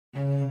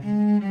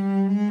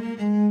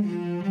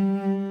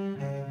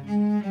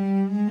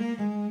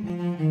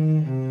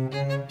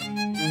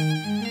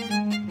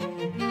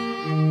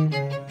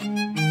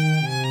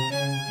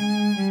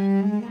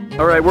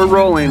Alright, we're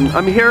rolling.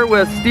 I'm here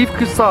with Steve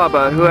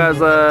Kusaba, who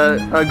has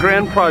a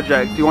grand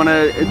project. Do you want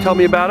to tell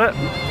me about it?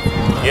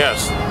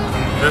 Yes.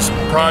 This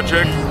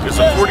project is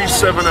a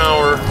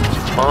 47-hour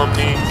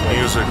Omni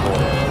musical,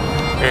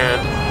 and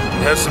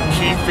it has some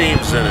key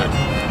themes in it.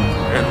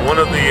 And one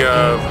of the,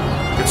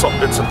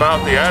 it's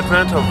about the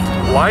advent of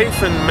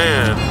life and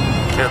man,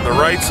 and the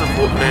rights of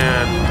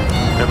man,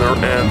 and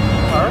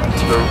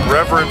the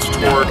reverence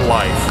toward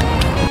life.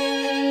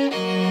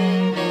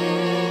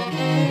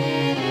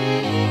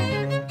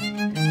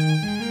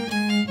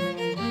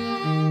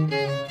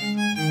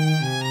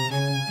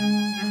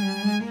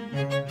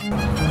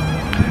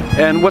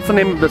 And what's the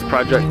name of this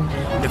project?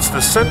 It's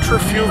the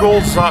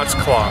Centrifugal Zotz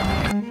Clock.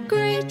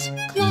 Great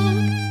clock,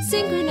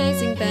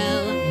 synchronizing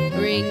bell,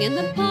 ring in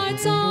the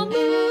parts all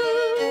move.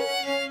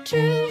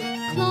 True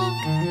clock,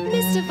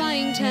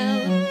 mystifying tell,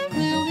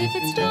 clue if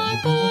it's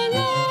dark or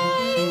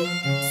light.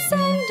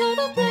 Send all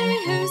the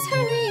players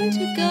hurrying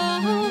to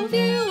go,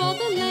 view all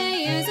the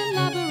layers and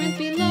labyrinth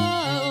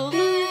below.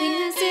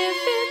 Moving as if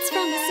it's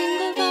from a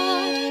single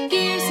thought,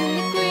 gears in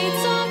the great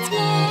Zotz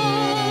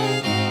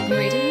clock.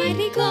 Great and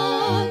mighty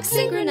clock,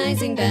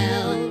 synchronizing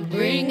bell,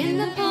 ring in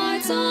the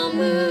parts all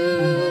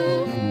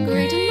move.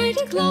 Great and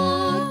mighty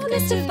clock,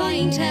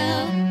 mystifying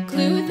tell,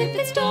 clue if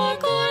it's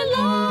dark or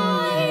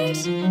light.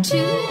 2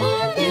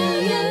 or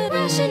million,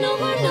 rational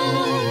or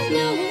not,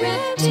 no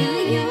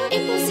reptilian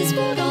impulses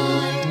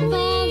forgot.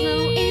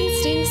 Follow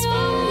instincts,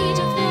 folly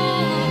to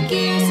fall,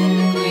 gears in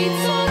the great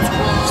Zotz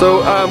clock.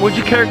 So, would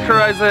you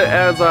characterize it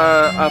as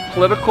a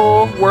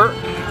political work?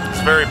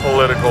 It's very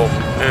political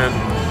and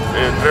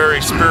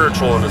very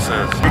spiritual in a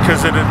sense,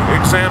 because it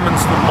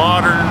examines the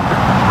modern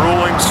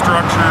ruling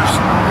structures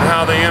and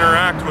how they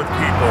interact with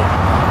people,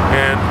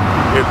 and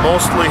it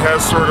mostly has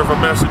sort of a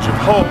message of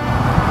hope,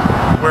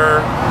 where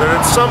that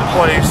in some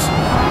place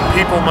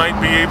people might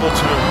be able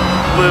to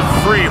live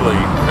freely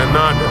and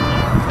not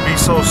be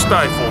so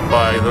stifled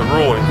by the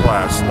ruling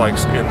class, like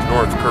in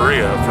North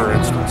Korea, for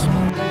instance.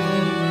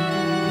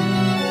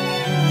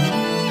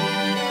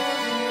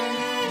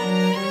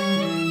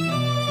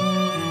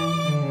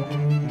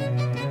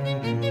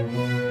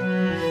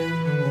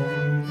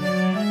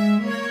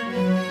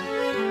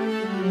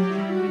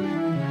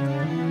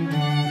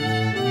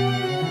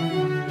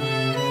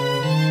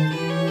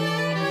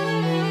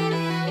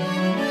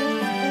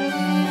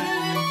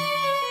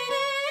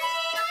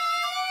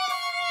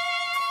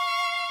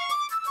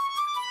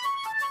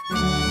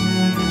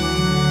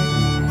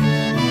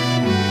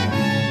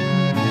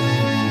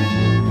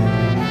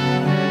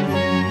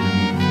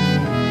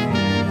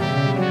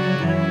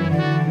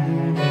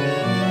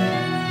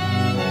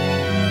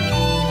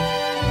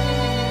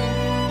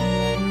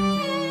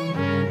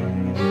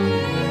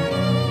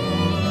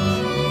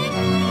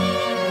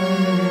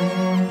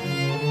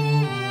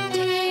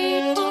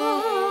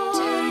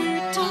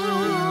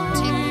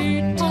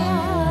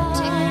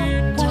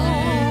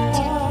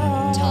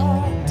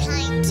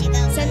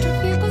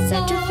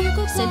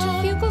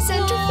 Centrifugal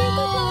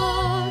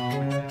clock.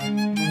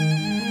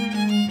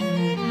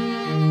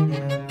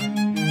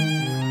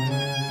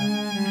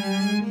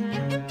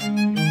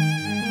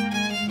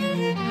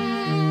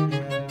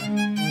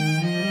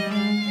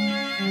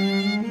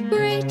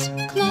 Great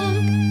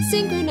clock,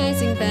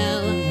 synchronizing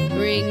bell,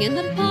 ring in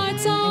the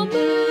parts all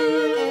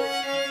move.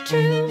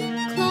 True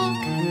clock,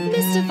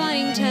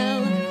 mystifying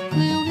tell,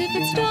 clue if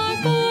it's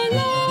dark or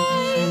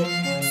light.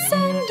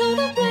 Send all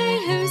the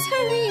players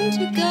hurrying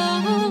to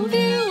go,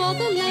 view all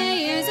the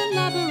layers and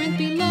labyrinth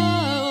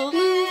below.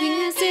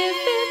 Moving as if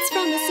it's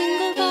from a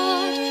single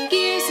thought,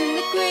 gears in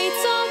the great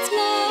Zotz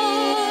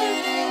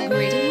clock.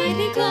 Great and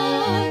mighty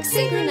clock,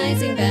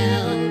 synchronizing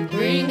bell,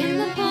 ring in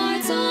the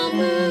parts all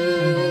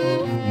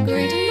move.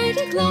 Great and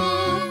mighty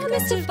clock,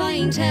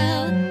 mystifying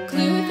tell,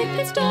 clue if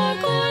it's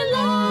dark or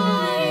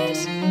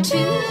light. 2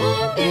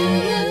 or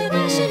million,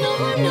 rational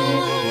or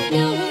not,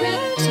 no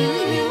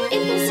reptilian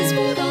impulses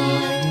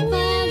forgot.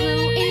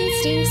 Follow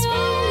instincts,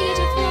 folly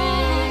to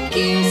fraud,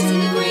 gears in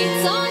the great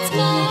Zotz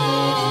clock.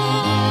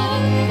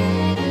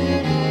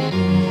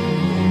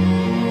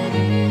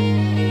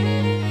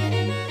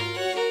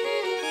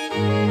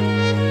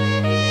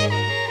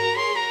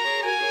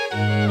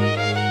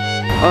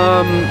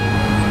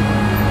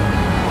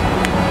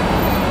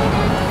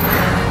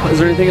 Is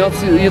there anything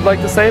else you'd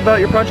like to say about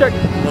your project?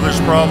 Well, there's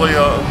probably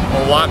a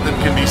lot that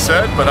can be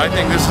said, but I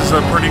think this is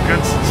a pretty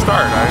good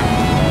start. I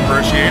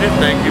appreciate it.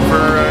 Thank you for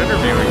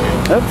interviewing me.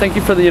 Oh, thank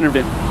you for the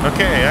interview.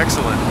 Okay,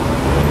 excellent.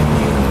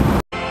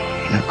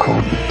 In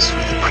accordance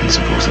with the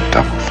principles of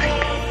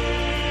doublethink,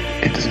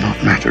 it does not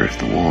matter if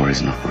the war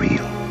is not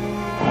real,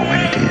 or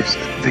when it is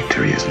that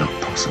victory is not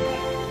possible.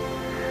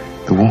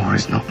 The war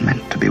is not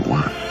meant to be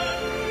won.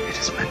 It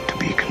is meant to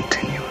be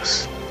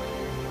continuous.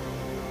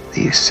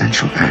 The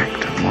essential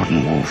act of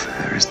modern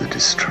warfare is the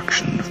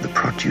destruction of the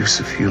produce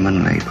of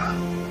human labor.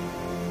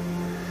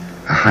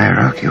 A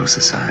hierarchical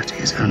society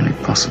is only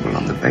possible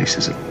on the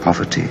basis of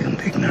poverty and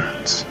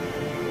ignorance.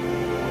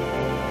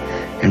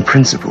 In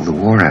principle, the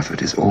war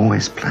effort is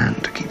always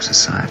planned to keep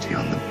society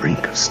on the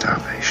brink of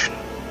starvation.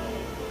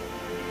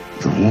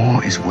 The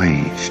war is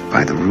waged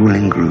by the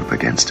ruling group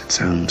against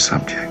its own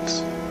subjects,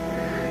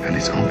 and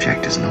its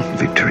object is not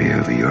victory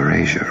over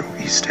Eurasia or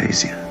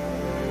Eastasia,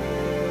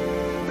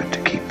 but to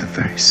keep the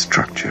very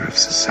structure of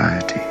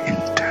society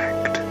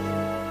intact.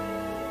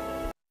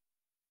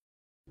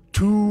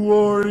 Two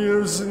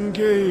warriors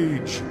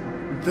engage.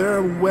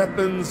 Their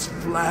weapons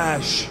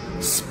flash,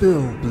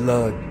 spill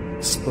blood,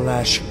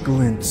 splash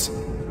glints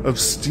of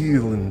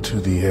steel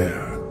into the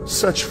air.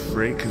 Such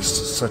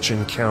fracas, such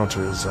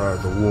encounters are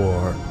the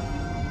war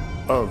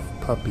of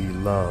puppy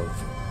love,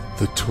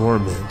 the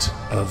torment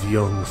of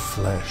young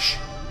flesh.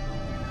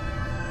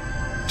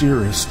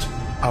 Dearest,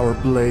 our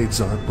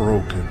blades are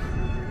broken.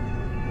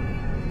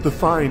 The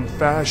fine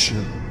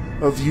fashion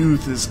of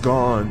youth is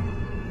gone,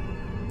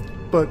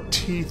 but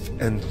teeth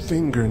and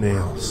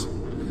fingernails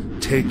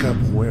take up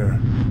where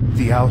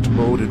the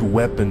outmoded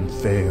weapon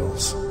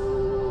fails.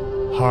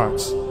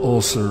 Hearts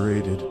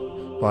ulcerated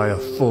by a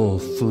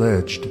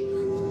full-fledged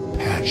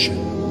passion.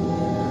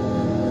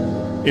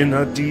 In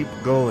a deep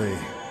gully,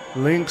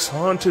 links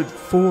haunted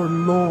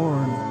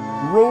forlorn,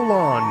 roll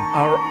on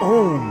our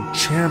own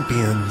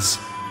champions,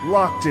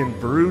 locked in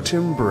brute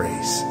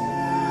embrace,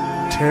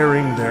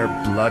 tearing their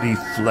bloody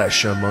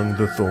flesh among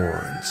the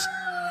thorns.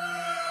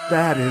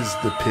 That is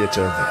the pit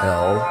of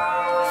hell,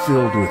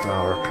 filled with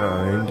our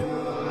kind.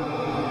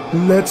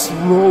 Let's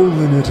roll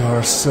in it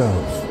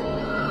ourselves,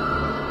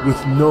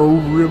 with no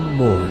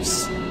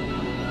remorse,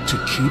 to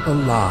keep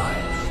alive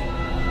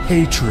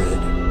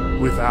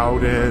hatred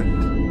without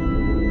end.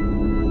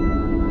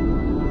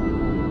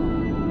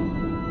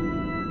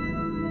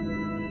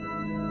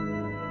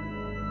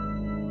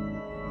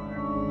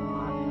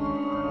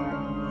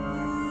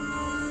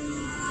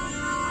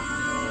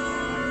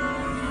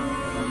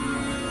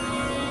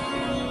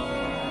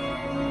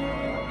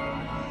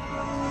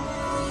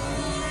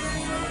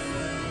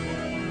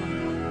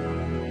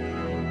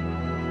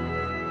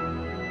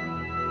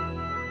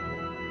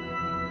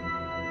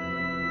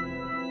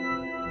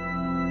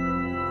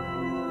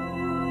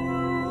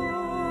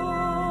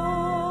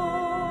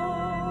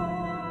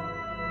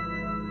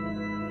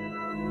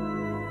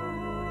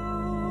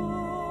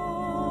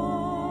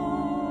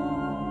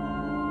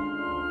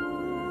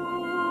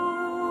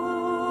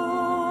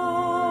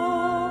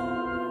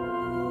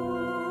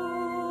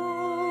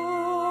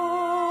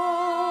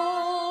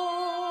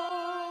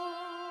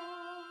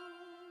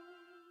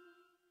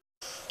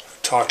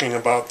 Talking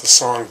about the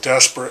song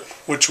Desperate,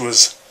 which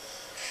was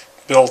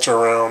built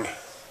around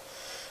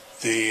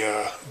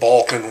the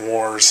Balkan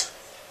Wars.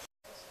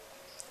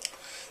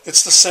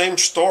 It's the same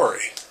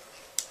story.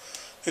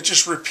 It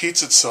just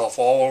repeats itself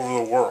all over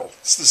the world.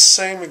 It's the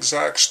same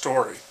exact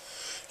story.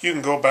 You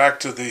can go back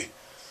to the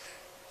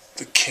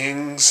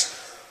kings,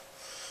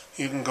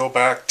 you can go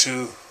back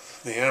to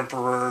the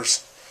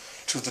emperors,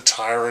 to the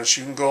tyrants,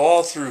 you can go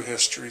all through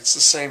history. It's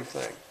the same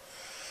thing.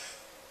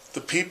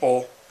 The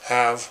people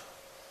have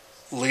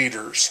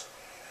leaders,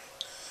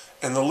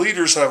 and the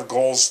leaders have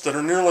goals that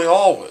are nearly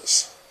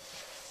always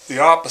the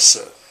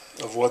opposite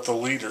of what the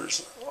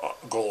leaders'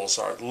 goals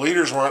are. The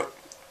leaders want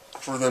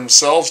for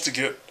themselves to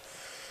get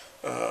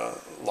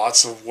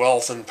lots of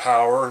wealth and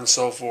power and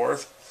so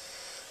forth,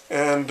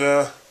 and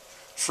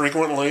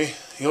frequently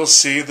you'll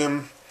see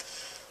them,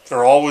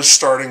 they're always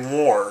starting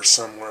war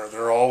somewhere.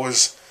 They're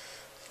always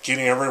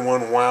getting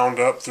everyone wound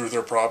up through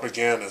their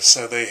propaganda.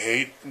 So they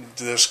hate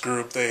this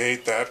group, they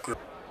hate that group.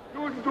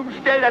 Judentum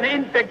stellt eine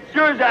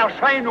infektiöse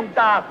Erscheinung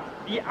dar,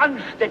 die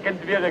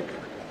ansteckend wirkt.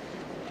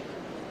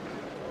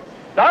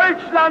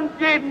 Deutschland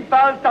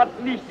jedenfalls hat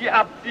nicht die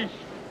Absicht,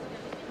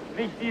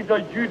 sich dieser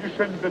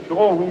jüdischen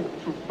Bedrohung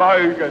zu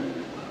beugen,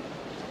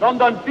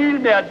 sondern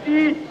vielmehr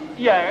die,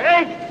 ihr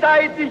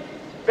rechtzeitig,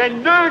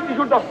 wenn nötig,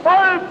 unter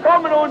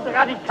vollkommener und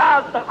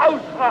radikalster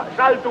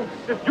Ausschaltung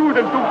des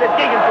Judentums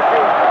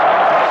entgegenzutreten.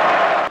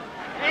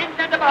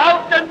 Gegner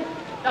behaupten,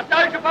 das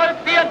deutsche Volk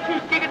wehrt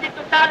sich gegen die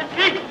totalen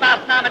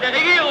Kriegsmaßnahmen der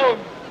Regierung.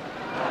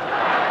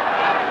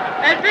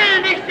 Es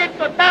will nicht den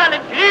totalen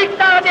Krieg,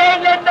 sagen die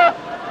Engländer,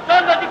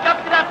 sondern die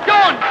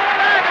Kapitulation.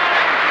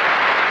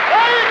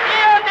 Wollt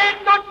ihr den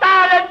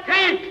totalen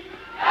Krieg?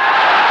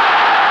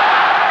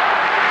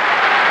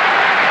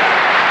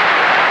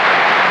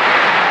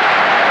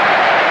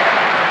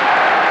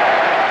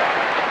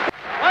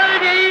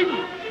 Wollt ihr ihn,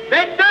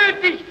 wenn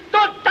nötig,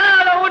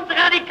 totaler und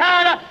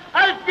radikaler,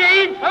 als wir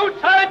ihn für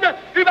uns heute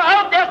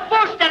überhaupt erst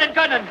vorstellen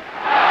können?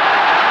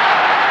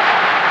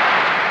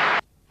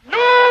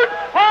 Nun,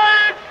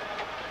 Volk,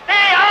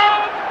 steh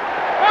auf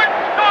und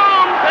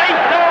Sturm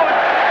bricht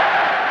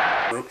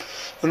los!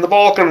 And the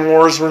Balkan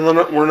Wars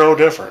were no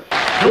different.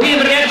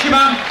 Drugim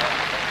riječima,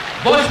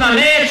 Bosna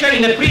neće i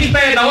ne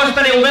pristaje da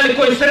ostane u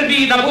Velikoj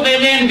Srbiji, da bude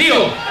njen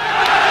dio.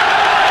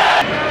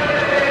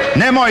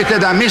 Nemojte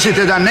da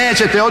mislite da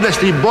nećete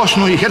odvesti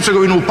Bosnu i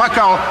Hercegovinu u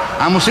pakao,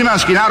 a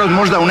muslimanski narod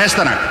možda u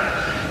nestanak.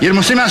 Jer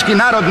muslimanski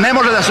narod ne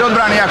može da se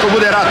odbrani ako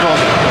bude ratovao.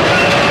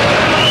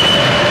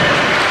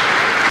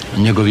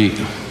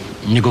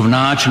 Njegov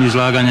način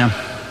izlaganja,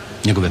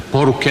 njegove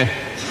poruke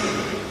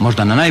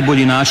možda na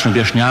najbolji način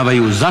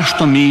objašnjavaju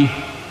zašto mi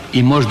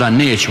i možda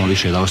nećemo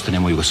više da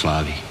ostanemo u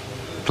Jugoslaviji.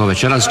 To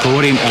večeras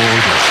govorim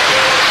ovdje.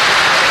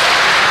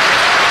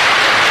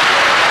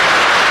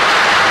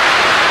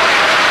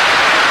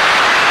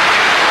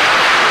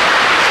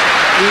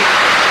 I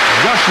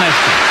još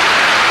nešto.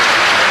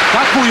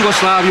 Takvu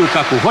Jugoslaviju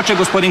kakvu hoće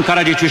gospodin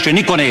Karadžić više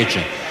niko neće.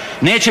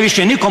 Neće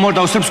više niko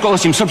možda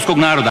osim srpskog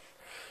naroda.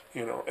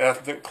 You know,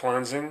 ethnic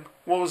cleansing.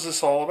 What was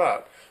this all about?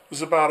 It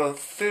was about a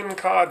thin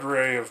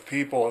cadre of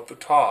people at the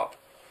top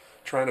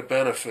trying to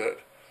benefit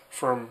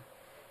from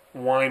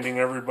winding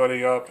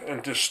everybody up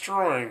and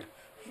destroying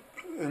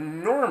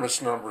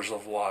enormous numbers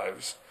of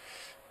lives.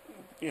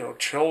 You know,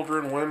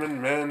 children,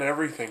 women, men,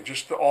 everything,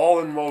 just all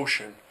in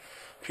motion.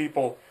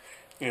 People,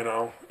 you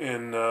know,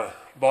 in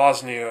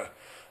Bosnia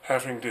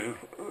having to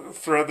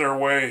thread their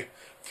way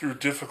through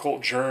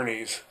difficult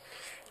journeys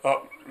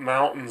up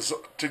mountains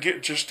to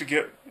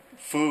get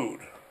food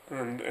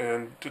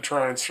and to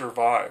try and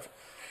survive.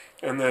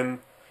 And then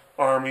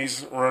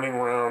armies running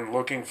around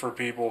looking for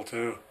people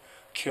to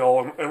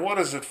kill. And what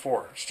is it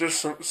for? It's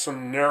just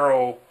some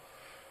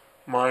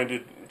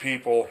narrow-minded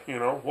people, you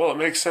know. Well, it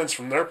makes sense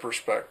from their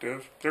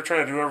perspective. They're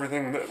trying to do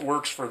everything that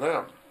works for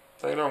them.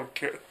 They don't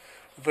care.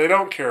 They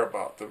don't care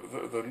about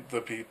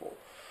the people.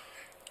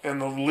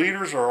 And the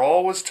leaders are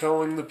always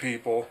telling the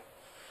people,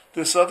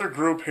 this other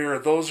group here,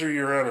 those are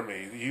your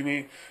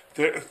enemy.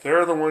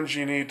 They're the ones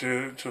you need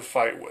to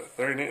fight with.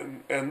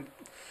 And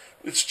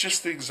it's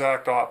just the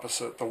exact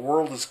opposite. The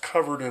world is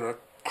covered in a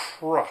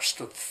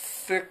crust, a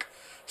thick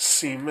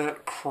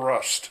cement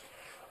crust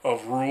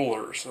of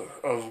rulers,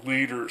 of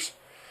leaders,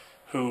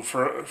 who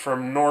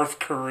from North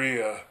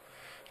Korea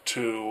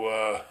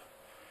to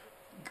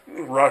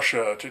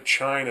Russia to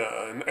China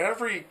and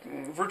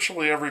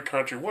virtually every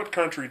country. What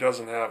country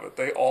doesn't have it?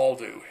 They all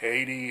do.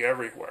 Haiti,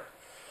 everywhere.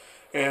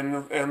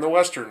 And the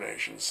Western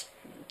nations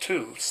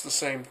too. It's the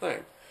same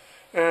thing.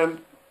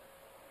 And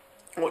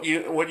what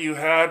you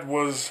had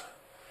was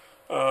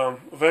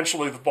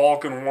eventually the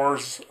Balkan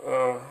Wars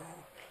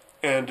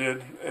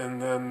ended,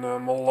 and then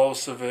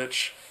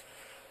Milosevic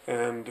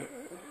and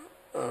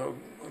a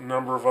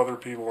number of other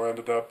people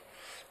ended up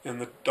in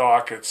the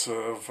dockets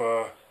of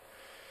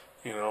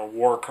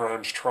war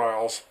crimes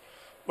trials.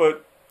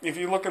 But if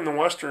you look in the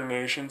Western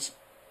nations,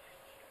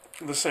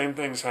 the same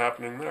thing's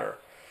happening there.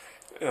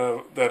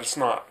 That it's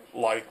not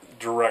like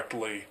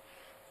directly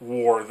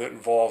war that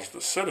involves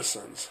the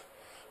citizens.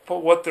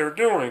 But what they're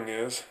doing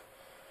is,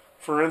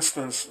 for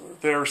instance,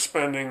 they're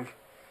spending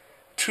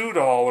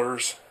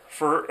 $2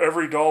 for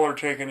every dollar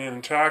taken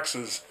in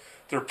taxes.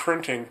 They're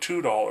printing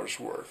 $2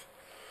 worth.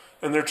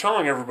 And they're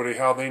telling everybody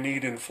how they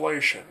need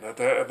inflation,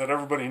 that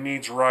everybody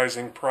needs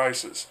rising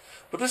prices.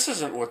 But this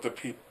isn't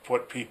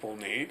what people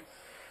need.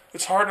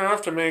 It's hard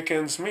enough to make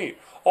ends meet.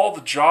 All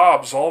the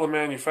jobs, all the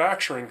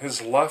manufacturing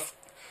has left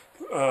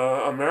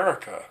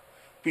America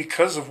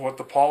because of what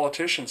the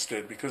politicians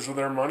did, because of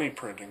their money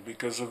printing,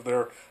 because of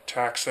their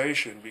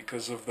taxation,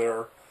 because of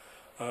their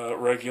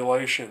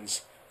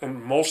regulations,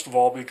 and most of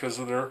all because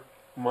of their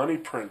money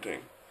printing.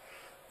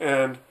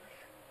 And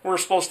we're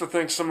supposed to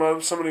think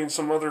somebody in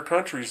some other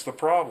country is the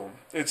problem.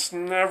 It's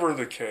never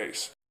the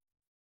case.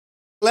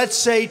 Let's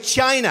say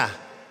China.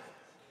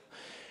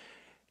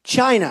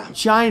 China.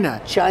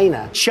 China.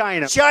 China.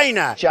 China.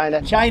 China.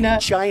 China. China.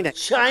 China.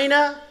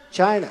 China.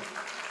 China.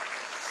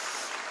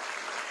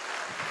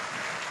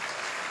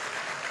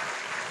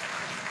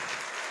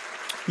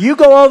 You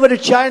go over to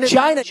China.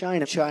 China.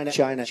 China. China.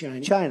 China.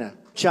 China. China.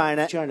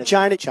 China. China.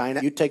 China.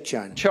 China. You take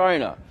China.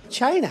 China.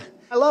 China.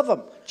 I love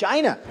them.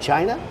 China.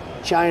 China.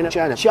 China.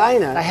 China.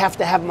 China. I have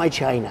to have my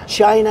China.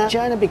 China.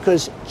 China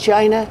because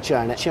China.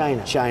 China.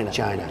 China. China.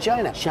 China.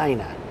 China.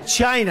 China.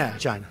 China.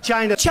 China.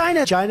 China.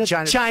 China. China.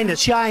 China. China.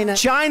 China.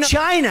 China.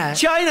 China.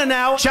 China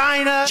now.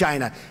 China.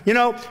 China. You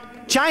know,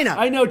 China.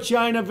 I know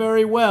China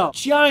very well.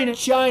 China.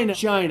 China.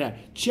 China.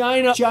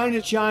 China.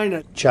 China.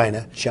 China.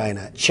 China.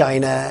 China.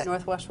 China.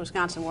 Northwest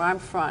Wisconsin, where I'm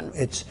from.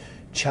 It's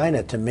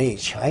China to me.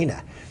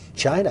 China.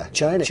 China,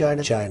 China,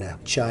 China, China,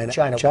 China,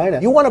 China, China.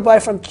 You want to buy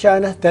from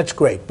China? That's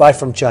great. Buy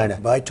from China.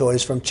 Buy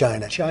toys from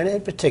China. China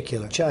in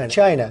particular. China.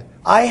 China.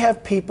 I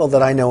have people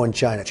that I know in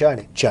China.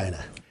 China. China.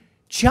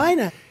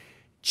 China.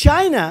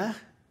 China.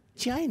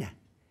 China.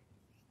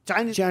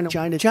 China, China,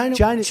 China, China,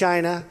 China,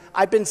 China.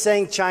 I've been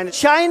saying China.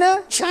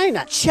 China,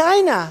 China,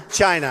 China,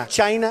 China,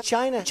 China,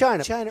 China,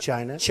 China,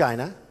 China, China,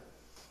 China,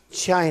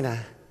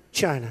 China,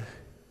 China,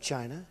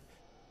 China,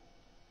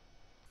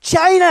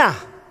 China.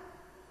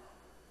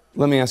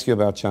 Let me ask you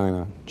about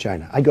China.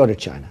 China. I go to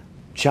China.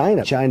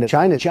 China, China,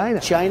 China, China,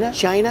 China,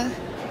 China,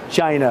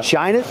 China, China,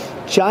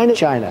 China,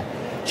 China,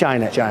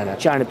 China, China,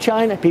 China,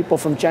 China. People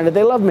from China,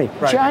 they love me.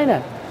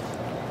 China,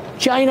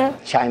 China,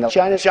 China,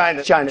 China,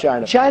 China, China,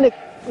 China, China.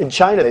 In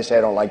China, they say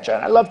I don't like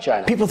China. I love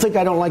China. People think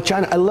I don't like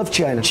China. I love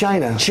China.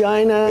 China.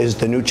 China is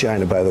the new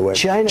China, by the way.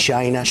 China.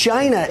 China.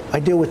 China. I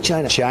deal with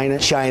China. China.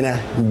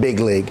 China. Big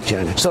league.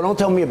 China. So don't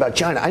tell me about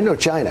China. I know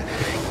China.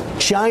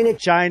 China.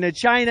 China.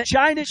 China.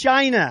 China.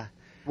 China.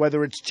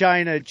 Whether it's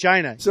China,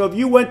 China. So if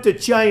you went to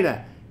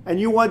China and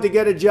you wanted to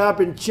get a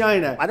job in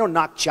China, I don't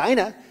knock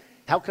China.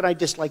 How could I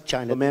dislike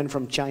China? A man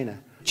from China.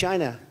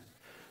 China.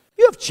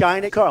 You have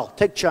China. Carl,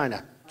 take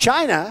China.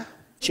 China.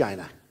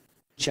 China.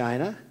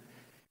 China.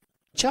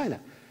 China.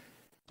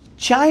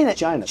 China,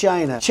 China, China,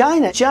 China,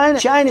 China, China,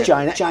 China,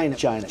 China,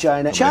 China,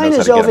 China.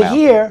 China's over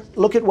here.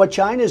 Look at what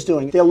China's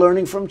doing. They're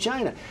learning from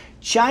China.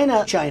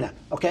 China, China,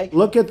 okay?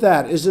 Look at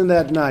that. Isn't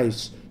that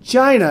nice?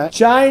 China,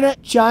 China,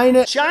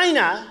 China,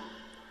 China.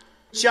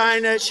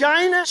 China,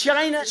 China, China,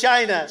 China,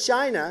 China,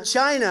 China,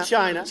 China, China,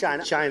 China,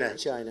 China,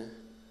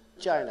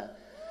 China,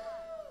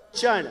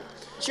 China,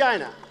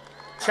 China,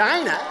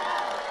 China.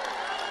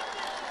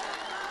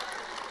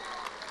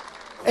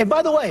 And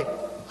by the way,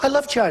 I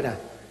love China.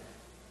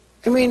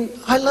 I mean,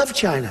 I love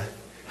China.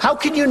 How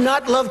can you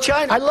not love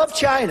China? I love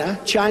China.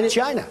 China,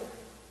 China.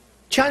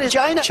 China,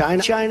 China,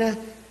 China, China,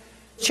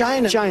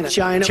 China, China,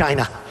 China,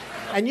 China.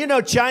 And you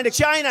know China,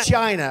 China,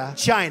 China,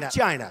 China,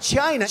 China,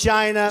 China,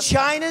 China,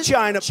 China,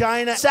 China,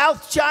 China,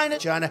 South China,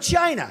 China,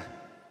 China.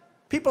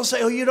 People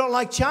say, oh, you don't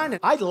like China.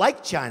 I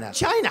like China.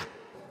 China.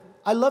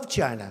 I love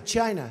China.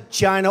 China.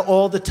 China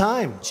all the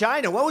time.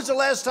 China. When was the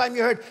last time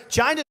you heard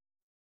China?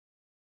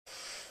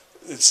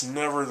 It's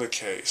never the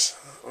case.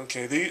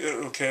 Okay,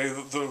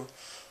 the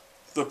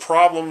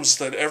problems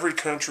that every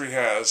country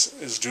has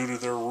is due to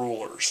their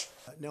rulers.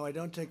 No, I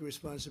don't take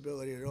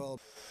responsibility at all.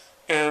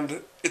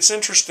 And it's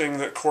interesting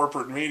that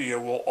corporate media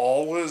will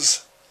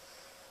always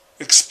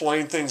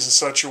explain things in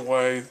such a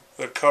way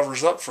that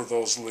covers up for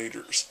those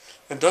leaders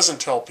and doesn't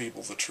tell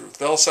people the truth.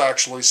 They'll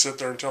actually sit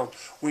there and tell them,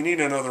 we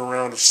need another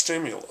round of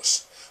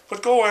stimulus.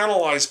 But go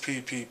analyze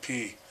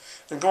PPP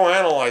and go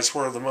analyze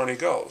where the money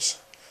goes.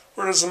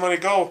 Where does the money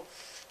go?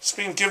 It's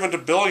being given to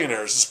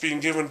billionaires. It's being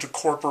given to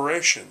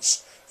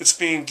corporations. It's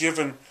being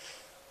given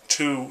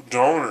to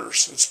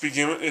donors. It's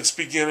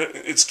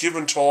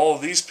given to all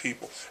of these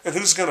people. And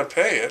who's going to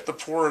pay it? The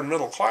poor and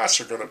middle class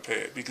are going to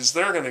pay it because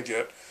they're going to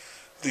get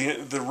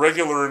the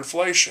regular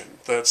inflation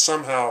that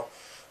somehow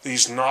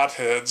these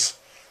knotheads,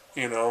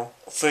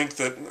 think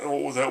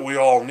that we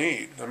all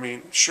need. I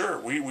mean, sure,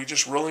 we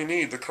just really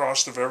need the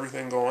cost of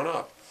everything going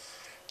up.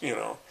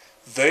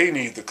 They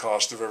need the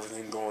cost of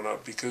everything going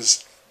up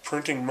because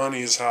printing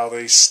money is how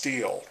they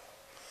steal.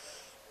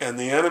 And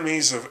the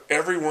enemies of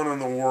everyone in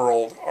the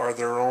world are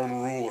their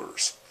own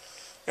rulers.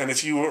 And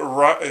if you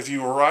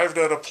arrived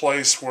at a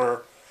place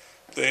where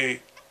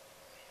they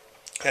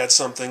had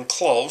something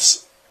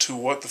close to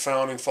what the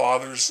Founding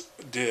Fathers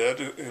did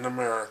in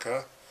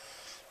America,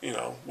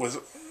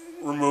 with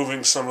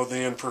removing some of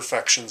the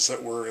imperfections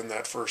that were in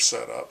that first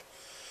setup,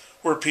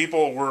 where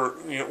people were,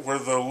 where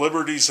the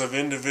liberties of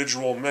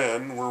individual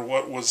men were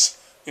what was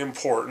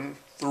important,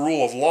 the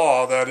rule of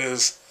law, that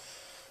is,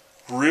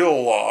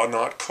 real law,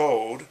 not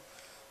code,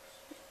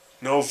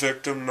 no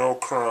victim, no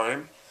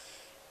crime,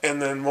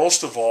 and then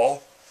most of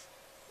all,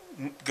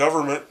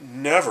 government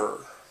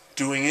never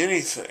doing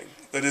anything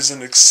that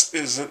isn't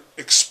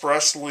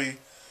expressly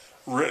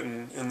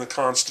written in the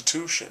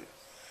Constitution.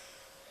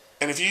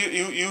 And if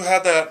you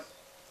had that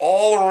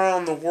all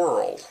around the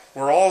world,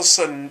 where all of a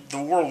sudden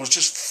the world was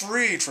just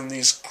freed from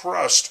these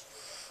crust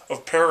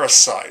of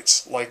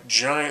parasites like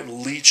giant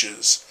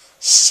leeches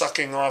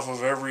sucking off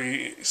of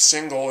every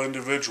single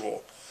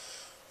individual,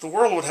 the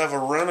world would have a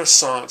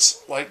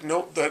renaissance like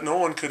that no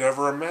one could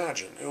ever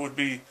imagine. It would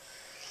be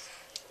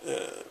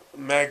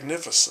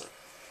magnificent.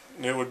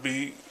 It would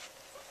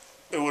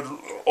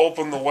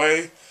open the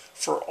way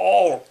for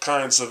all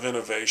kinds of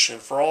innovation,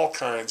 for all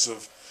kinds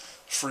of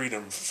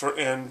freedom,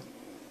 and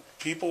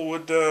people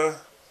would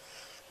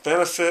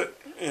benefit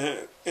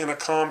in a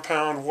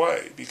compound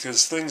way,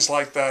 because things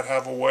like that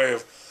have a way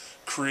of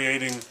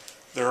creating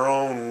their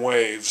own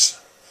waves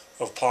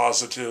of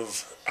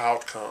positive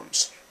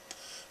outcomes.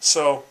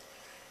 So,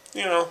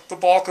 the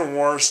Balkan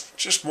Wars,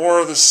 just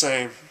more of the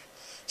same.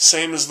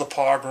 Same as the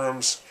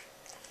pogroms,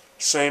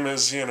 same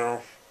as,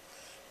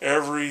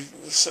 every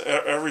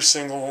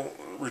single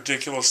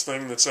ridiculous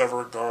thing that's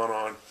ever gone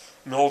on.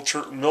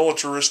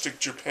 Militaristic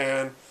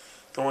Japan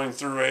going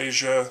through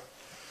Asia,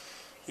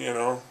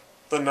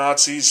 the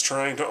Nazis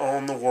trying to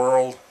own the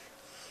world,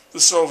 the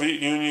Soviet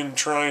Union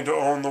trying to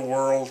own the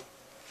world.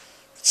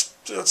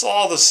 It's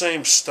all the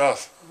same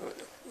stuff.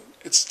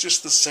 It's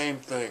just the same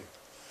thing.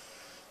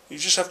 You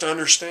just have to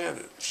understand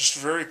it. It's just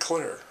very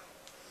clear.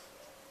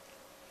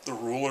 The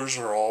rulers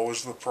are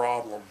always the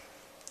problem,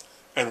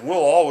 and will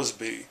always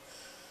be,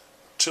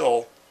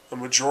 till the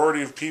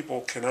majority of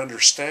people can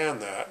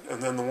understand that,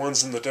 and then the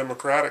ones in the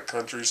democratic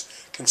countries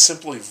can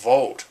simply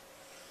vote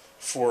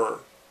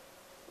for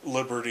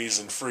liberties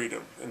and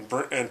freedom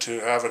and to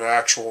have an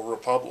actual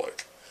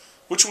republic,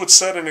 which would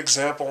set an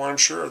example, I'm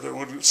sure,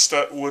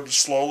 that would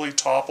slowly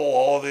topple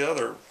all of the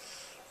other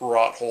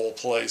rot hole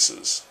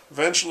places.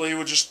 Eventually it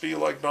would just be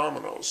like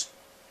dominoes.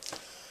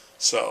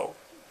 So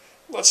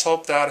let's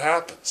hope that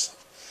happens,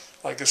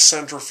 like a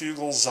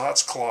centrifugal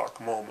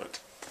Zatzclock moment,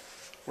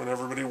 when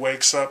everybody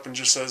wakes up and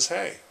just says,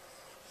 hey,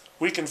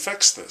 we can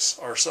fix this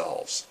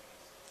ourselves.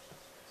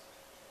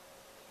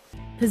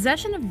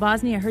 Possession of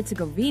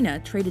Bosnia-Herzegovina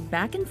traded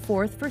back and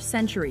forth for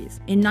centuries.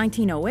 In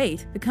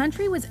 1908, the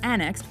country was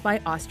annexed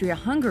by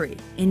Austria-Hungary.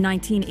 In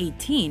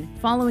 1918,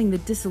 following the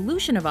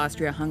dissolution of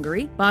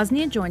Austria-Hungary,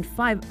 Bosnia joined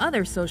 5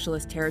 other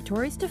socialist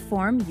territories to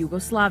form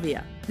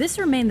Yugoslavia. This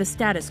remained the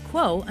status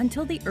quo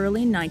until the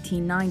early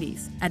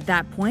 1990s. At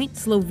that point,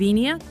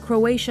 Slovenia,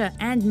 Croatia,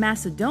 and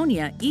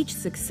Macedonia each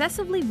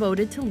successively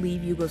voted to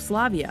leave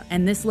Yugoslavia,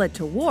 and this led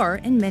to war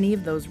in many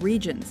of those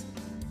regions.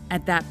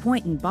 At that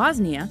point in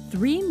Bosnia,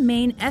 3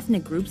 main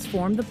ethnic groups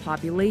formed the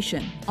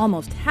population.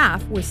 Almost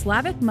half were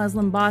Slavic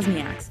Muslim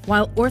Bosniaks,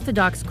 while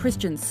Orthodox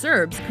Christian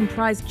Serbs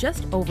comprised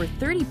just over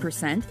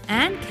 30%,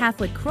 and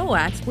Catholic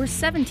Croats were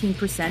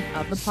 17%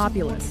 of the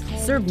populace.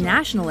 Serb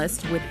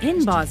nationalists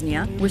within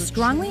Bosnia were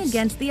strongly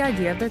against the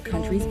idea of their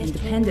country's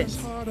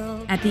independence.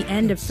 At the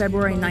end of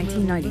February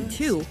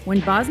 1992,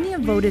 when Bosnia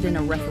voted in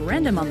a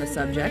referendum on the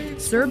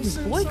subject, Serbs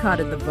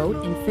boycotted the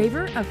vote in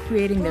favor of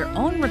creating their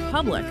own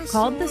republic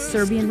called the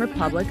Serbian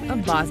Republic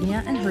of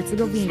Bosnia and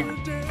Herzegovina.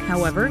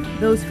 However,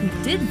 those who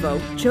did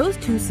vote chose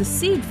to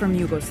secede from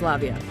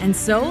Yugoslavia, and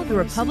so the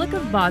Republic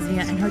of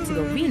Bosnia and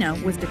Herzegovina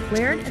was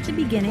declared at the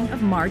beginning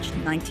of March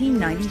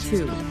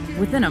 1992.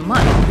 Within a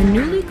month, the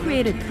newly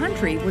created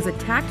country was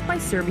attacked by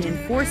Serbian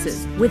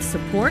forces, with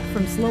support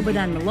from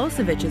Slobodan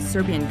Milosevic's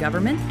Serbian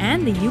government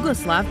and the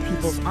Yugoslav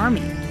People's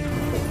Army.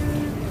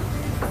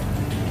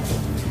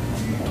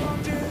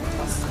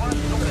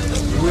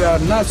 We are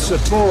not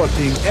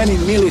supporting any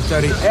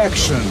military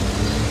action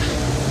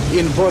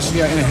in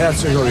Bosnia and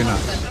Herzegovina.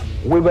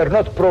 We were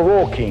not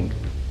provoking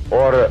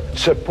or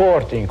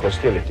supporting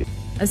hostility.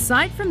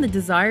 Aside from the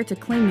desire to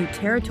claim new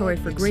territory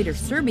for Greater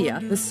Serbia,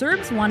 the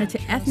Serbs wanted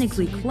to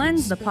ethnically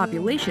cleanse the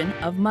population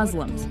of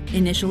Muslims.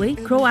 Initially,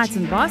 Croats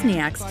and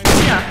Bosniaks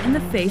teamed up in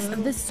the face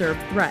of this Serb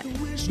threat.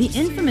 The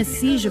infamous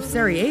siege of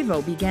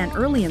Sarajevo began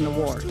early in the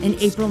war, in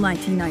April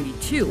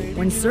 1992,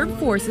 when Serb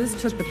forces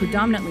took the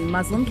predominantly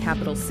Muslim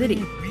capital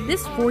city.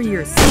 This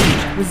 4-year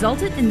siege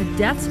resulted in the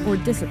deaths or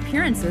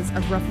disappearances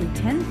of roughly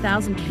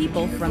 10,000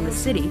 people from the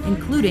city,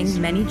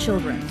 including many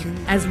children.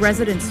 As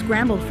residents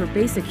scrambled for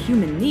basic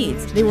human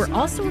needs, they were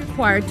also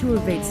required to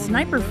evade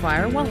sniper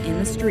fire while in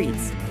the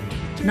streets.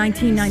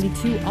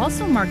 1992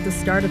 also marked the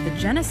start of the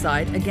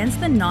genocide against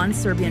the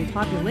non-Serbian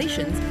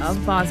populations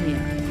of Bosnia.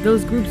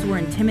 Those groups were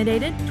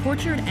intimidated,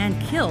 tortured, and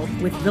killed,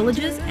 with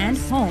villages and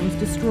homes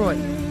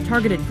destroyed.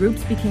 Targeted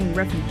groups became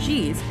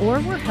refugees or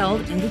were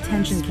held in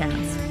detention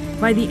camps.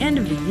 By the end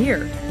of the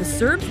year, the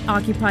Serbs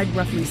occupied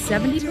roughly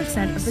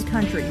 70% of the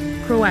country.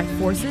 Croat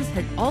forces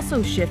had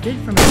also shifted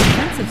from a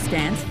defensive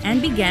stance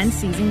and began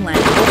seizing land.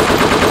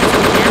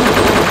 This began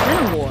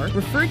within a war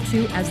referred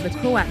to as the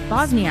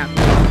Croat-Bosniak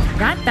War.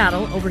 That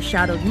battle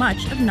overshadowed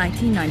much of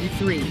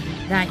 1993.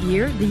 That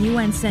year, the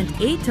UN sent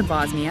aid to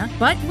Bosnia,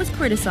 but was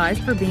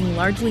criticized for being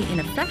largely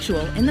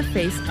ineffectual in the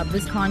face of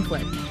this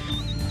conflict.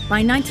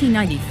 By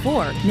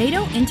 1994,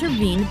 NATO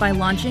intervened by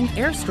launching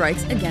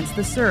airstrikes against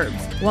the Serbs.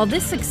 While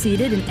this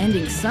succeeded in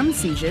ending some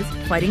sieges,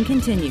 fighting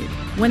continued.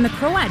 When the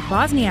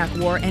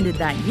Croat-Bosniak War ended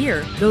that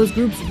year, those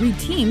groups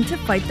re-teamed to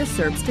fight the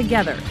Serbs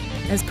together.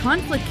 As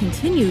conflict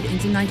continued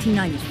into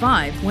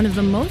 1995, one of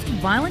the most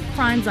violent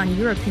crimes on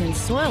European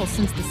soil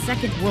since the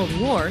Second World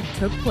War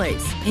took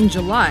place. In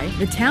July,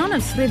 the town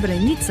of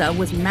Srebrenica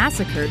was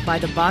massacred by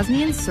the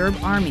Bosnian Serb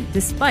army,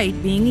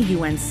 despite being a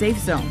UN safe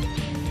zone.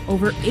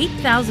 Over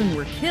 8,000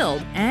 were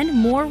killed, and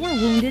more were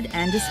wounded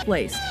and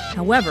displaced.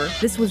 However,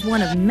 this was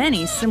one of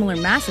many similar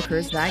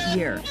massacres that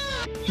year.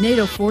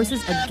 NATO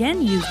forces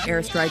again used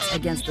airstrikes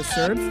against the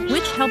Serbs,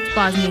 which helped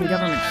Bosnian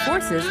government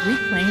forces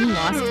reclaim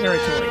lost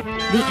territory.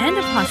 The end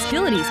of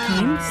hostilities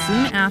came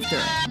soon after.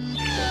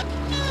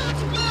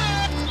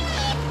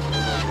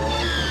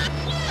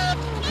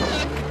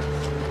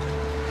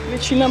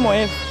 Većina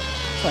moje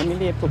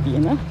familije je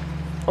pobijena,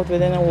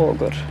 odvedena u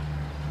logor,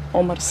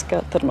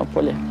 Omarska,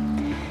 Trnopolje.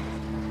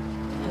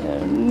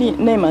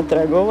 Nema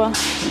tragova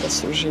da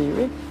su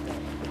živi.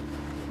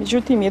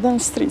 Međutim, jedan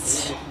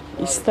stric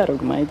iz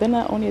Starog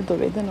Majdana, on je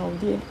doveden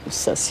ovdje u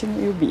Sasinu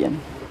i ubijen.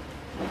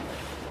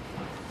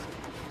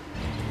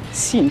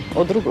 Sin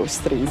od drugog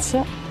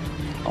strica,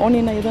 on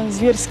je na jedan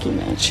zvjerski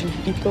način,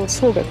 i to od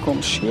svoga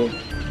komšije,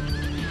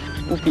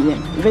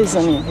 ubijen.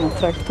 Vezan je na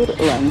traktor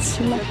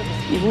lancima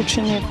i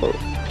vučen je po,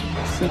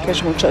 mi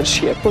kažemo,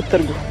 čaršija, po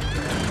trgu.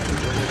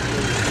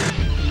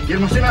 Jer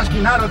muslimanski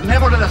narod ne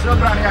može da se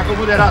odbrani ako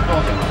bude rat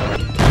ovdje.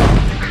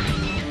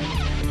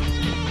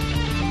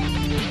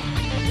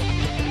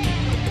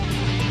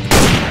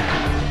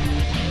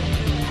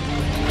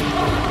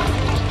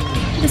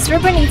 The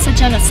Srebrenica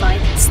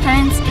genocide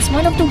stands as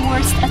one of the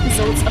worst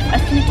episodes of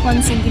ethnic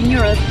cleansing in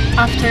Europe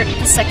after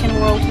the Second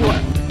World War.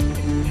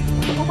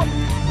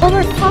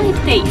 Over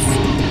 5 days,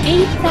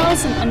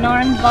 8,000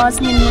 unarmed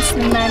Bosnian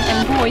Muslim men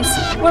and boys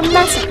were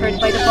massacred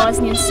by the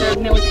Bosnian Serb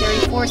military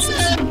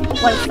forces,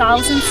 while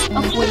thousands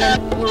of women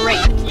were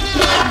raped.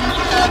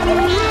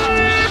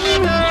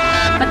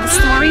 But the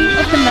story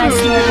of the mass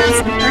murders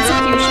and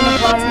persecution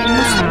of Bosnian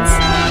Muslims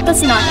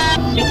does not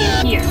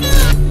begin here.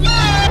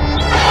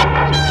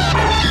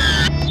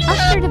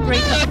 After After the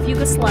breakup of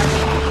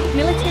Yugoslavia,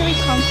 military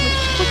conflict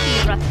quickly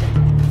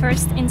erupted,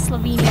 first in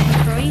Slovenia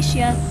and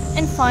Croatia,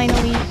 and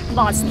finally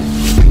Bosnia.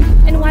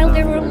 And while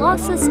there were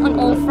losses on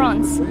all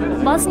fronts,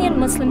 Bosnian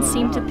Muslims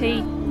seemed to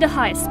pay the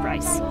highest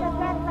price.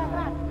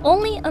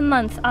 Only a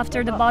month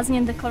after the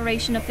Bosnian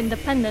Declaration of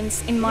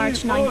Independence in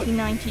March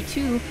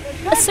 1992,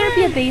 a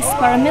Serbia-based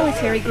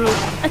paramilitary group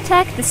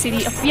attacked the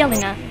city of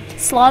Bjelina,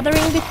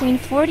 slaughtering between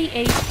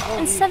 48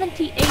 and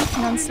 78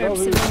 non-Serb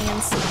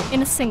civilians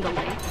in a single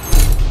day.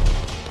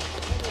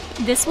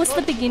 This was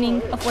the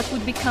beginning of what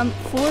would become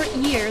 4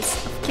 years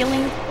of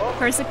killing,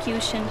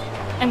 persecution,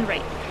 and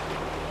rape.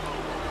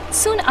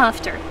 Soon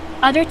after,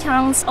 other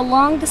towns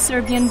along the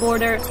Serbian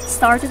border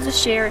started to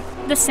share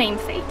the same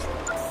fate.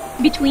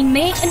 Between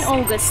May and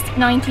August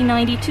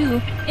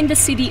 1992, in the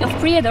city of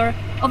Prijedor,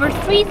 over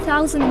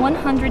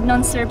 3,100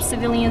 non-Serb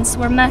civilians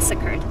were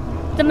massacred,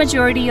 the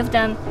majority of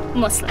them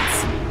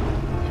Muslims.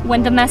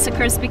 When the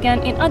massacres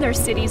began in other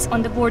cities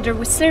on the border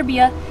with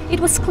Serbia, it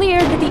was clear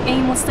that the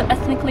aim was to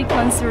ethnically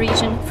cleanse the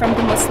region from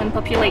the Muslim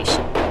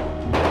population.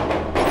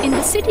 In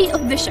the city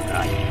of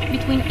Disregard,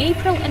 between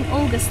April and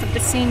August of the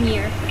same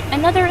year,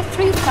 another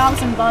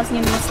 3,000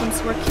 Bosnian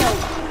Muslims were killed,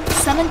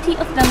 70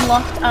 of them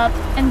locked up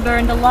and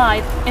burned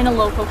alive in a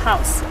local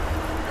house.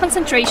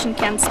 Concentration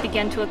camps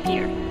began to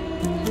appear.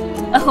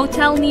 A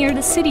hotel near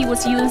the city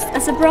was used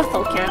as a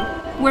brothel camp,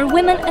 where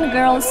women and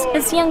girls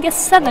as young as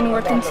 7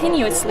 were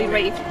continuously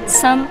raped,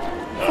 some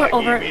for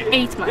over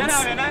 8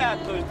 months.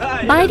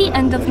 By the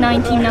end of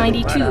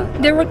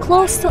 1992, there were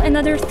close to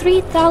another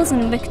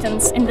 3,000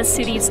 victims in the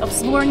cities of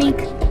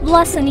Zvornik,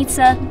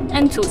 Vlasenica,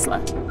 and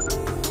Tuzla.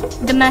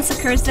 The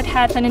massacres that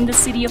happened in the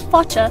city of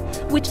Foča,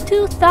 with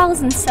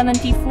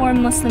 2,074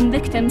 Muslim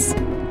victims,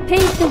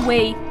 paved the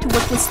way to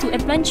what was to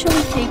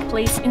eventually take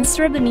place in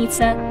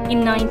Srebrenica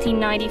in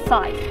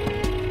 1995.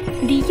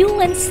 The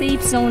UN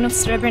safe zone of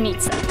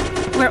Srebrenica,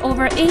 where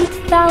over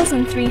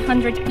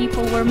 8,300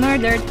 people were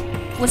murdered,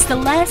 was the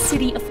last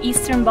city of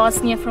eastern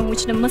Bosnia from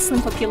which the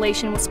Muslim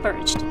population was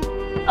purged.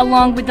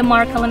 Along with the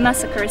Markale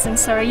massacres in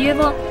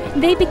Sarajevo,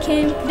 they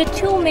became the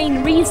 2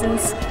 main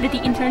reasons that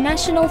the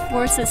international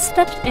forces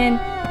stepped in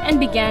and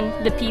began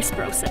the peace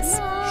process.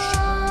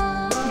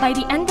 By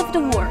the end of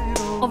the war,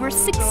 over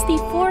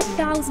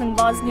 64,000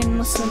 Bosnian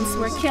Muslims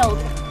were killed,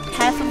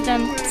 half of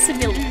them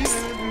civilians.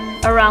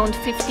 Around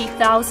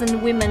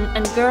 50,000 women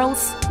and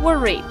girls were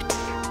raped.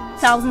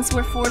 Thousands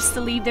were forced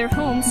to leave their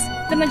homes,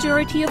 the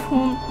majority of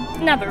whom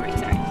never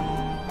returned.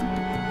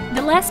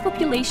 The last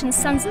population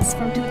census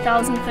from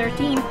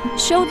 2013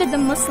 showed that the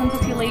Muslim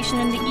population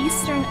in the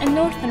eastern and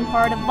northern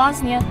part of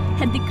Bosnia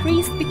had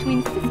decreased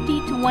between 50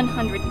 to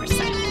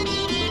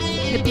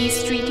 100%. The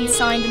peace treaty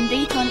signed in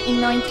Dayton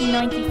in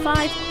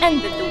 1995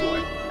 ended the war,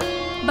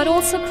 but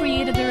also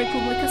created the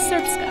Republika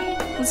Srpska,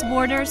 whose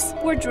borders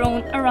were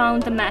drawn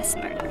around the mass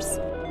murders.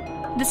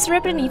 The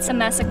Srebrenica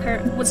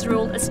massacre was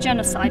ruled as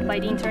genocide by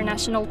the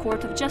International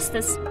Court of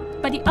Justice,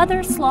 but the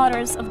other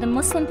slaughters of the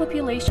Muslim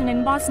population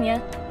in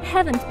Bosnia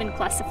haven't been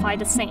classified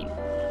the same.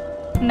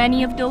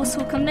 Many of those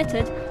who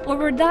committed or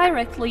were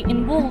directly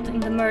involved in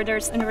the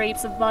murders and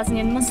rapes of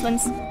Bosnian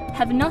Muslims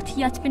have not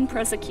yet been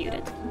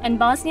prosecuted, and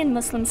Bosnian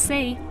Muslims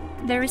say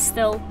there is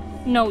still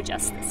no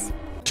justice.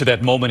 To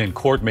that moment in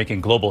court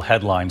making global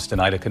headlines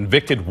tonight, a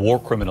convicted war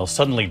criminal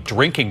suddenly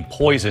drinking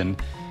poison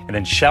and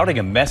then shouting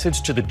a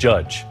message to the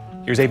judge.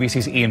 Here's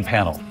ABC's Ian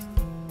Pannell.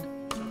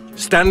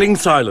 Standing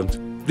silent,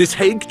 this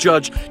Hague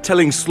judge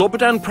telling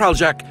Slobodan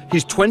Praljak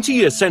his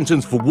 20-year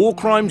sentence for war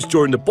crimes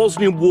during the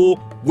Bosnian War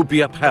would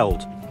be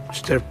upheld.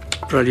 Mr.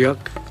 Praljak,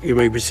 you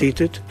may be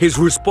seated. His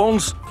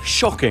response,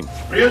 shocking.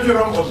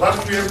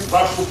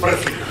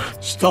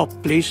 Stop,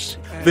 please.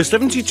 The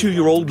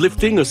 72-year-old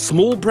lifting a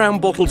small brown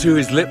bottle to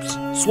his lips,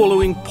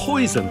 swallowing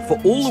poison for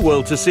all the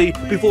world to see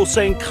before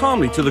saying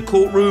calmly to the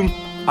courtroom,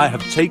 "I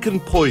have taken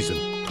poison."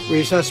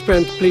 We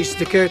suspend, please,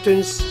 the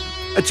curtains.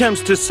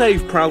 Attempts to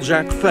save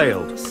Praljak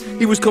failed.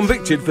 He was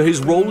convicted for his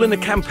role in a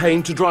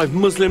campaign to drive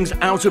Muslims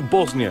out of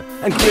Bosnia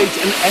and create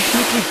an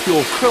ethnically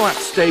pure Croat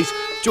state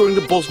during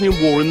the Bosnian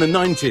War in the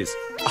 90s.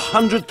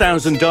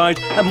 100,000 died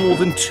and more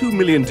than 2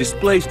 million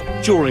displaced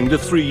during the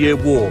 3-year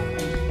war.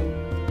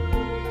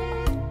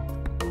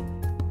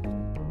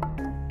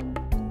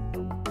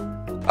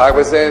 I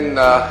was in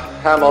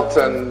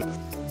Hamilton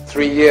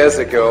 3 years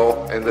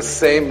ago in the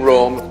same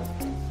room.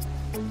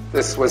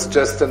 This was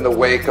just in the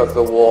wake of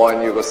the war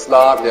in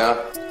Yugoslavia.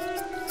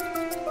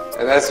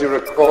 And as you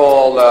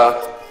recall,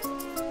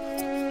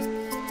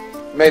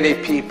 many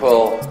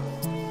people,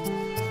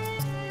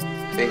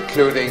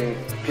 including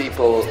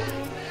people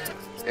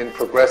in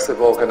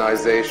progressive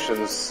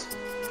organizations,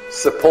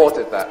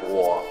 supported that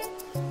war.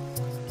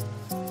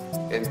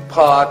 In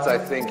part, I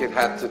think it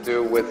had to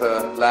do with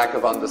a lack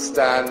of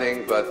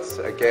understanding, but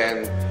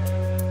again,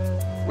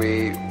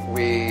 we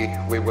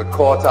were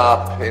caught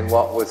up in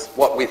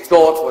what we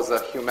thought was a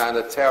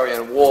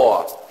humanitarian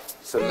war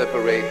to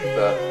liberate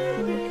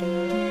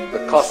the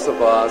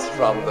Kosovars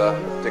from the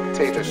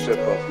dictatorship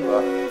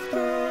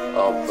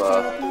of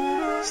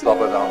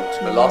Slobodan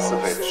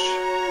Milosevic.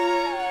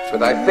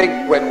 But I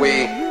think when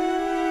we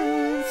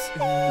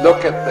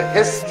look at the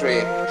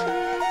history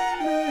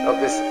of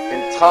this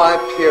entire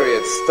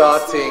period,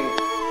 starting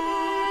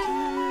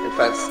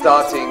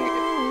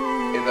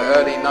in the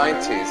early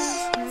 90s,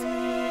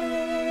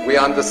 we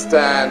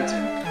understand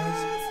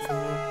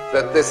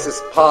that this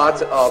is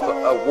part of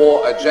a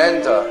war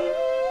agenda,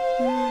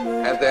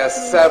 and there are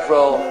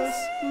several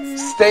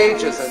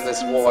stages in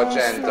this war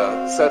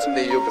agenda.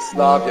 Certainly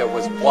Yugoslavia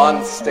was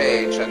one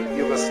stage, and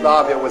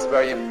Yugoslavia was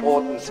very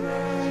important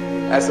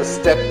as a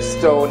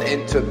stepstone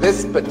into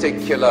this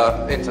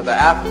particular, into the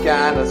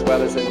Afghan as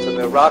well as into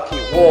the Iraqi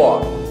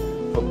war,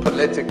 for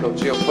political,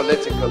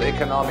 geopolitical,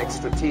 economic,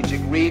 strategic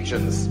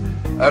reasons.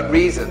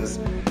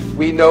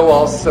 We know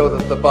also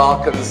that the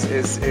Balkans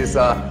is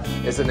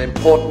an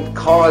important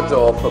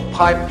corridor for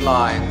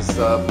pipelines,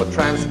 for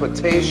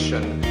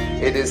transportation.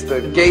 It is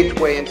the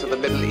gateway into the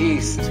Middle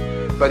East.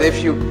 But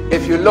if you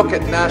look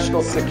at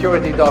national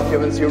security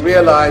documents, you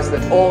realize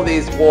that all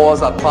these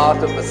wars are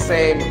part of the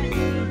same.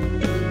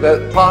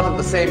 They're part of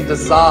the same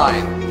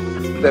design.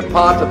 They're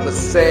part of the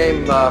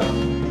same.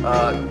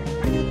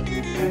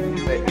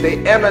 They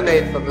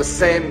emanate from the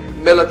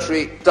same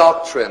military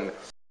doctrine.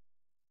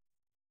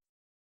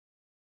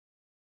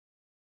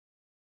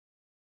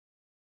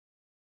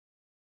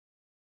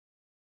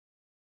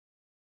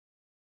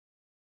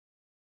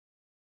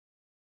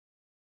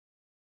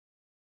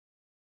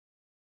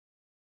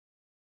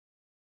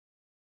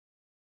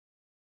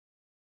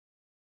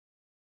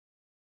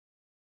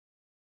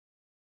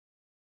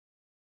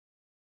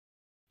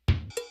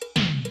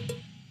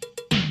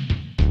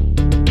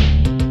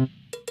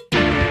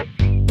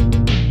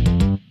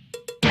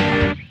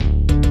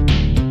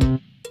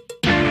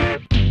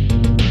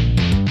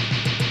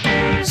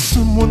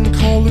 Someone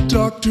called the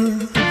doctor,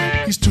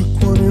 he took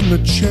one in the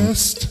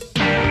chest.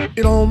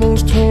 It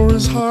almost tore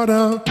his heart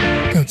out,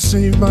 got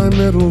saved by a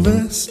metal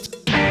vest.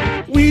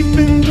 We've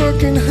been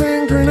ducking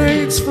hand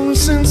grenades from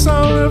since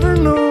I'll ever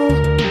know.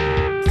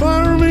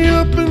 Fire me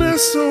up an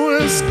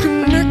SOS,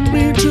 connect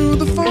me to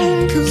the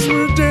phone, 'cause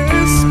we're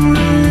desperate.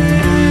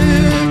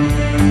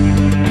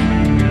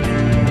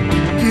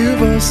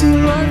 Give us a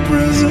life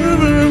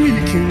preserver, we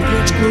can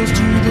catch close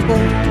to the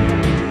bone.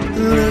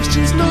 Let's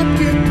just not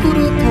get put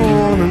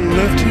upon and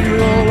left here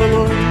all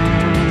alone.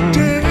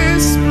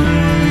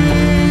 Desperate.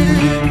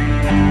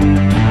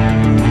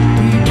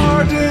 We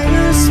are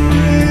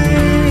desperate.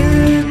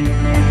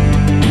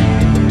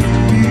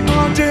 We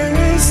are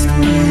desperate.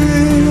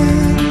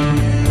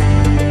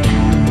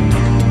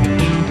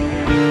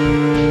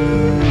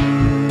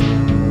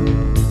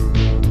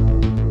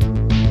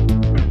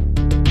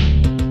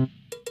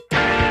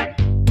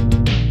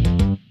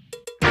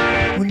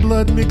 When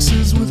blood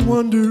mixes with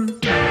wonder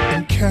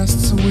and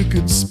casts a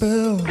wicked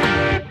spell,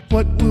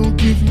 what will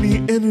give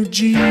me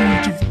energy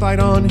to fight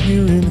on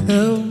here in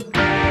hell?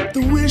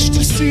 The wish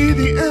to see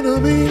the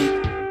enemy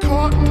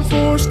caught and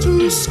forced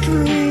to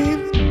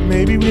scream.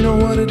 Maybe we know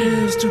what it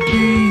is to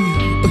be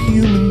a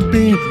human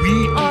being.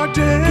 We are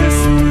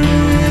desperate.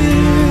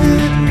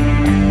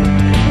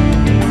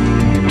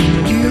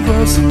 Give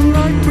us a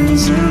life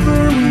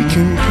preserver, we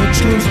can cut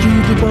close to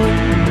the bone.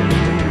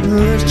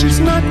 Let's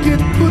just not get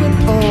put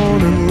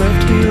upon and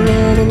left here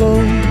all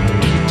alone.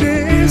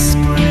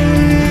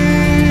 Desperate.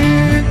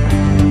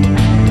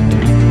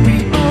 We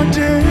are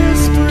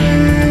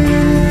desperate.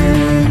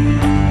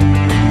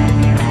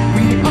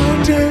 We are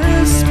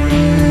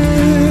desperate.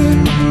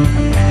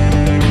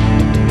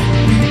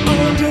 We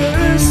are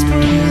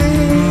desperate.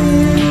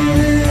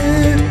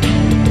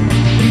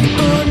 We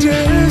are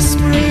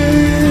desperate.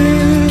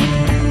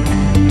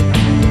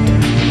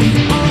 We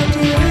are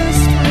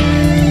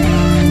desperate.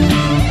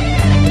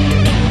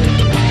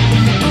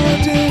 We are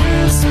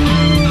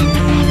desperate.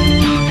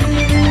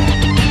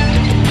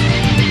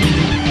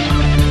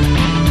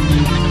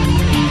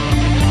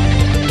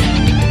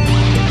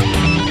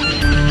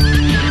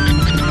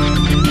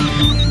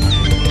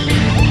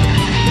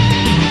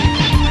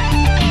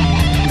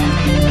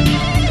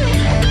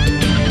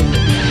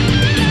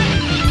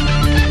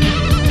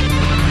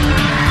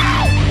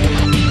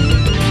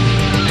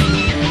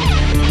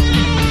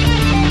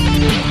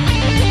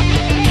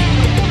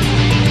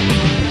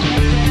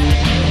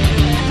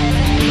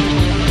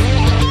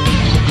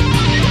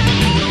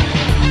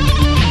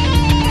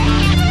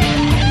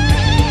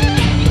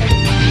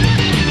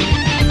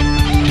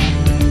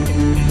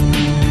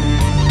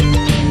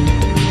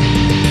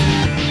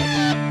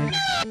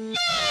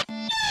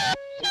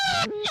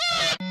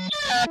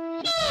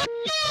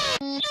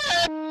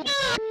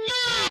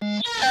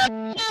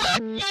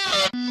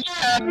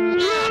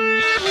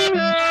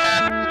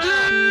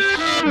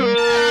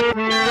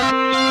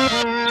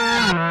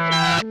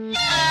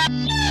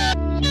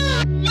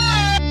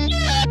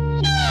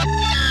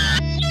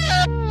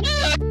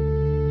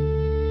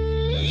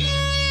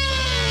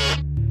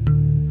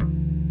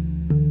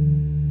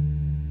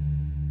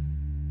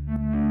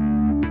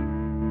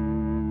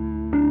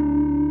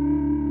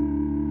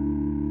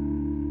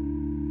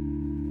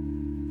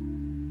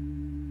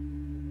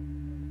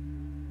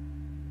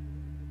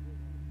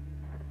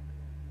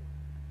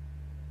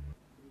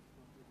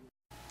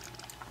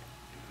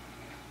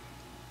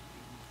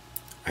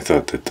 I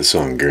thought that the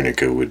song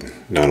Guernica would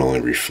not only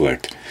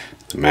reflect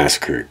the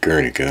massacre at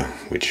Guernica,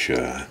 which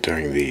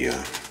during the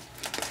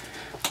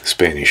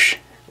Spanish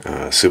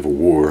Civil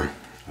War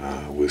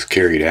was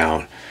carried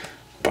out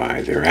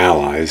by their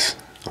allies,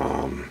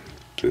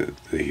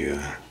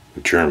 the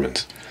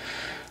Germans,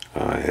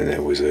 and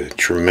it was a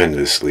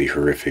tremendously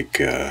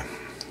horrific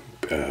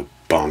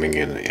bombing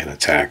and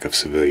attack of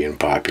civilian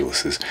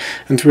populaces,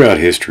 and throughout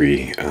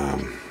history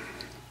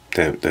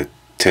that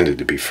tended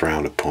to be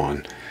frowned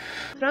upon.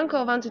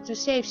 Franco wanted to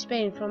save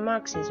Spain from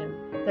Marxism,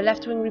 the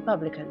left-wing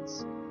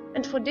Republicans,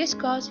 and for this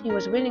cause he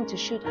was willing to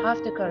shoot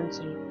half the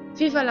country.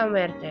 Viva la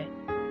muerte!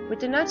 With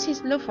the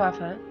Nazis'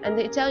 Luftwaffe and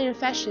the Italian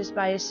fascists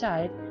by his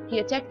side, he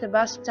attacked the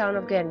Basque town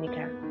of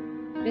Guernica.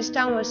 This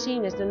town was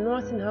seen as the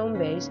northern home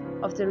base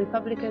of the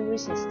Republican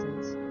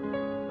resistance.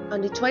 On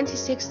the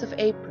 26th of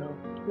April,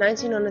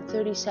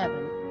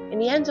 1937, in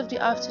the end of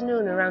the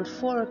afternoon around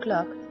 4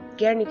 o'clock,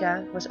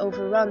 Guernica was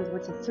overrun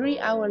with a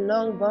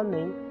 3-hour-long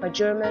bombing by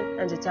German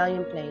and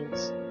Italian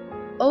planes.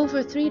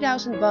 Over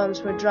 3,000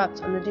 bombs were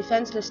dropped on the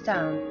defenseless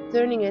town,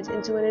 turning it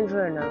into an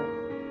inferno.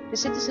 The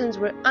citizens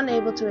were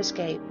unable to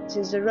escape,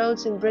 since the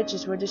roads and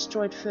bridges were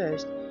destroyed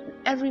first, and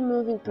every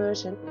moving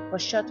person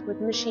was shot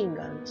with machine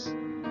guns.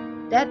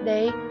 That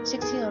day,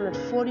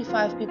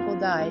 1,645 people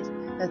died,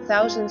 and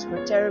thousands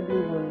were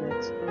terribly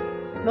wounded.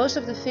 Most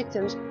of the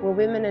victims were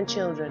women and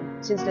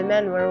children, since the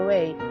men were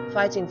away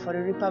fighting for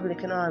the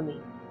Republican Army.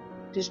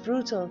 This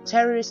brutal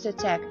terrorist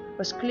attack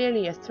was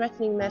clearly a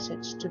threatening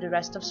message to the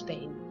rest of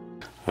Spain.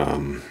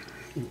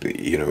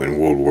 You know, in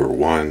World War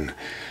I,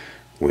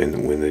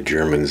 when the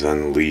Germans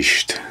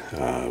unleashed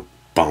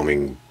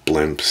bombing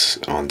blimps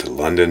onto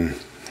London,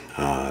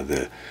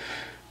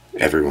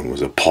 everyone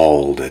was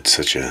appalled at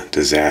such a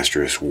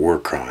disastrous war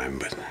crime,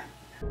 but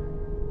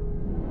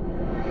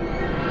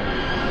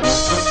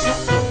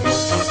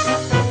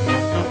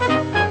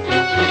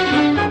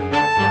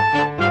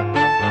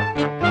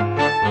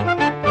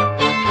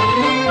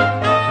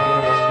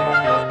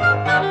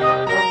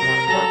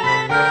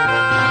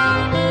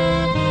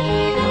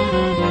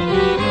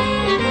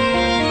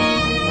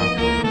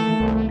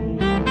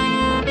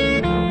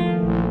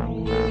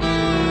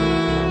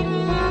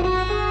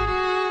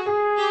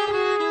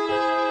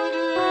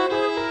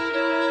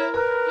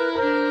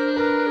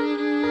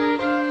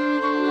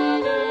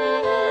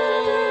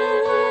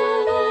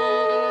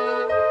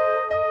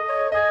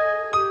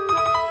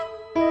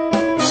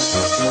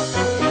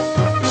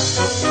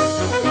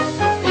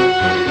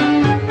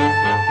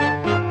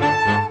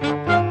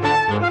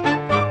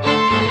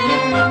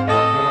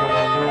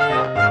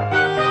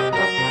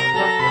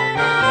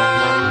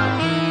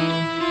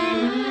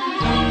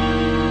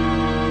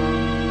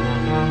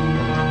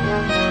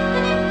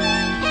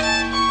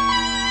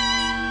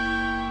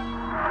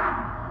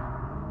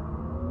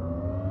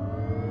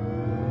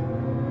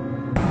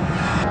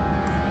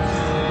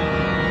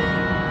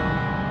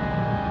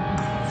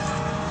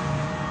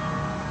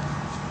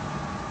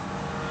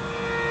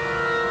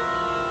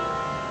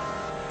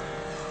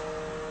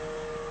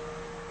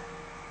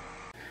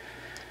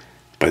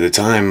by the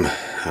time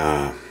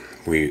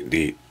we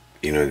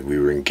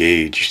were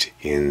engaged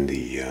in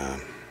the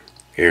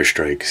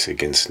airstrikes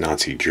against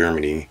Nazi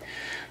Germany,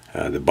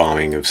 the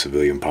bombing of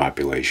civilian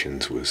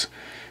populations was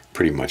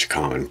pretty much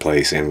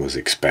commonplace and was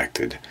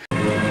expected. The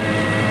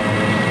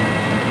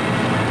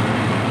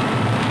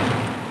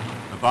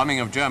bombing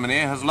of Germany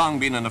has long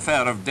been an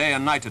affair of day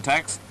and night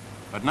attacks,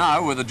 but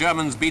now, with the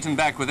Germans beaten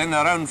back within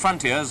their own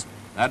frontiers,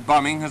 that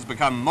bombing has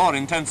become more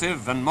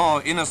intensive and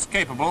more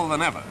inescapable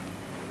than ever.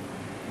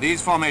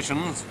 These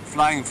formations,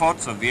 flying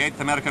forts of the 8th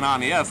American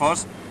Army Air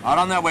Force, are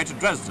on their way to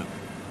Dresden.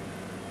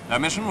 Their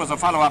mission was a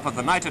follow-up of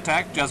the night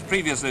attack just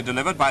previously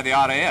delivered by the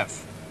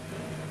RAF.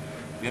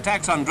 The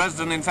attacks on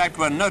Dresden, in fact,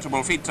 were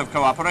notable feats of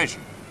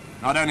cooperation,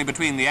 not only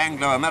between the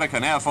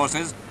Anglo-American Air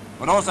Forces,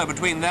 but also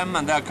between them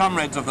and their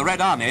comrades of the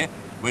Red Army,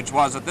 which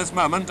was at this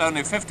moment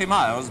only 50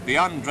 miles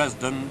beyond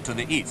Dresden to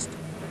the east.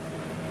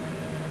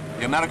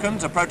 The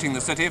Americans approaching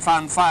the city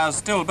found fires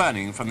still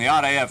burning from the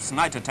RAF's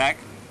night attack.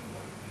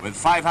 With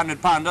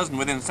 500-pounders and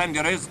with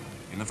incendiaries,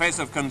 in the face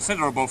of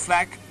considerable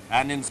flak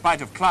and in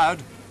spite of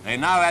cloud, they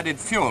now added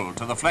fuel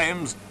to the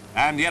flames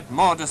and yet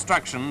more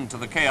destruction to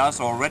the chaos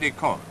already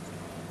caused.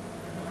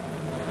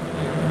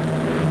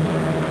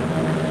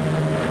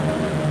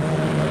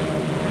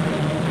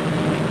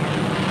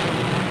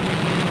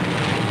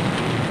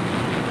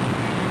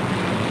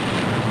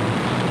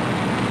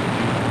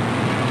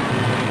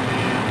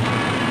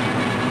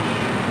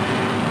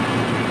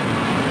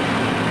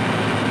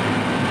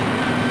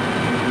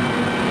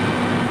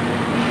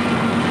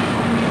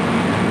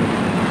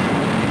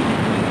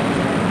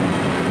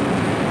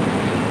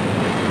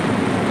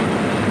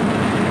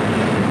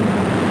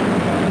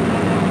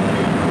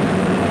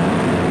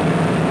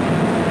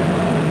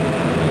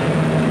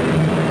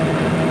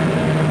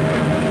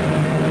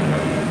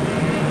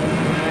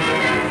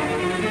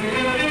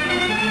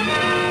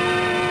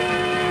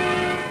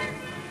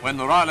 When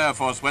the Royal Air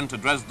Force went to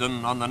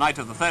Dresden on the night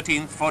of the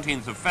 13th,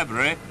 14th of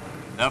February,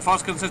 their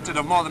force consisted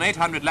of more than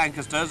 800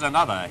 Lancasters and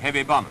other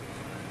heavy bombers.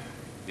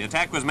 The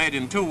attack was made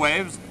in 2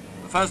 waves,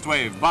 the first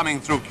wave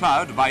bombing through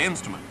cloud by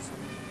instruments.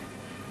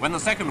 When the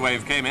second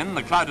wave came in,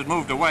 the cloud had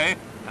moved away,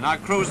 and our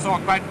crews saw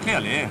quite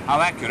clearly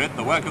how accurate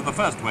the work of the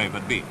first wave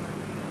had been.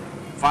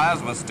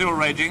 Fires were still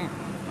raging,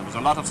 there was a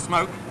lot of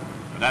smoke,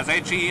 but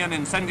as HE and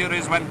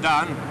incendiaries went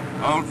down,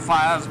 old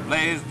fires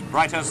blazed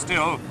brighter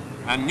still,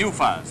 and new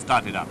fires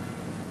started up.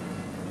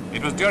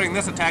 It was during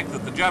this attack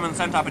that the Germans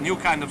sent up a new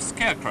kind of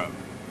scarecrow,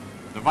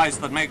 a device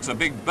that makes a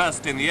big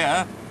burst in the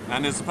air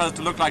and is supposed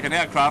to look like an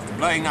aircraft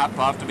blowing up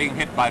after being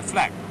hit by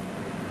flak.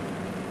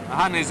 The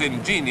Hun is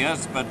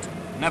ingenious, but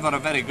never a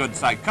very good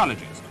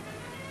psychologist.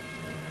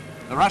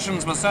 The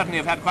Russians must certainly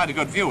have had quite a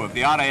good view of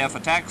the RAF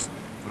attacks,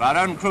 for our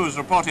own crews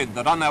reported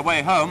that on their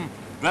way home,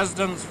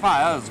 Dresden's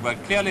fires were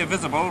clearly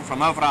visible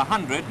from over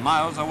 100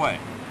 miles away.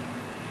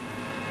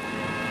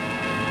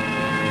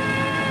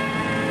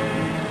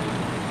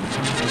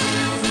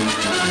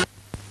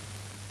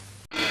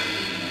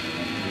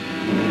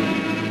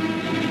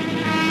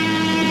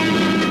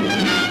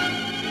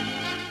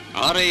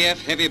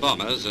 RAF heavy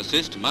bombers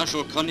assist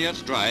Marshal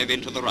Konyev's drive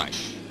into the Reich.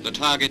 The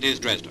target is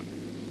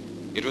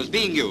Dresden. It was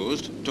being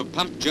used to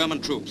pump German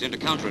troops into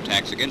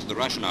counterattacks against the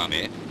Russian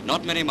army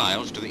not many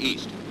miles to the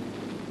east.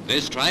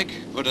 This strike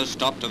put a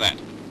stop to that.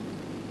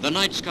 The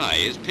night sky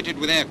is pitted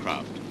with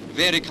aircraft,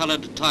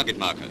 varicolored target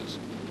markers,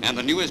 and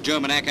the newest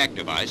German attack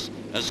device,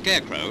 a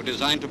scarecrow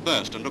designed to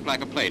burst and look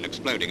like a plane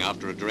exploding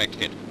after a direct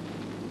hit.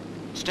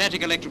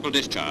 Static electrical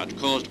discharge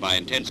caused by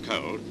intense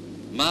cold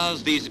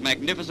mars these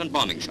magnificent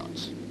bombing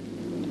shots.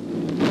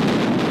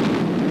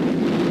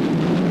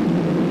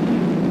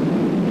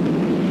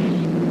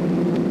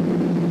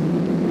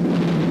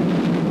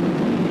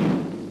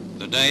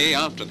 The day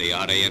after the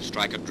RAF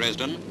strike at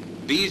Dresden,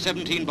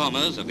 B-17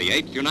 bombers of the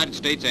 8th United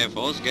States Air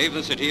Force gave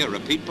the city a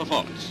repeat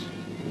performance.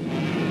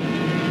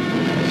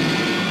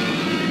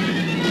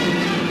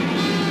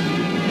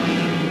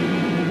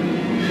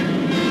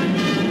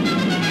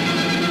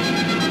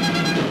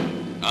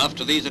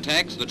 After these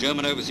attacks, the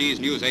German Overseas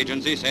News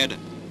Agency said,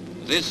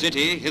 "This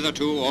city,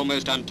 hitherto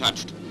almost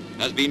untouched,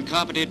 has been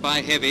carpeted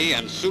by heavy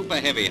and super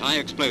heavy high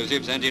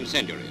explosives and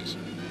incendiaries.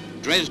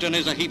 Dresden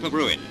is a heap of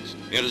ruins.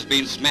 It has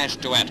been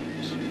smashed to atoms."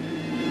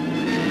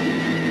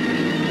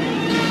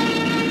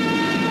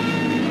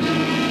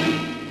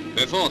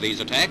 Before these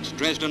attacks,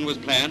 Dresden was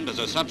planned as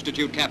a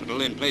substitute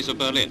capital in place of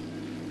Berlin.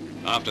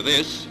 After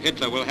this,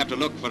 Hitler will have to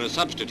look for a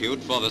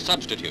substitute for the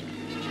substitute.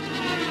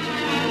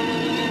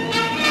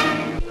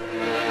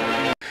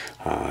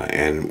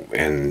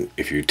 And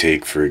if you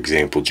take, for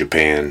example,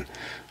 Japan,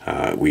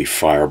 we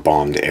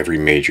firebombed every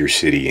major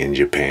city in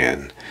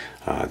Japan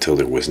until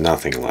there was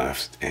nothing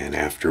left. And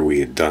after we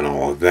had done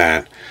all of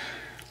that,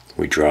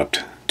 we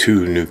dropped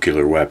 2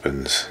 nuclear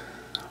weapons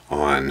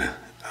on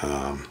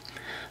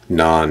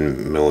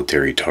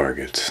non-military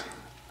targets.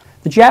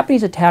 The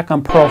Japanese attack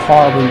on Pearl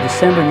Harbor in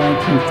December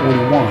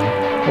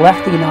 1941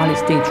 left the United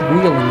States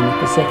reeling in the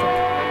Pacific.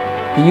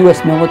 The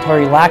U.S.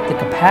 military lacked the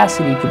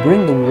capacity to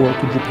bring the war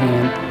to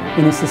Japan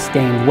in a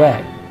sustained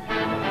way.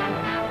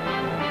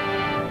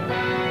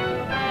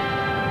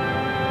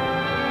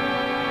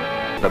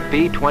 The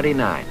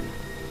B-29,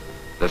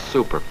 the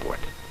Superfort,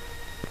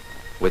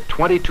 with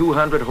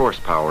 2,200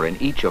 horsepower in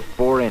each of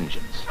 4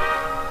 engines,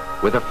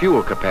 with a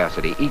fuel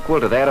capacity equal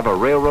to that of a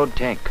railroad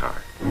tank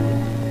car,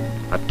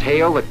 a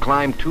tail that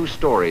climbed 2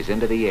 stories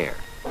into the air,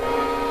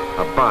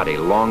 a body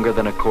longer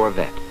than a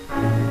Corvette,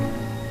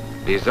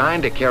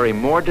 designed to carry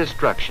more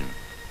destruction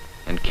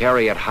and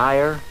carry it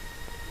higher,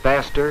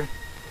 faster,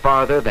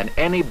 farther than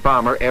any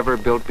bomber ever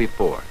built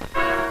before.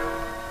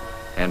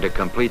 And to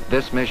complete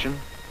this mission,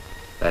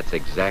 that's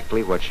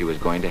exactly what she was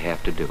going to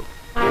have to do.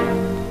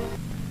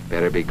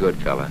 Better be good,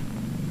 fella.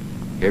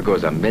 Here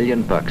goes $1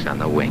 million on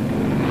the wing.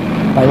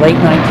 By late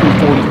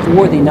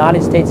 1944, the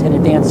United States had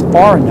advanced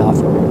far enough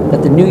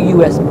that the new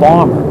U.S.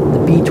 bomber,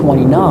 the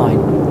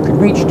B-29, could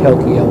reach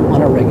Tokyo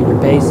on a regular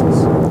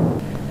basis.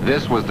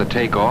 This was the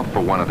takeoff for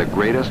one of the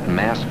greatest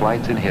mass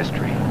flights in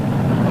history.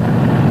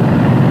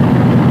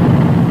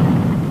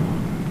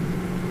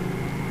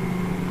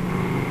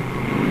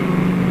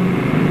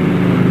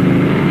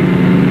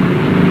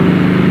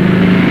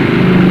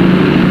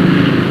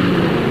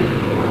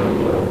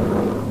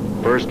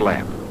 First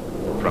lap,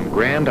 from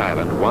Grand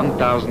Island,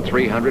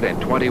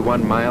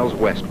 1,321 miles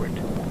westward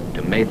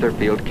to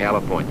Matherfield,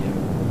 California.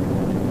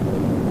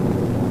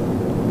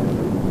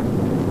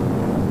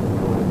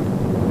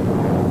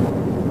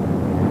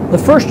 The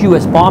first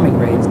U.S. bombing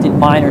raids did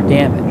minor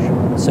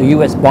damage, so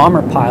U.S.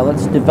 bomber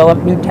pilots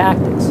developed new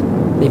tactics.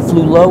 They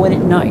flew low and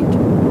at night.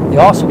 They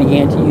also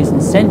began to use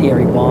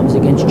incendiary bombs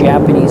against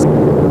Japanese.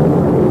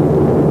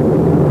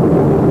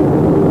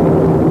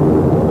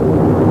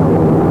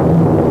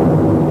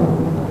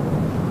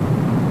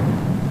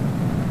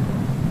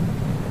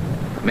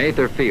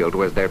 Matherfield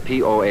was their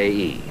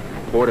POAE,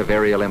 Port of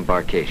Aerial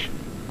Embarkation.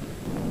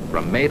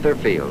 From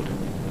Matherfield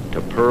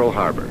to Pearl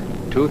Harbor,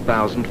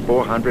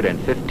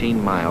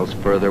 2,415 miles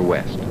further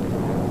west.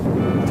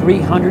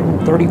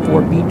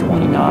 334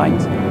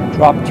 B-29s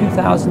dropped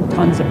 2,000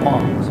 tons of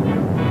bombs.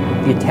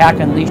 The The attack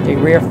unleashed a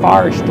rare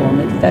firestorm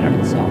that fed on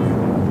itself.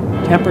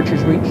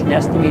 Temperatures reached an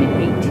estimated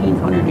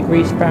 1,800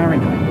 degrees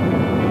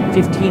Fahrenheit.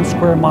 15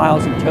 square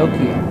miles of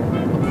Tokyo,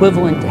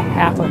 equivalent to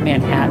half of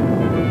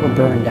Manhattan, were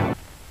burned out.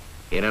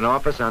 In an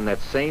office on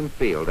that same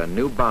field, a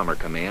new bomber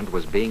command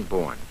was being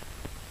born.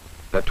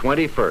 The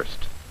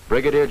 21st,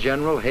 Brigadier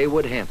General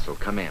Haywood Hansell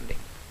commanding,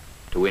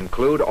 to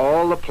include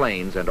all the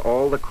planes and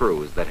all the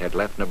crews that had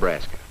left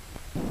Nebraska.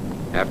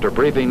 After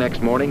briefing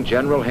next morning,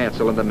 General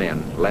Hansell and the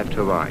men left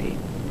Hawaii.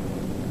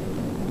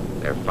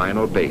 Their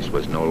final base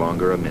was no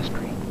longer a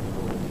mystery.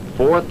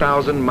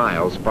 4,000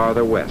 miles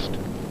farther west,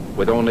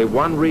 with only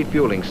one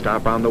refueling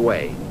stop on the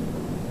way,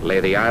 lay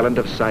the island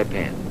of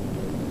Saipan.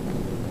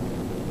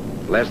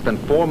 Less than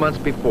 4 months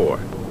before,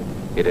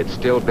 it had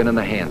still been in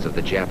the hands of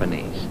the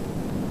Japanese.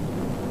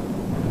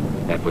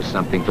 That was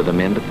something for the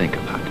men to think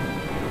about.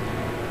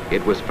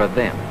 It was for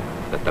them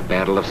that the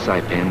Battle of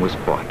Saipan was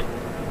fought,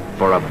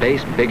 for a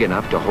base big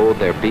enough to hold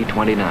their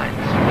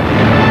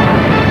B-29s.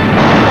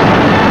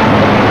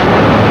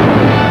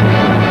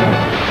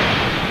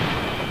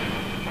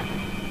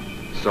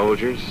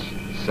 Soldiers,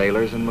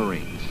 sailors, and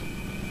Marines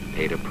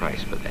paid a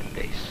price for that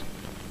base.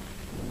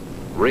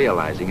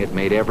 Realizing it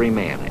made every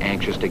man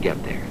anxious to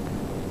get there,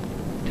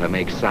 to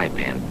make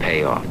Saipan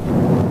pay off.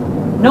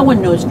 No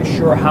one knows for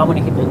sure how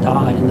many people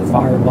died in the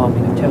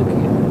firebombing of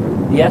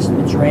Tokyo. The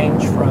estimates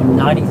range from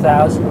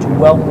 90,000 to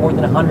well more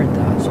than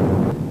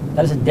 100,000.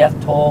 That is a death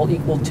toll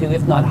equal to,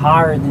 if not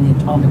higher than, the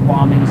atomic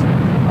bombings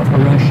of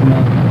Hiroshima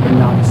and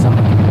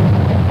Nagasaki.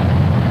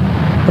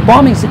 The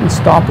bombings didn't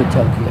stop at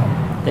Tokyo.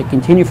 They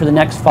continued for the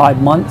next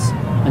 5 months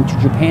until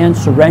Japan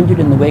surrendered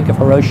in the wake of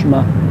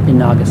Hiroshima and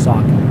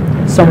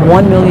Nagasaki. Some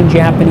 1 million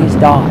Japanese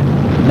died,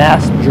 the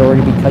vast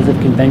majority because of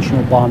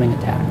conventional bombing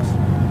attacks.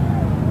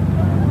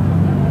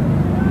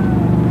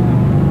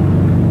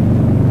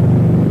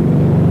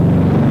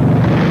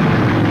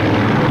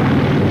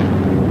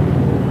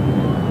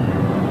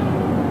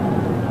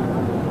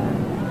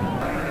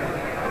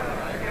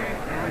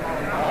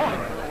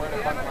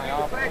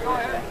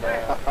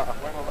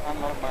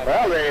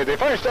 Well, the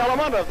first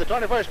element of the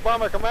 21st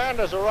Bomber Command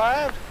has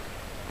arrived.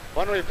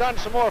 When we've done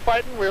some more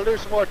fighting, we'll do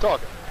some more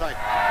talking. Thank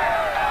you.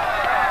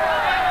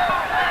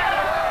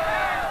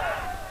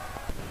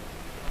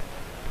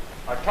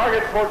 Our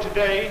target for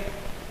today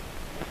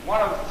is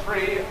one of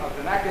 3 of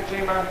the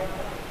Nakajima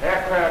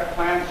aircraft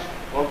plants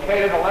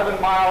located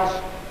 11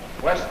 miles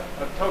west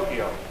of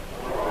Tokyo.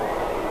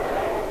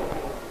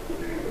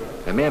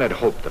 The men had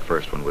hoped the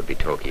first one would be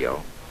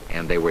Tokyo,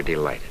 and they were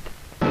delighted.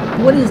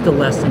 What is the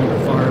lesson of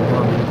the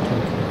firebombing of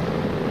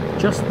Tokyo?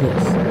 Just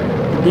this.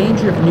 The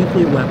danger of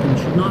nuclear weapons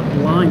should not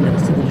blind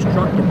us to the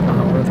destructive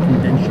power of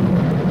conventional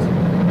weapons.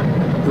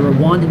 The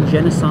Rwandan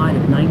genocide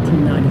of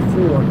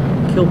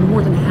 1994 killed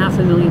more than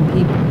 500,000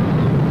 people.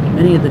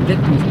 Many of the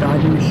victims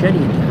died in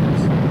machete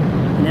attacks.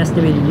 An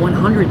estimated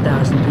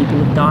 100,000 people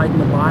have died in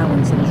the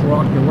violence that has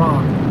rocked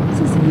Iraq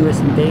since the U.S.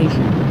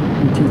 invasion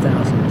in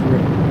 2003.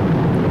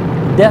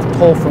 The death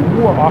toll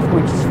from war often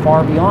reaches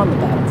far beyond the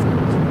battlefield.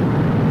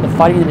 The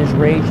fighting that has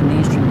raged in the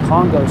eastern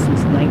Congo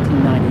since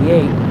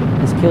 1998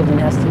 has killed an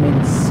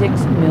estimated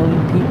 6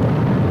 million people.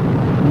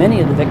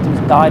 Many of the victims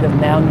died of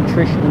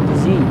malnutrition and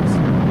disease,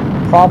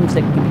 problems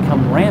that can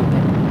become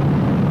rampant.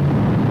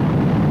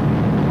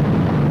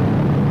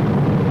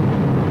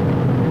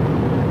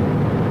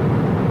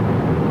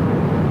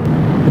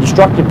 The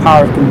destructive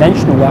power of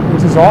conventional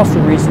weapons is also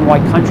the reason why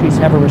countries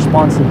have a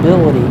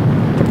responsibility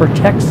to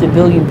protect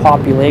civilian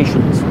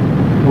populations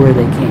where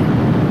they can.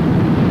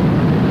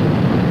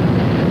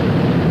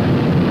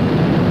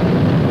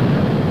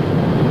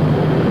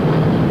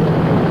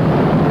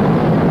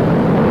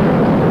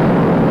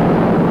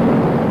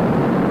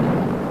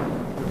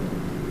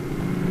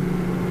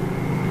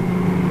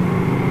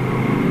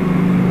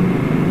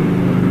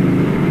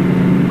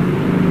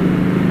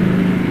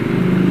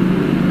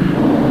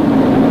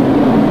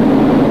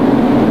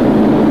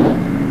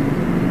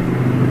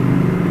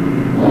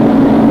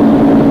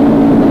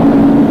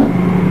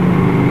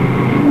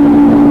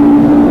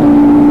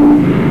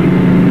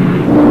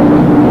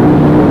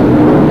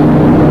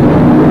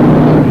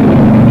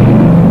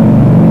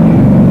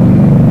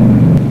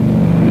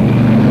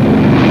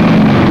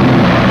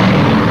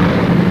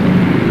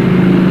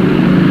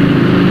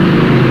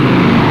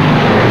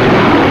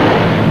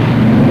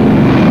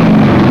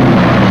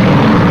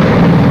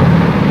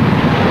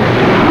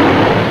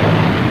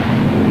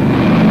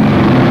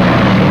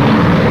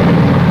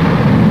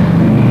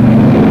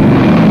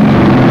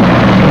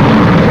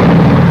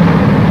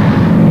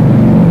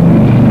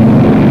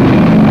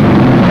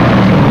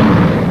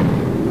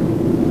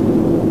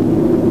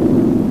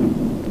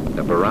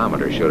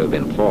 Should have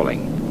been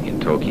falling in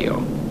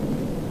Tokyo.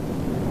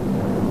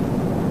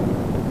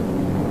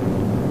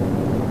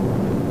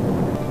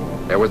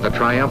 There was the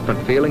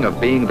triumphant feeling of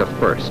being the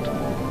first,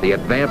 the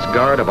advance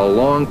guard of a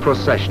long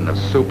procession of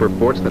super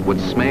forts that would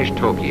smash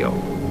Tokyo.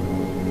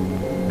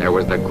 There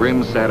was the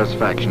grim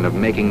satisfaction of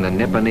making the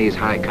Nipponese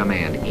High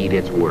Command eat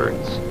its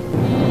words.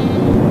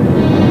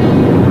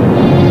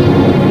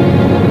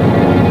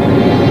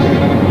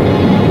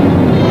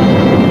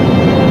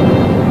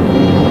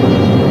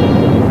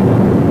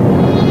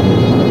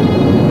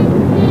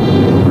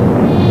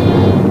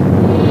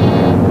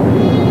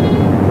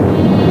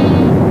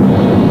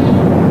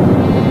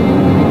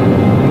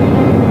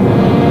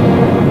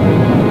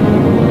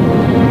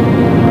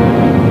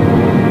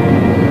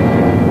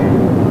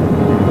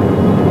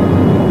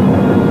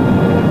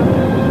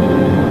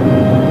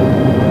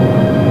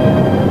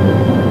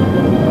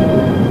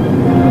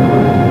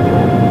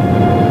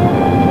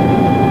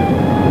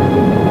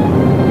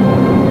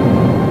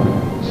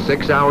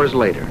 6 hours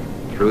later,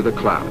 through the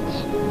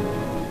clouds,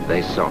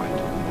 they saw it.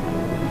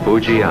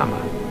 Fujiyama,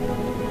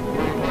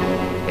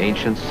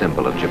 ancient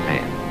symbol of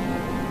Japan.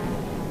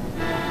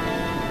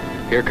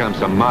 Here come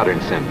some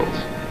modern symbols.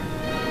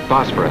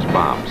 Phosphorus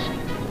bombs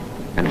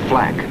and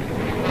flak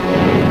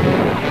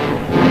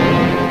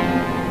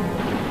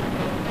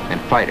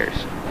and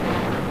fighters.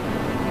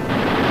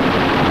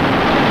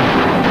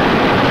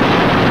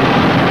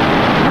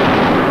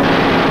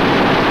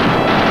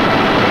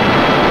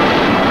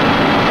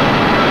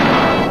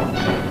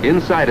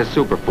 Inside a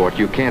superfort,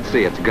 you can't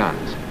see its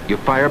guns. You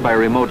fire by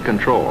remote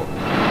control.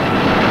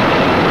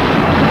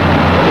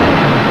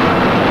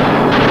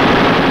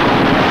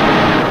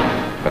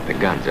 But the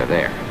guns are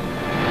there.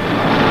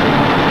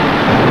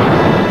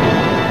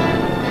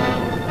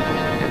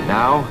 And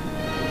now,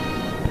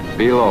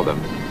 below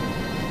them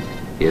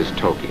is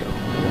Tokyo.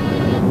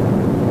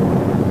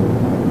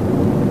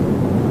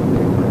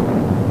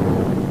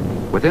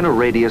 Within a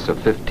radius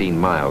of 15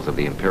 miles of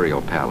the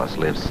Imperial Palace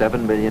live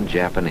 7 million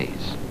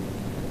Japanese.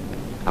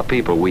 A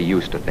people we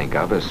used to think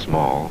of as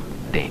small,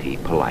 dainty,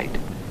 polite,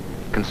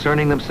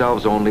 concerning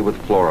themselves only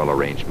with floral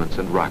arrangements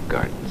and rock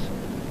gardens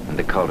and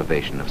the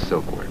cultivation of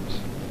silkworms.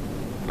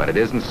 But it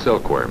isn't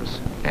silkworms,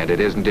 and it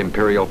isn't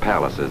imperial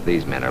palaces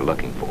these men are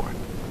looking for.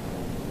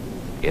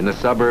 In the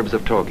suburbs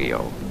of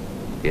Tokyo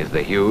is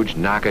the huge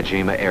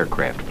Nakajima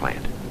aircraft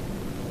plant.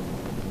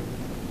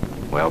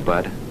 Well,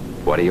 Bud,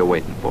 what are you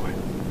waiting for?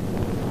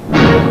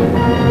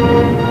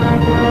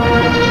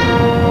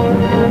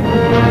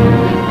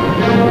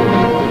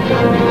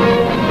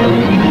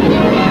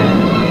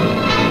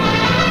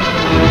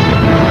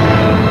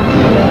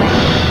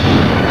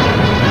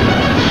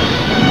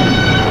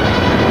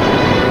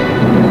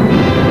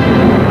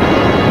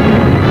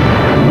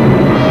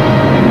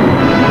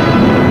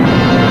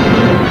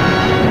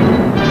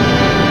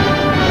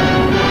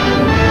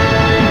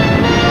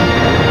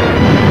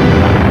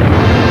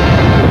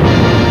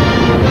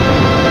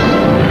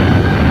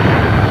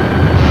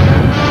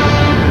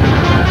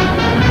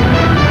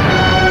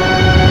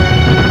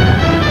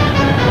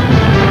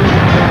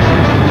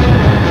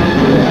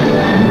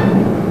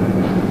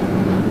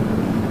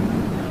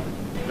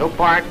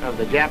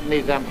 The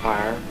Japanese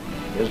Empire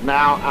is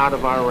now out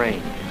of our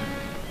range.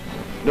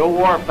 No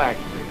war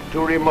factory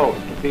too remote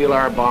to feel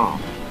our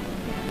bombs.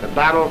 The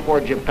battle for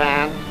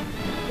Japan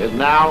is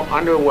now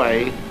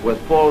underway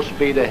with full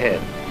speed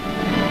ahead.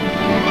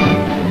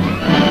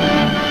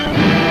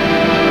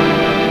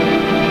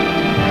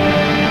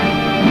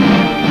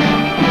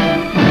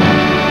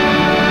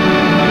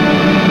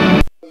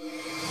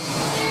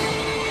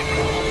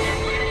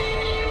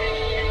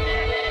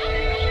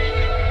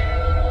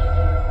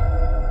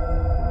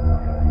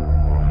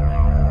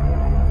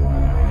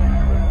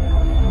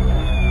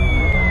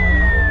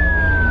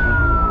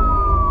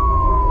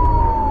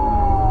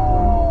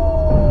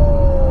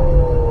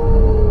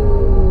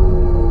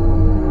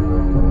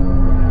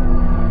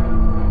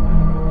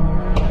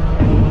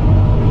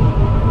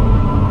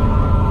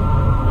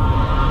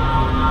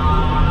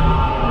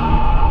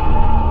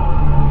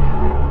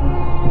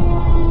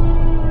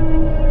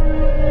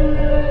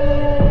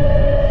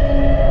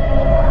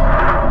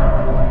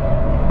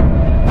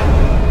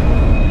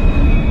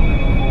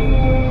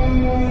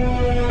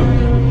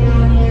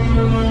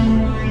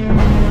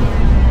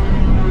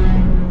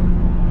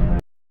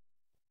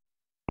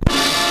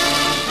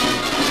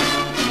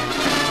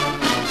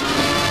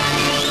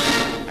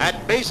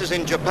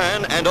 In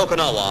Japan and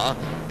Okinawa,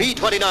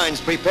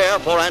 B-29s prepare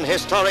for an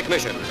historic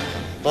mission.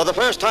 For the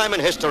first time in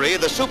history,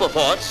 the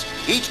superforts,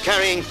 each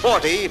carrying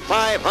 40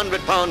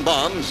 500-pound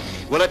bombs,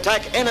 will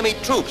attack enemy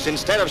troops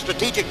instead of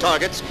strategic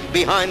targets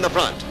behind the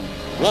front.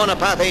 Warner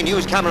Pathé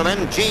news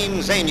cameraman Gene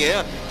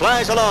Zanier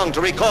flies along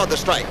to record the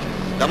strike,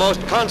 the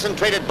most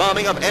concentrated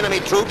bombing of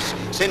enemy troops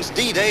since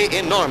D-Day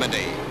in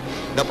Normandy.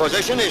 The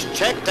position is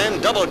checked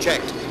and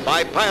double-checked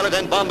by pilot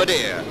and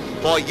bombardier,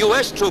 for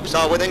U.S. troops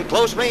are within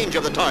close range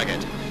of the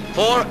target.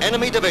 4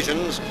 enemy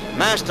divisions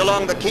massed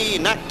along the key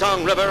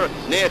Naktong River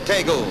near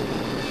Daegu.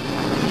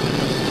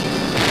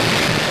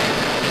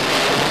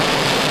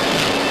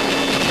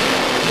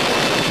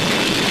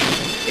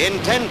 In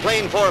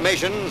 10-plane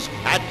formations,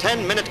 at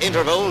 10-minute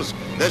intervals,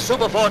 the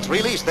superforts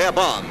release their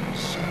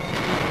bombs.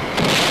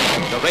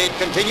 The raid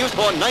continues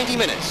for 90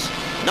 minutes.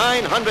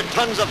 900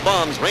 tons of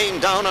bombs rain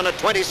down on a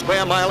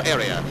 20-square-mile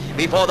area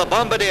before the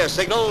bombardier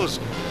signals,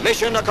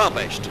 mission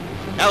accomplished.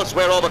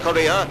 Elsewhere over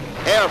Korea,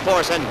 Air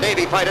Force and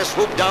Navy fighters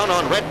swoop down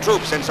on Red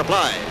troops and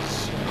supplies.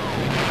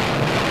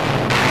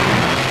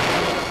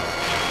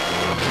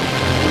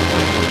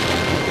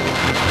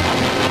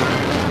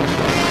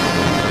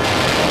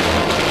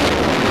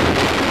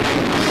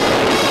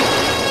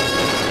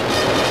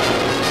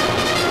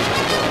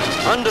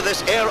 Under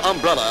this air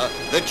umbrella,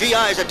 the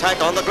GIs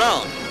attack on the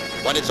ground.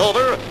 When it's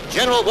over,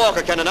 General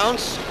Walker can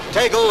announce,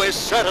 Daegu is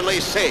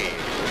certainly saved.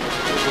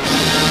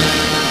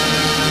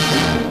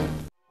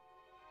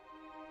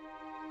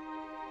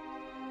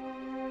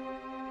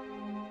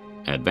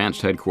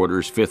 Advanced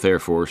Headquarters, 5th Air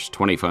Force,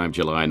 25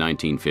 July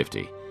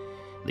 1950.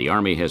 The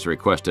Army has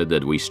requested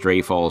that we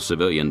strafe all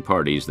civilian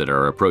parties that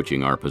are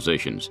approaching our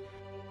positions.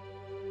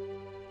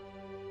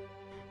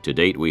 To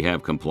date, we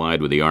have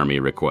complied with the Army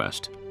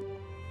request.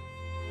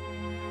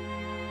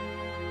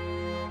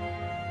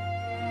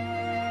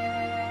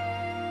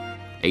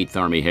 Eighth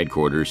Army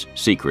Headquarters,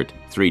 secret,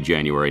 3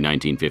 January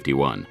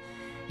 1951.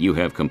 You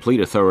have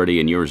complete authority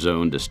in your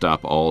zone to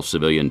stop all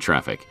civilian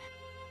traffic.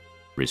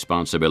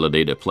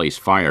 Responsibility to place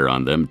fire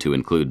on them, to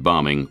include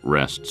bombing,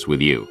 rests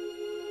with you.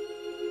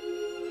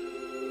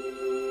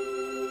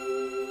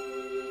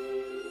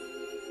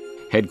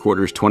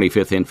 Headquarters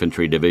 25th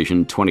Infantry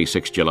Division,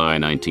 26 July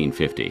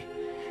 1950.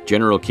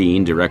 General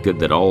Keane directed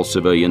that all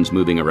civilians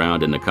moving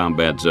around in the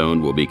combat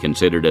zone will be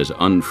considered as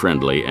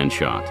unfriendly and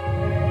shot.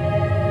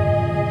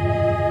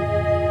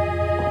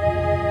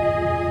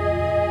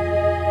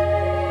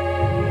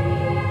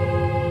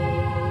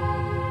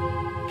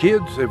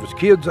 Kids, there was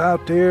kids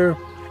out there,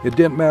 it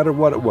didn't matter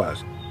what it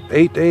was.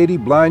 880,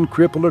 blind,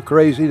 crippled, or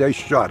crazy, they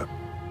shot them.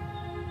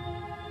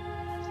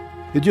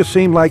 It just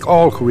seemed like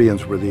all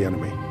Koreans were the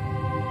enemy.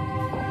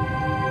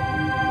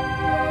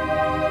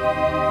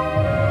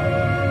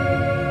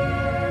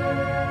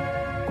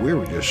 We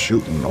were just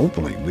shooting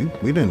openly.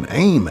 We didn't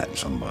aim at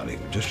somebody.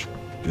 Just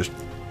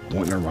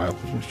pointing our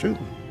rifles and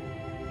shooting.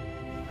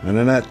 And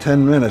in that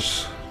 10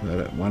 minutes that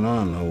it went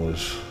on,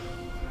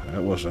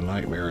 that was a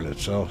nightmare in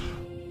itself.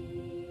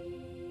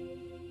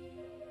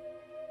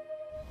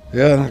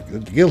 Yeah, the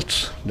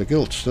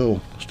guilt's still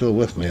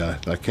with me. I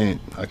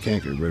can't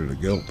get rid of the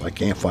guilt. I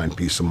can't find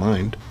peace of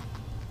mind.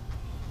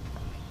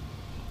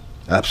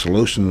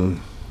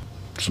 Absolution,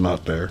 it's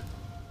not there.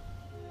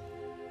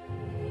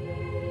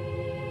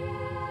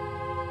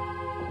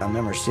 I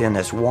remember seeing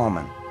this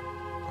woman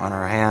on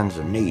her hands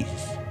and knees.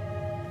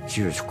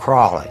 She was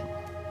crawling.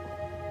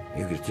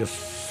 You could just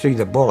see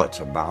the bullets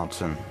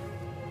bouncing,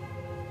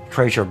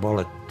 tracer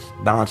bullets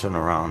bouncing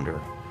around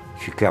her.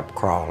 She kept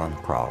crawling.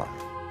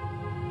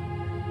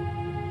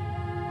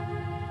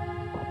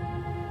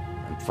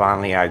 And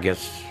finally, I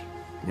guess,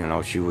 you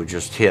know, she was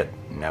just hit,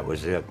 and that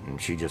was it. And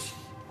she just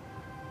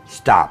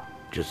stopped,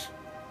 just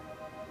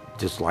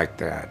like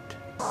that.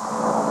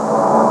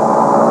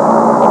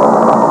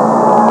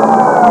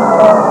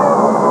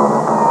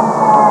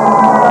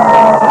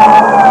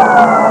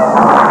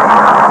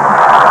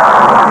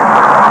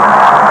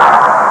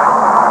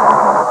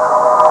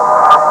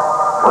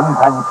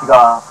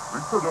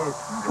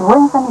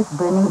 Wonsan is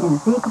burning in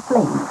thick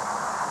flames.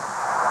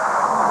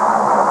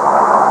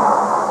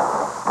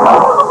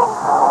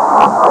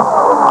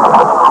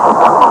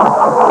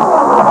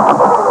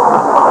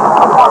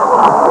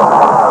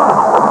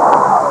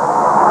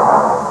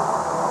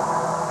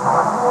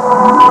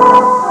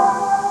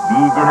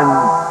 미지는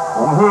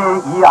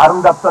동해의 이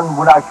아름답던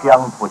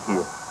문화휴양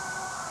도시,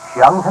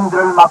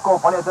 휴양생들을 맡고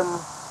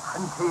보내던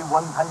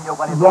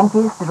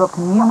Yankees dropped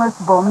numerous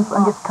bombs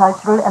on this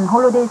cultural and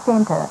holiday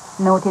center,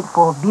 noted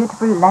for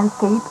beautiful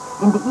landscape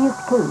in the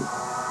East Coast,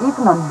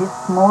 even on this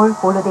small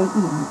holiday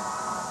inn.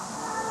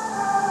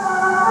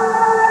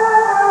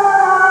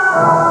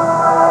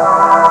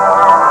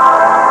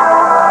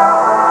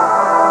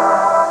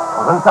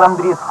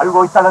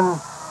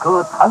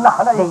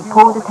 They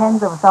poured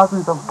tens of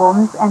thousands of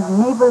bombs and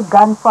naval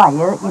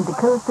gunfire in the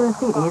coastal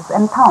cities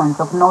and towns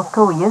of North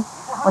Korea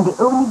on the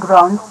only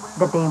grounds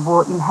that they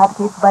were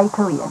inhabited by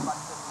Koreans.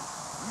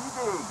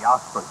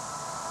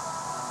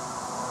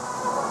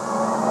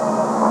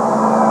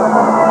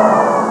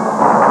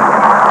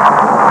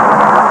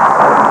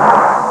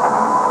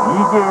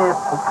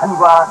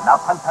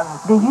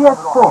 The U.S.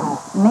 bombs,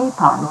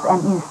 napalms,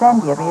 and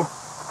incendiaries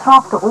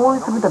struck all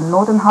through the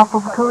northern half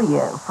of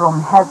Korea,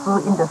 from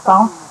Haeju in the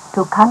south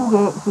to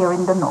Kanghae here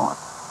in the north.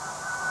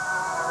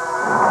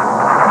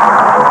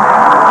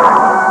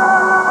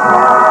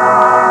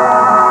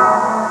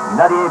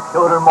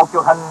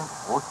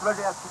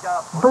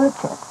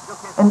 Burchett,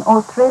 an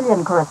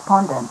Australian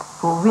correspondent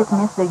who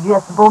witnessed the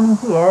U.S. bombing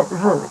here,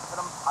 wrote,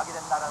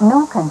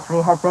 "No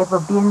country has ever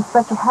been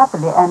such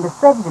heavily and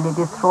savagely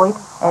destroyed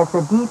as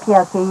the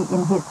DPRK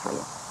in history,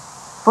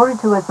 for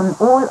it was an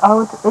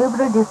all-out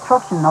overall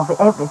destruction of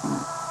everything.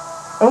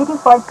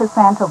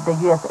 85% of the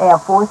U.S. Air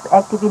Force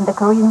active in the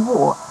Korean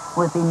War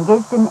was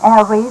engaged in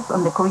air raids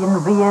on the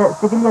Korean rear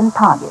civilian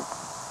targets.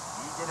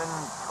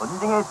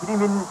 전쟁의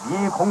들이민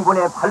미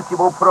공군의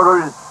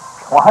 85%를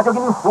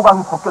평화적인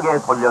후방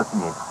폭격에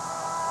돌렸습니다.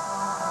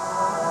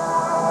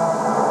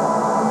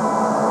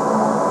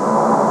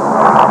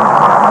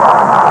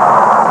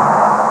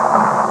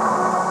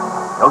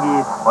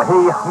 여기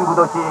서해의 항구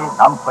도시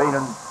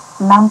남포에는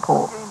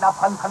Nampo.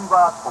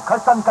 napalm탄과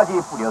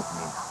독칼산까지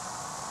뿌렸습니다.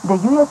 The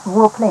U.S.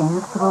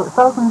 warplanes threw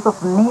thousands of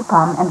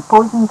napalm and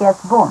poison gas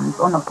bombs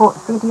on the port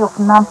city of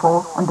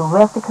Nampo on the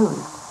west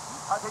coast.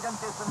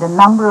 The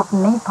number of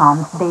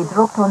napalms they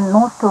dropped on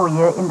North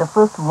Korea in the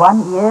first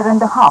 1 year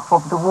and a half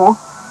of the war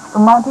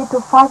amounted to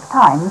 5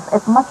 times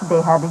as much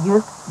they had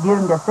used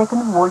during the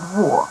Second World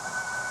War.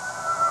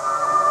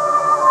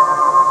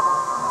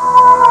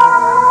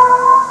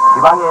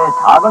 지방의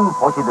작은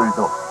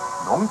도시들도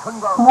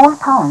Small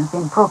towns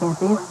in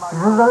provinces,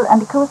 rural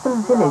and coastal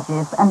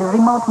villages, and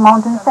remote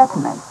mountain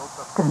settlements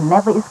could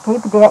never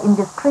escape their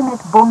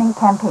indiscriminate bombing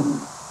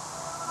campaigns.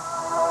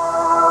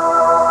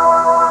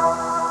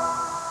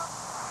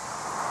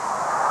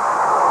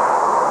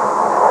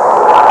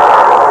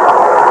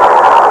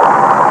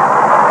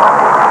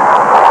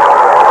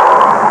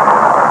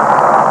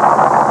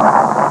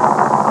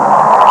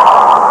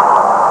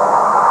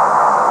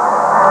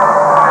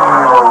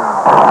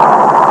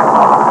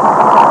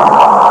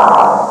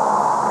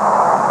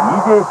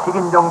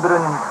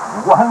 식인종들은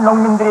무고한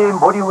농민들의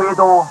머리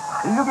위에도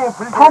한륙의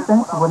불길.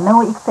 Peasants were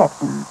no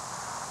exception.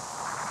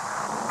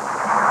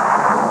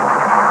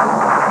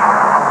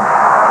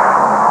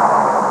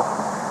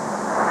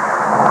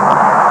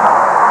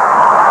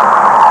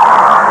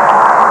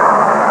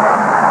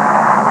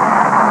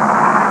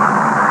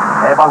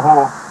 해방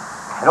후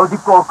새로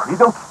짓고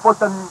그리도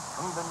기뻤던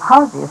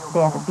Houses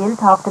that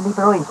built after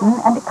liberation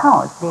and the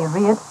cows they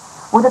reared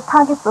were the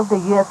targets of the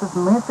U.S.'s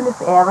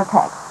merciless air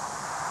attacks.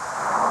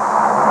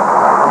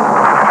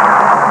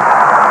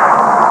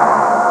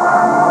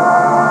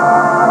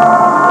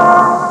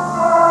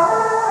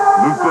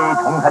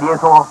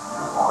 종살이에서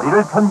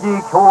허리를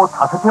편지 겨우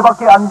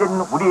 5회밖에 안 된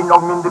우리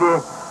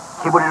농민들의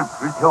집을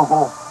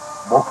불태우고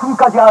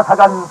목숨까지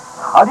앗아간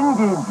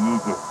살인기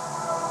미제.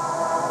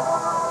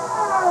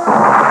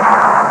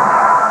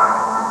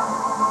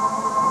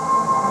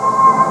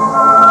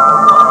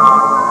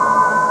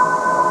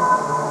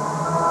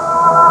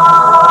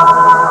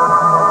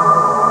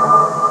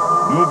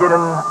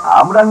 미제는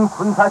아무런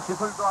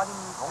군사시설도 아닌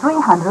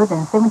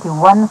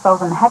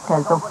 371,000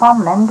 hectares of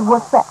farmland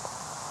was swept.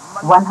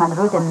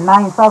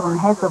 109,000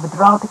 heads of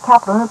drought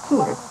cattle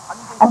killed,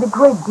 and a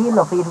great deal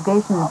of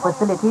irrigation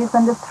facilities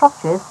and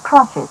structures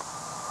crushed,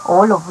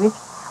 all of which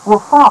were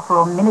far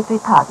from military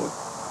targets.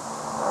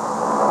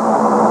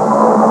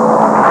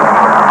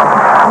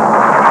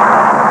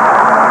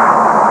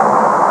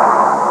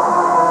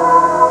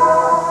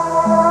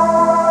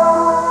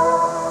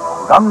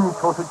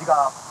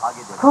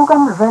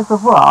 Program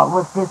Reservoir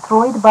was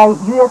destroyed by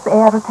U.S.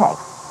 air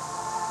attacks.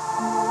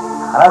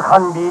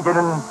 타락한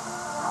미제는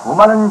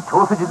수많은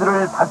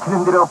저수지들을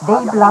닫히는 대로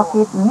They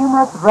blockaded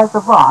numerous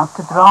reservoirs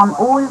to drown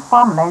all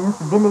farmlands,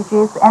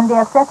 villages, and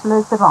their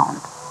settlers around.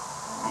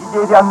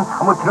 미제에 대한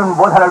사무치는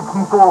원한을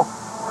품고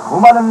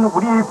수많은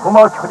우리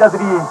부모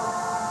처자들이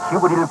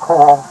집을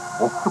잃고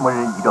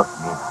목숨을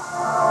잃었습니다.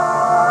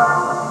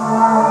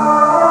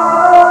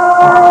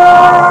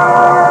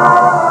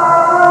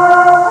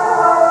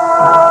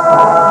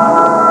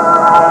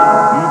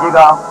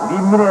 미제가 우리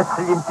인민의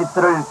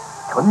살림집들을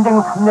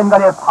전쟁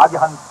 3년간에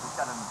파괴한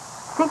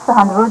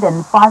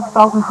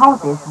 605,000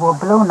 houses were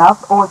blown up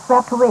or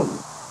swept away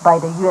by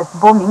the U.S.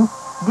 bombings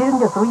during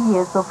the 3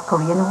 years of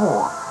Korean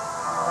War.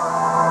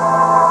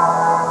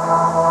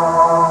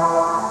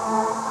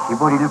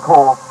 집을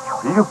잃고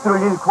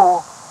혈육들을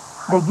잃고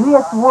The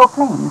U.S.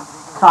 warplanes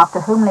trapped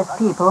homeless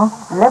people,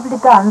 leveled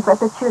guns at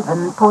the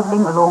children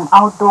toddling along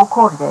outdoor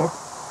corridors,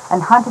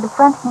 and hunted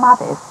frantic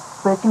mothers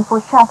searching for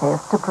shelters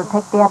to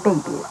protect their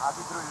babies.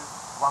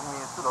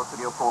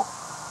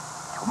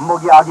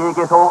 젖먹이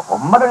아기에게서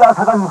엄마를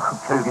앗아간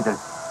흡혈귀들.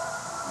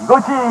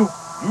 이것이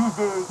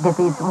미제. This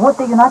is what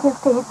the United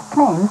States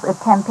claims a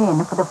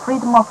campaign for the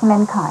freedom of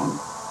mankind.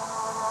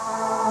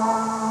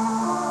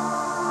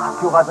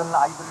 학교 가던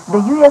아이들. The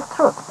U.S.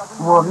 troops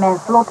were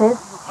manslaughtered,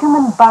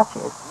 human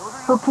butchers,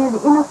 who killed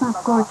innocent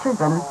school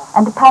children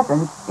and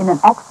peasants in an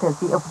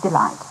ecstasy of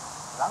delight.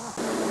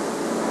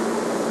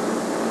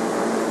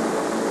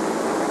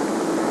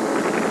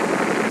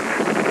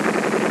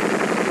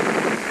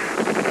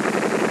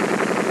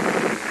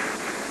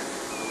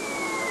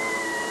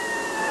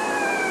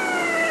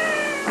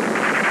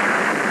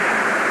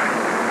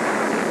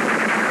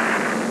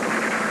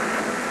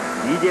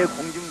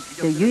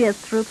 The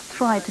U.S. troops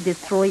tried to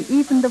destroy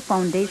even the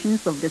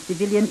foundations of the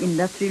civilian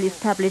industrial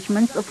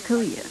establishments of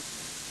Korea.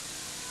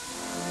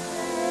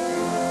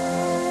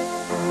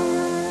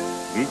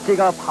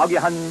 일제가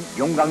파괴한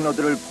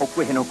용광로들을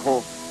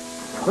복구해놓고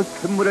첫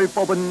샘물을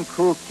뽑은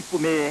그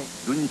기쁨에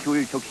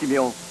눈시울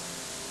적시며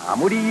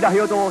아무리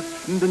일하여도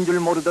힘든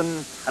줄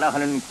모르던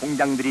살아가는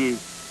공장들이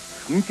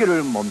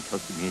숨결을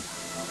멈췄습니다.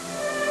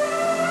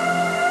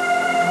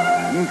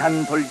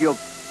 빙산 돌기업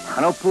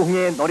산업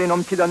부흥에 노래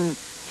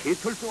넘치던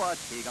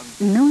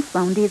No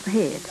sound is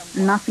heard,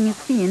 nothing is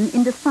seen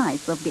in the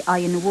sights of the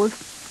iron works,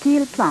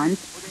 steel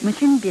plants,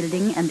 machine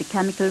building and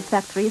chemical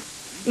factories,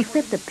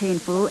 except the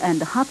painful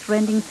and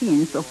heart-rending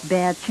scenes of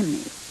bare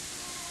chimneys.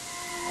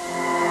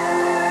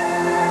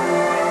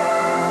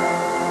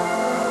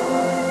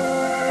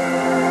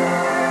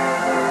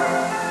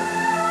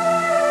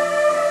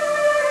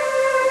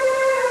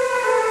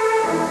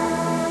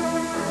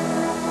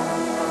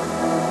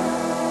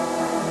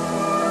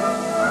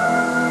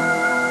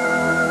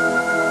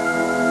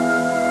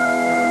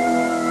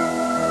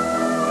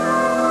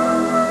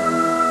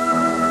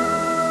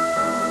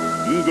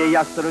 미제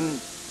약설은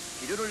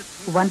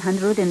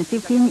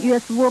 115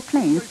 U.S.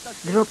 warplanes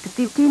dropped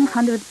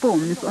 1,500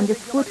 bombs on this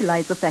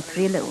fertilizer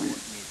factory alone.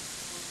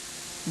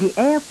 the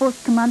Air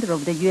Force commander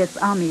of the U.S.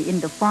 Army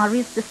in the Far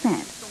East,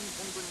 said,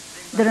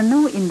 "There are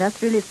no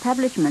industrial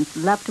establishments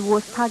left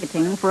worth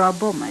targeting for our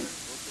bombers.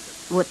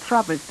 What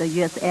troubles the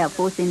U.S. Air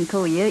Force in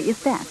Korea is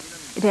that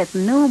it has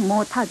no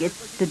more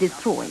targets to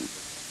destroy."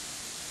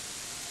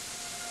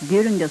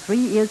 During the 3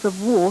 years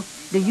of war,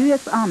 the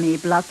U.S. Army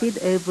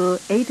blasted over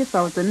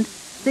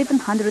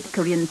 80,700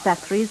 Korean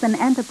factories and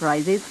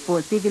enterprises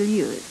for civil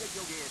use.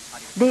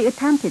 They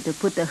attempted to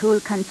put the whole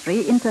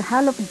country into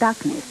hell of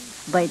darkness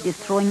by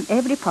destroying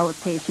every power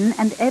station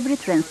and every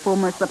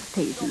transformer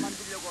substation.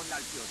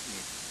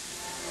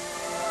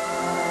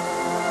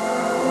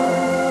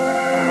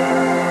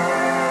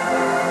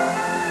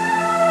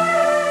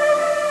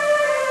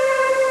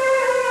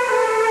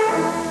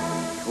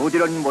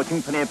 저지른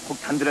워싱턴의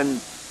폭탄들은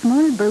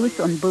Small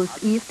boats on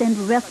both east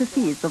and west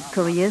seas of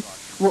Korea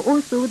were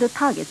also the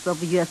targets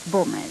of U.S.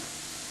 bombers.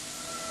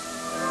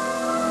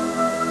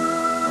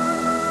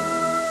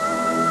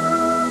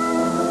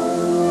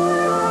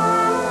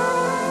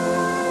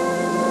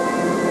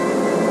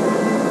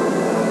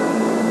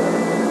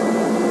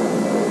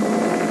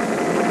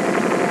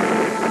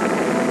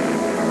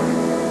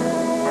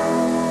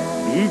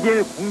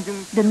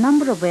 The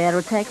number of air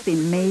attacks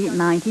in May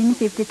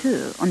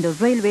 1952 on the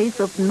railways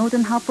of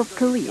northern half of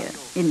Korea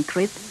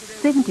increased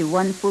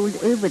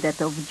 71-fold over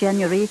that of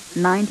January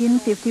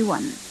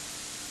 1951.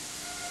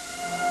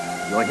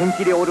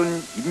 여행길에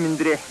오른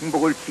인민들의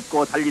행복을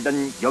싣고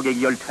달리던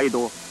여객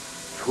열차에도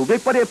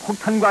수백 발의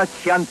폭탄과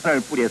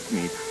시한탄을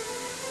뿌렸습니다.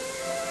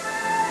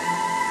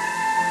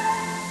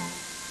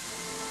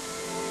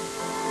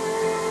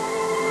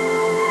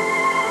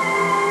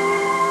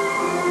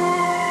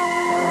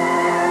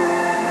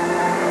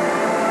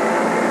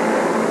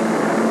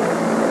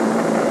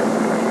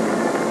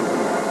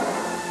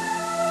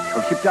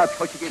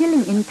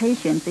 Killing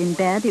inpatients in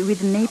bed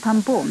with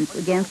napalm bombs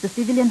against the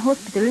civilian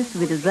hospitals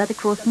with Red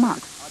Cross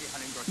marks.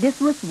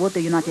 This was what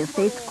the United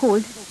States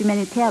called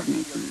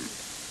humanitarianism.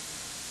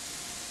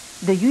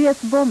 The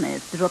U.S.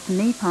 bombers dropped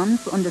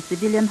napalms on the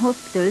civilian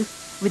hospitals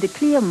with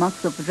clear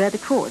marks of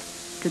Red Cross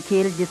to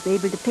kill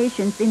disabled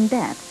patients in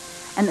bed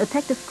and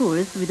attacked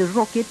schools with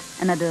rocket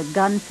and other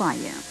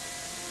gunfire.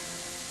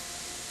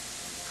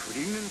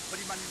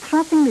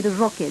 Trapping with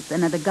rockets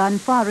and other gun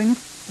firings,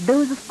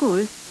 those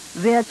schools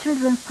where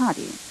children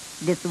study.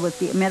 This was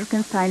the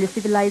American-style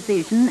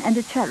civilization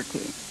and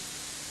charity.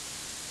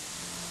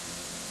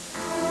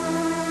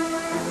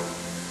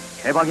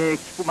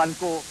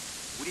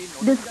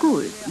 The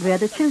schools where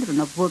the children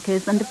of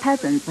workers and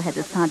peasants had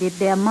studied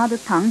their mother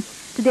tongue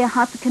to their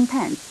heart's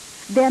content,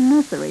 their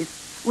nurseries,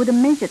 were the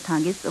major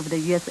targets of the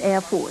U.S. Air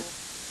Force.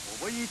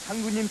 오버이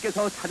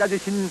장군님께서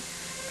찾아주신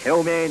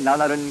배움의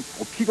나날은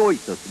곱히고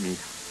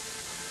있었습니다.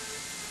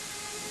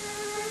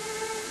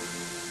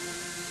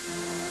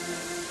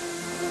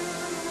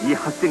 이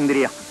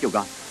학생들의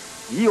학교가,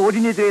 이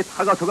어린이들의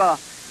사가소가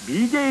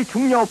미제의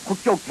중요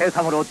폭격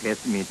대상으로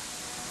됐습니다.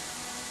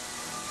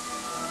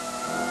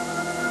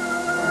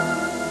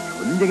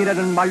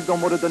 전쟁이라는 말도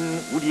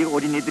모르던 우리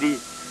어린이들이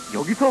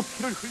여기서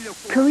피를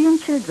흘렸고 Korean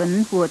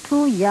children who were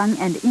too young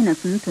and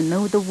innocent to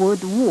know the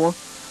word war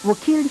were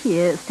killed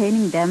here,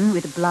 staining them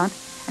with blood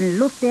and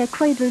lost their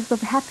cradles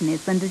of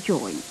happiness and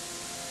joy.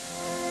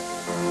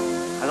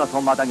 사가소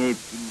마당에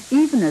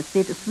Even a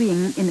seat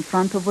swing in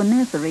front of a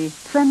nursery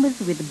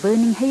trembles with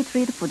burning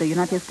hatred for the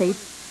United States,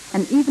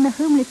 and even a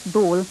homeless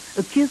doll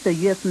accused the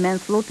U.S.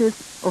 manslaughters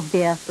of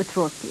their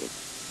atrocities.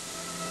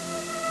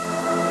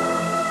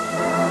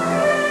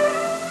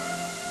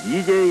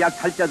 이제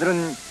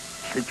약탈자들은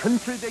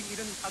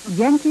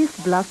Yankees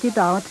blasted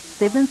out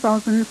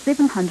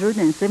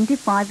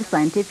 7,775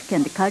 scientific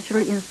and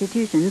cultural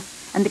institutions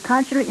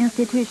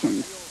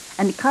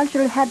and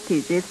cultural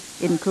heritages,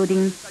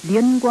 including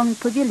Ryungwang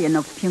Pavilion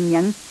of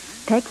Pyongyang,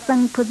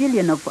 Taeksang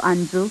Pavilion of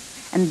Anju,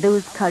 and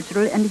those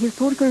cultural and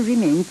historical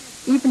remains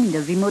even in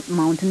the remote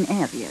mountain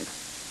areas.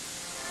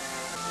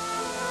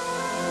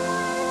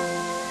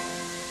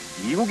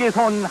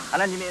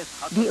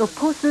 The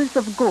apostles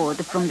of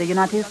God from the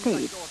United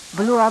States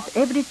blew up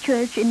every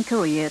church in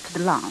Korea to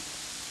the last.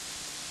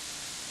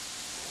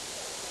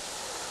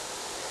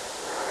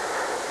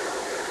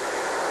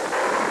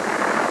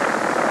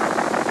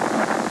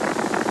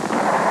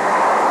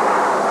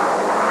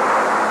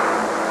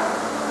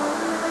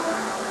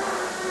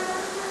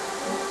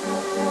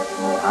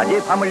 낮에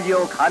밤을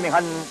이어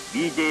감행한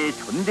미제의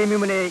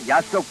전대미문의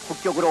야수적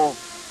폭격으로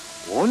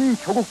온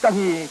조국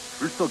땅이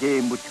불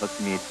속에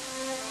묻혔습니다.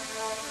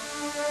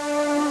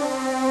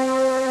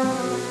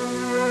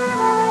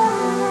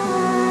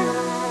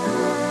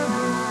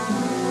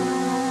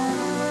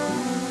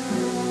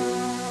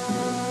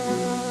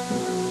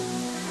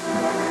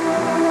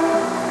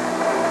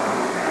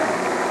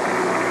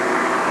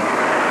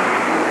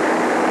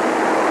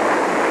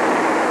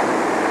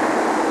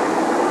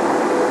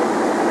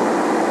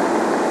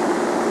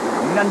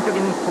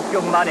 극단적인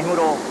폭격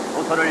만행으로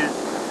조선을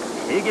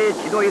세계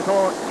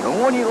지도에서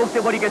영원히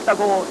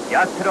없애버리겠다고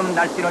야처럼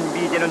날뛰는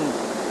미제는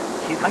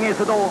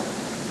지상에서도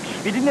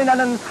피비린내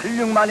나는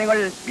살육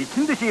만행을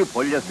미친 듯이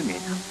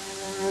벌렸습니다.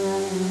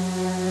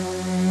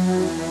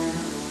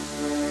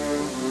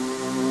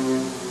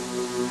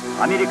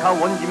 아메리카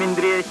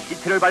원주민들의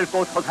시체를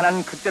밟고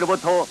솟아난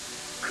그때로부터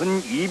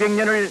근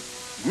 200년을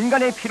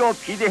인간의 피로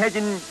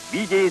비대해진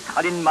미제의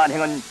살인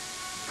만행은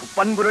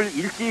북반구를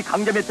일시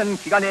강점했던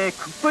기간의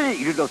극도에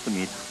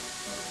이르렀습니다.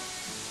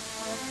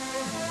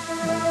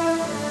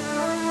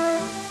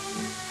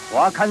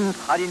 포악한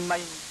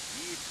살인마인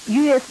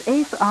U.S.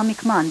 8th Army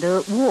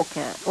Commander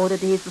Walker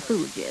ordered his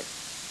soldiers.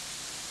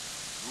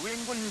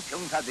 유엔군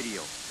병사들이요,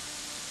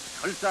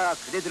 설사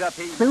그대들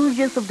앞에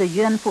Soldiers of the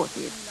UN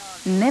forces,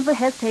 never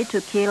hesitate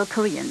to kill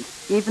Koreans,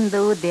 even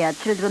though they are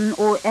children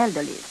or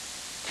elderly.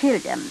 Kill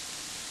them.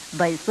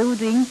 By so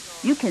doing,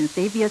 you can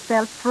save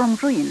yourself from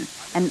ruin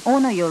and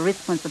honor your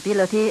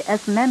responsibility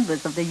as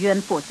members of the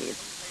UN forces.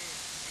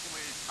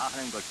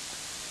 다하는 것.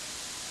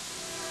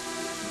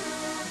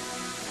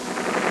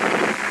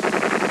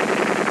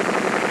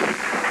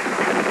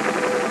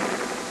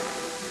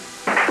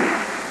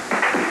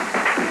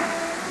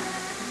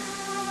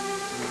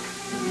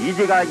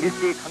 미제가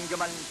일제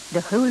강점한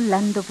The whole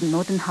land of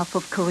northern half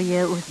of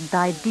Korea was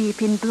dyed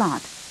deep in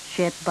blood,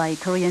 shed by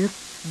Koreans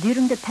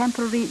during the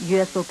temporary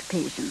U.S.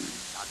 occupation.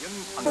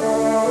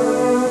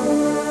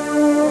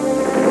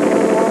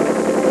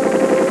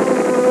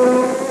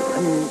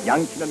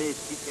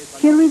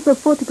 Here is a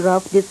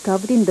photograph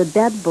discovered in the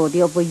dead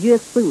body of a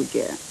U.S.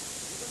 soldier.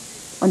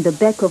 On the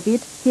back of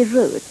it, he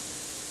wrote,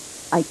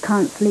 "I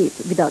can't sleep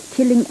without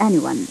killing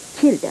anyone.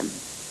 Kill them."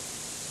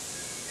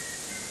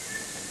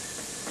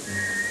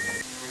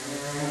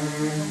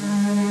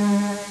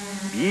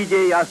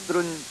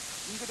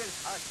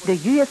 The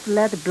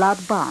U.S.-led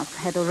bloodbath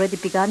had already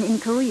begun in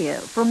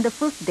Korea from the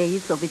first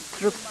days of its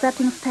troops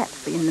setting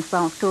steps in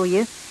South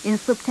Korea in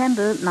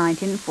September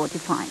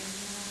 1945.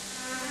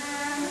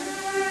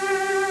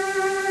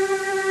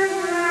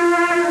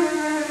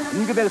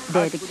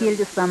 They had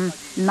killed some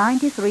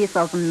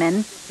 93,000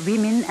 men,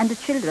 women and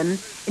children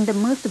in the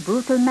most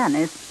brutal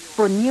manners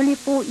for nearly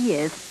 4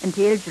 years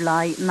until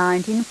July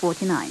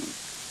 1949.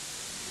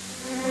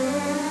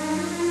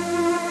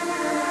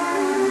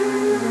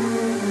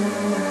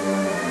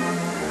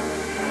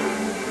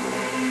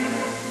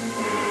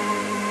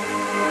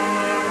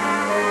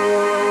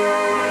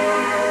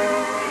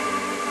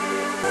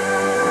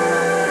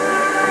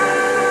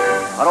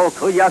 바로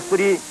그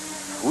약들이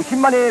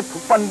수십만의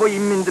북반구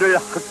인민들을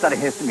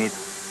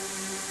학살했습니다.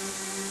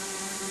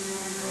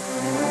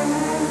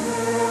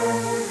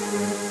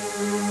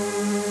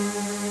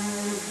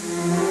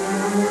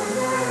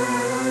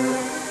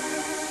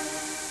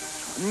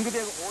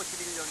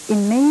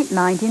 In May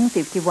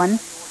 1951,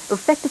 a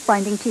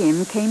fact-finding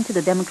team came to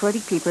the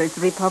Democratic People's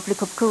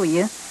Republic of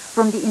Korea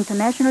from the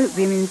International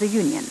Women's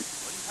Union.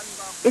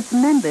 Its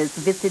members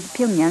visited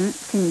Pyongyang,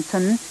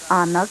 Sinchon,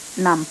 Anak,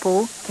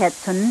 Nampo,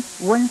 Kaechon,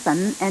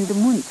 Wonsan, and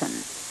Muncheon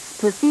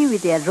to see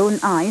with their own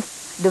eyes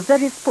the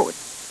very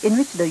spots in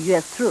which the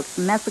U.S. troops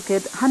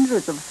massacred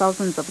hundreds of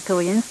thousands of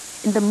Koreans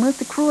in the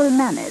most cruel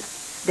manners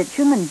that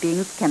human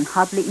beings can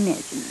hardly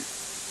imagine.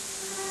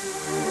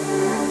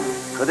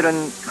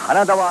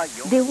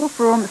 They were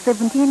from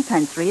 17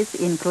 countries,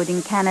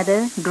 including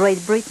Canada,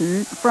 Great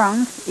Britain,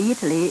 France,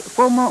 Italy,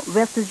 former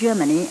West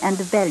Germany, and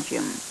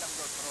Belgium.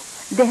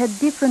 They had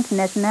different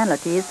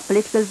nationalities,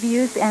 political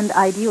views, and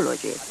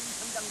ideologies.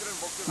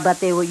 But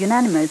they were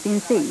unanimous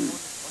in saying,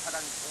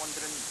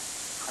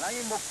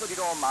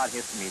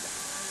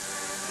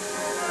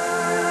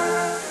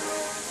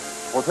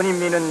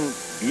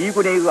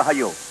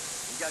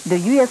 the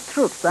U.S.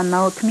 troops are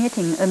now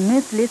committing a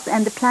merciless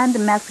and planned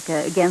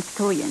massacre against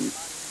Koreans.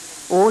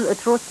 All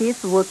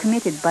atrocities were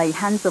committed by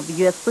hands of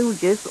U.S.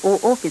 soldiers or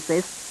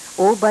officers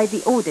or by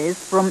the orders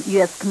from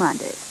U.S.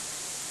 commanders.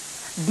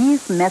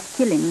 These mass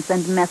killings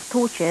and mass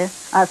torture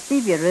are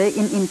severer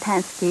in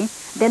intensity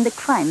than the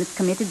crimes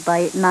committed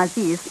by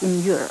Nazis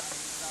in Europe.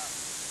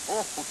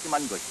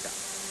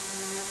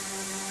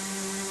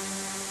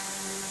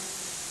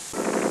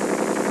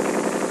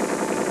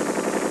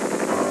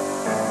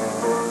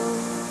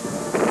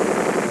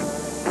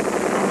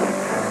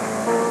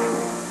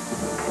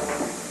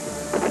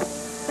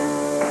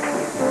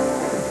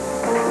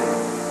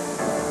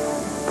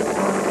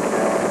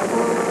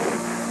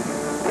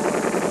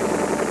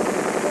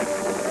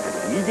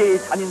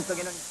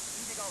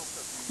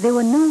 There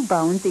were no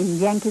bounds in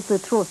Yankees'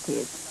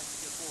 atrocities.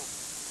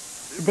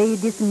 They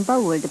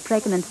disemboweled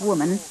pregnant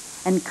women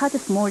and cut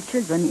small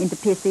children into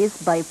pieces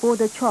by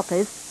fodder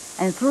choppers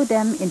and threw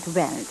them into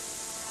wells.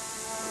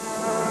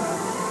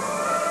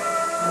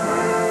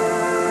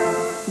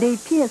 They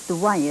pierced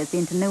wires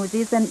into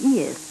noses and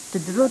ears to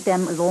draw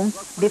them along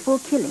before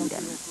killing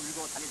them.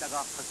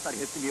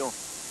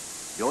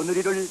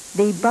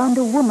 They bound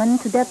a woman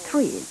to that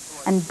tree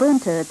and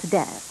burnt her to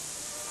death.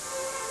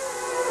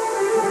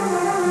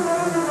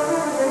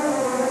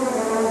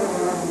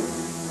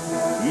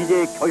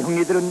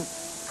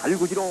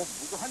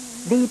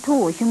 They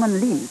tore human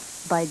limbs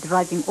by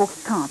driving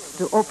ox carts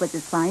to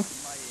opposite sides,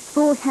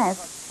 saw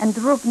heads, and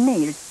drove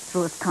nails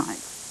through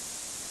skulls.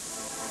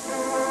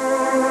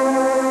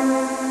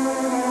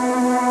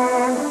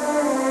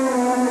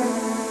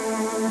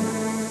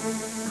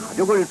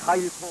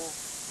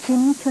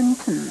 Kim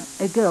Hyun-chun,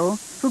 a girl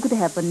who could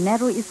have a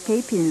narrow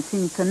escape in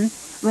Sinchon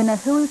when her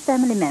whole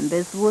family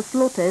members were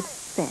slaughtered,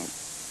 said,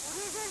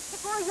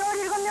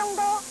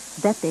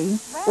 "That day,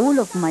 all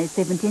of my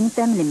 17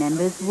 family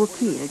members were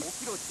killed."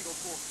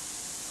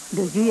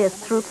 The U.S.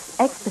 troops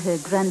axed her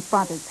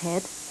grandfather's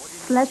head,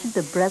 slashed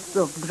the breasts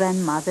of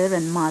grandmother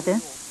and mother,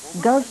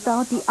 gouged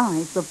out the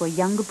eyes of her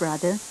younger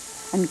brother,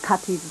 and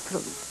cut his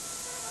throat.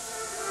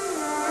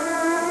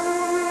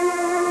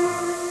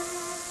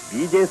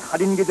 미제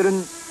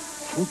살인귀들은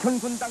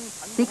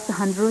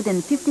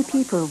 650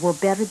 people were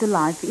buried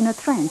alive in a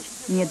trench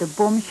near the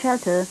bomb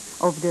shelter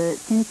of the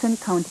Sinchon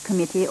County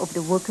Committee of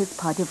the Workers'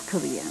 Party of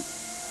Korea.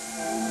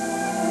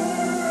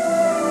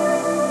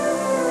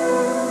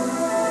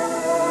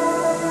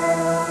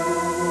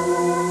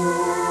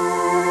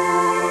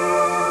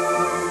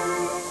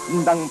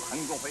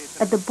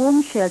 At the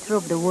bomb shelter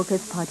of the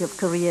Workers' Party of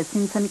Korea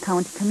Sinchon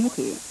County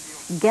Committee,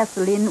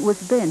 gasoline was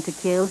burned to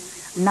kill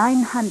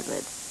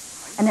 900.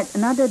 And at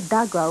another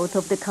dugout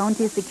of the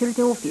county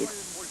security office,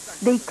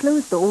 they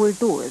closed all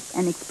doors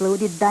and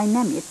exploded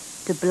dynamite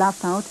to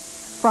blast out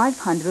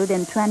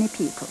 520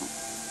 people.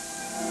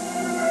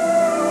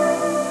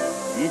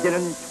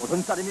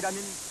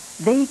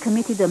 They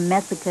committed a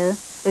massacre,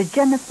 a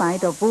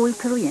genocide of all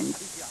Koreans,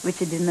 which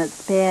did not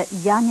spare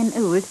young and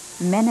old,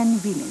 men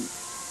and women.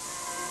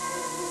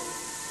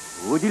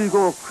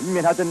 어딜고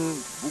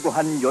근면하던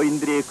무고한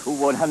여인들의 그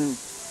원한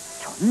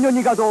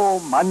천년이 가도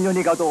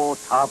만년이 가도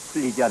다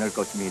풀리지 않을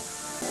것입니다.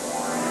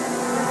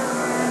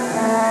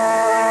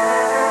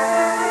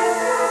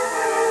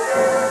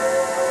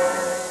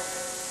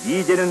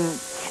 이제는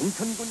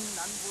신천군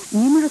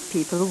Numerous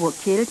people were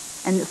killed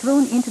and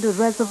thrown into the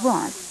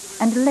reservoirs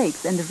and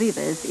lakes and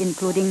rivers,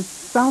 including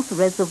South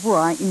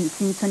Reservoir in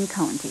Sinchon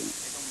County.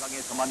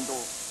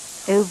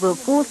 Over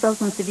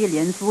 4,000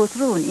 civilians were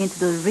thrown into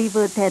the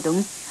river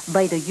Taedong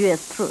by the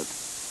U.S. troops.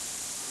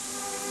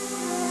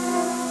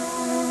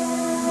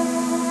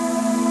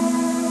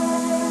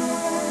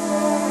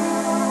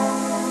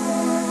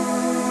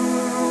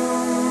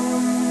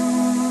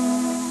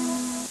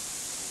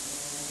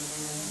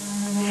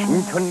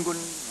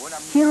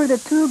 Here are the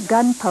 2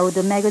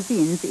 gunpowder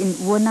magazines in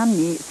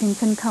Wonamni,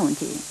 Sinchon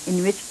County,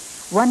 in which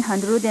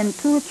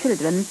 102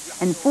 children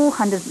and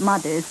 400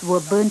 mothers were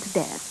burned to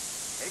death.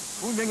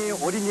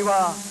 102명의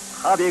어린이와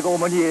 400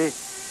 어머니의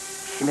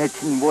힘에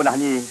친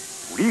원한이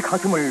우리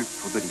가슴을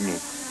두드립니다.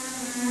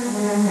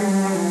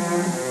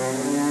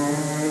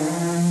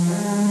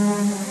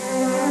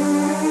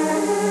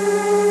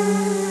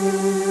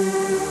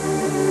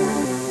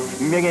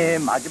 생명의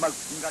마지막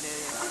순간에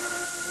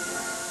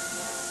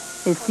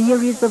A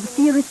series of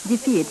serious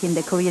defeat in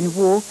the Korean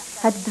War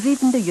had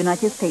driven the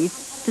United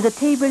States to the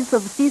tables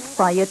of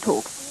ceasefire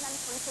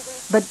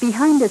talks. But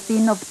behind the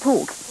scene of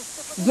talks,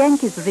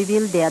 Yankees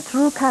revealed their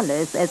true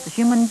colors as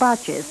human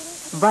butchers,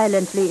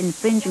 violently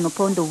infringing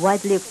upon the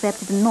widely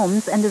accepted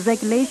norms and the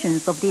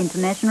regulations of the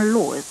international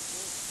laws.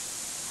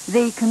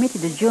 They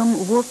committed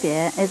germ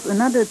warfare as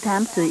another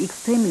attempt to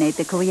exterminate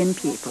the Korean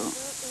people.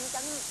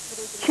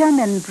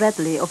 Chairman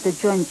Bradley of the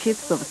Joint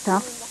Chiefs of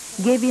Staff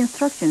gave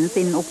instructions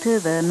in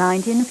October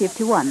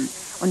 1951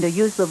 on the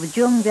use of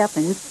germ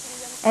weapons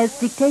as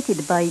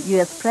dictated by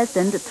U.S.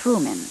 President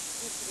Truman.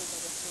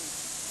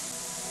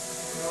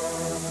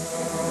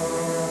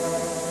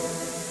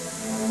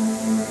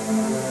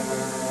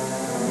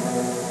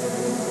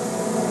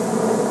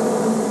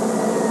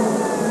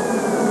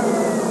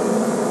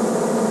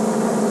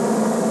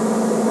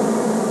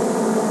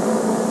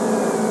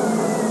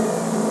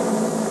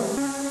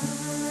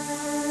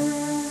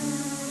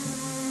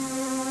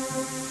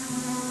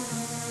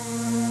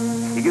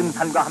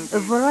 A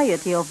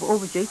variety of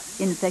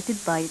objects infected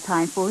by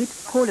typhoid,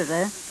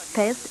 cholera,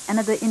 pest, and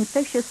other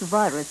infectious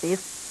viruses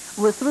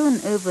were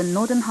thrown over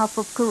northern half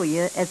of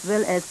Korea as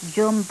well as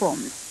germ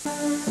bombs.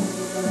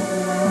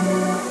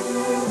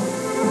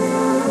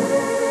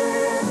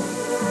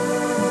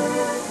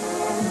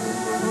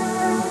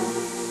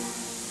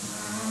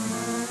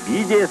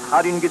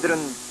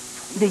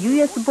 The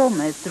U.S.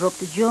 bombers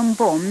dropped germ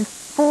bombs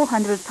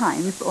 400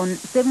 times on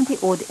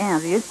 70-odd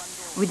areas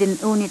within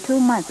only 2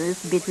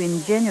 months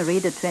between January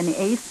the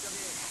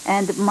 28th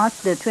and March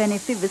the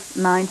 25th,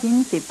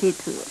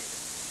 1952.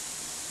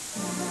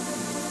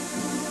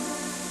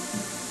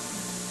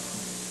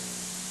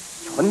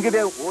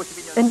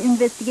 An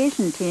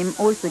investigation team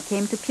also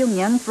came to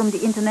Pyongyang from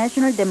the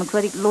International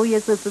Democratic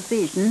Lawyers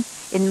Association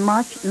in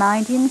March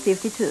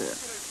 1952.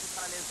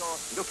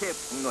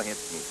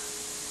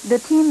 The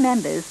team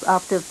members,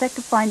 after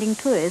fact-finding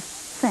tours,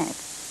 said,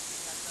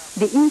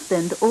 "The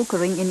incident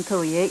occurring in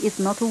Korea is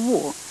not a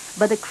war,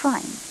 but a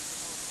crime.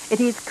 It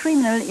is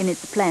criminal in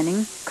its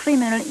planning,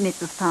 criminal in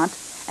its start,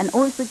 and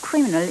also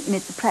criminal in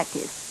its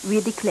practice, we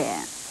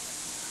declare."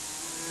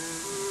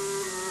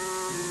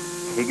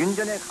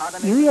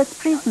 U.S.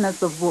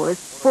 prisoners of war,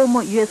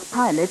 former U.S.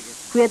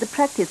 pilots who had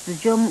practiced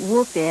germ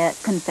warfare,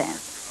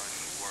 confessed.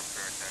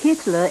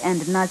 Hitler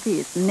and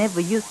Nazis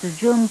never used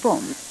germ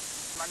bombs,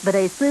 but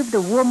I served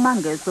the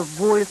warmongers of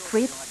Wall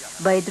Street,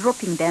 by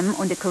dropping them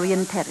on the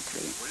Korean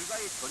territory.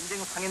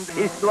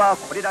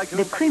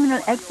 The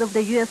criminal acts of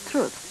the U.S.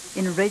 troops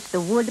enraged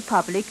the world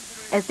public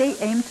as they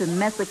aimed to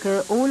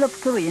massacre all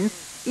of Koreans,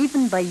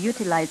 even by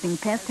utilizing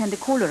pest and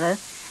cholera,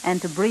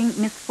 and to bring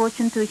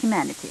misfortune to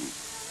humanity.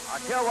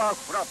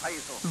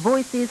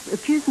 Voices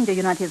accusing the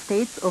United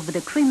States of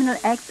the criminal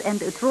acts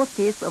and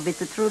atrocities of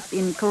its troops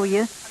in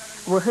Korea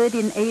were heard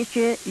in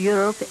Asia,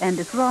 Europe, and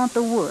throughout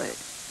the world.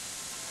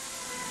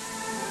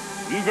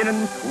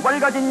 이제는 두발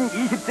가진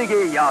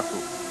 20세기의 야수.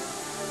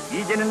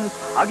 이제는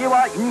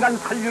사계와 인간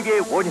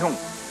살육의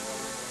원형.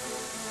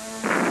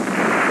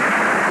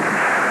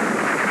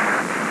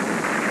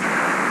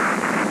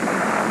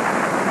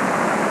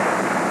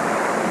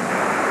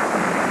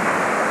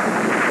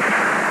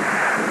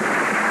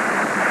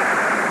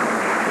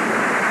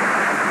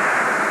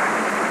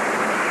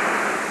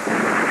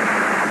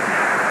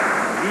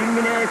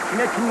 인민의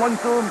피맺힌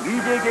원수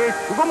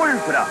미제에게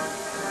죽음을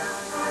주라.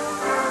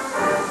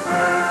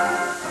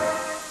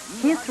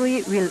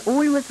 History will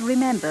always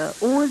remember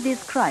all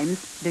these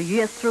crimes the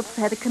U.S. troops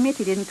had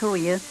committed in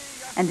Korea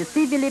and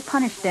severely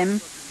punish them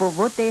for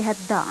what they had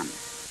done.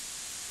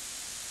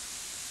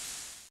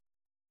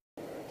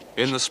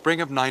 In the spring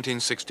of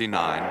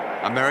 1969,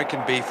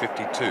 American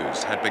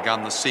B-52s had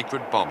begun the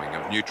secret bombing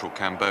of neutral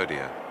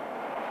Cambodia.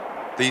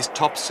 These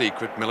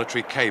top-secret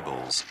military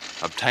cables,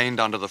 obtained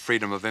under the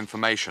Freedom of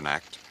Information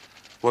Act,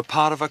 were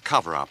part of a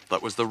cover-up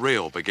that was the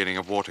real beginning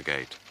of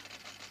Watergate.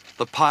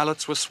 The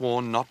pilots were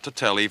sworn not to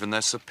tell even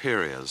their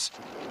superiors,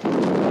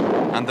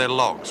 and their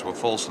logs were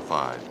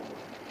falsified.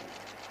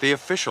 The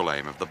official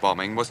aim of the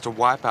bombing was to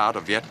wipe out a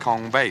Viet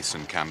Cong base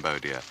in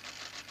Cambodia,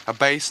 a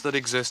base that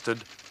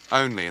existed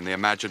only in the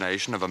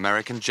imagination of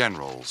American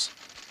generals.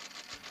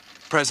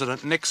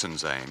 President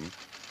Nixon's aim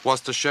was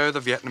to show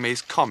the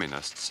Vietnamese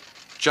communists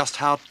just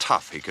how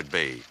tough he could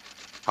be,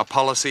 a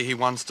policy he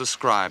once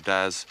described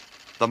as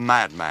the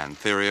madman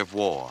theory of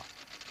war.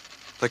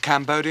 The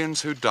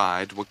Cambodians who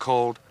died were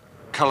called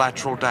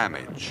collateral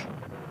damage,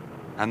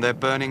 and their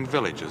burning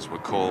villages were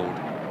called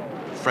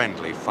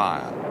friendly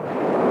fire.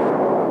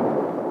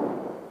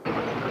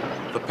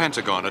 The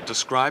Pentagon had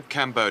described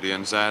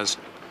Cambodians as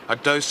a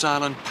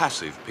docile and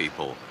passive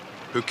people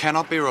who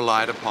cannot be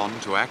relied upon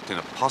to act in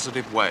a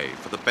positive way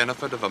for the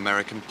benefit of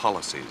American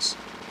policies.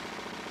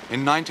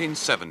 In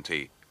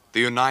 1970, the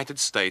United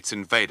States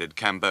invaded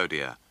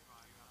Cambodia.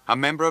 A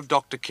member of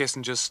Dr.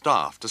 Kissinger's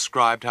staff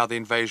described how the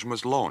invasion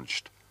was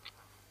launched.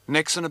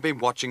 Nixon had been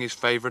watching his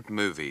favorite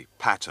movie,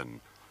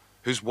 Patton,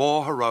 whose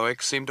war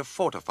heroics seemed to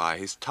fortify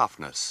his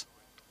toughness.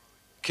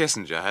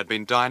 Kissinger had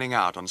been dining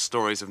out on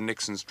stories of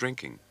Nixon's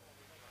drinking.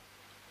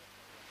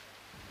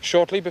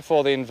 Shortly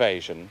before the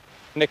invasion,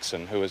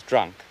 Nixon, who was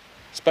drunk,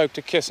 spoke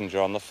to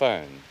Kissinger on the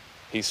phone.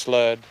 He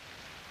slurred,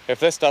 "If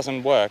this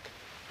doesn't work,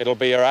 it'll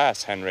be your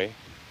ass, Henry."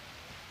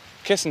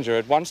 Kissinger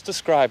had once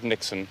described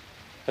Nixon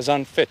as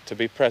unfit to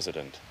be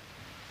president.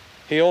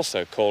 He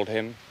also called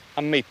him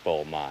a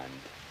meatball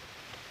mind.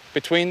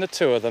 Between the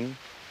two of them,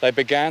 they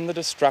began the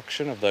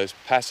destruction of those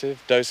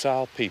passive,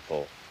 docile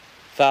people,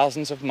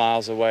 thousands of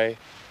miles away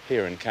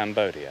here in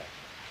Cambodia.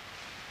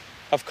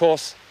 Of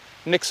course,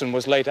 Nixon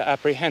was later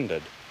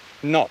apprehended,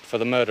 not for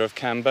the murder of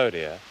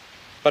Cambodia,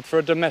 but for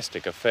a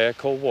domestic affair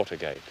called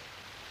Watergate.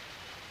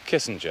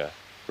 Kissinger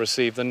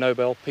received the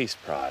Nobel Peace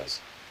Prize.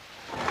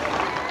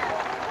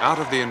 Out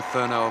of the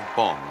inferno of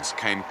bombs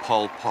came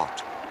Pol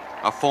Pot,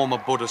 a former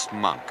Buddhist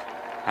monk,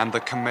 and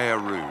the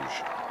Khmer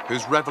Rouge,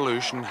 whose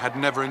revolution had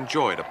never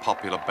enjoyed a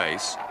popular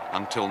base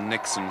until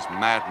Nixon's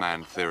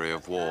madman theory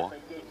of war.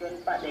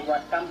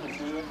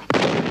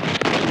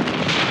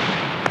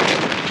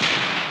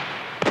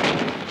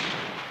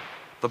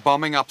 The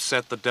bombing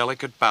upset the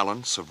delicate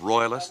balance of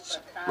royalists,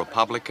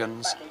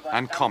 republicans,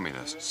 and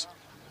communists.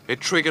 It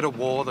triggered a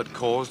war that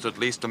caused at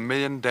least 1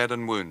 million dead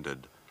and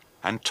wounded,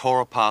 and tore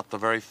apart the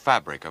very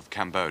fabric of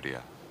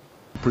Cambodia.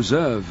 To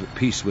preserve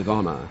peace with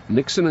honor,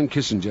 Nixon and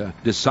Kissinger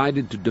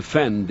decided to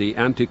defend the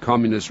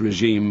anti-communist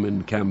regime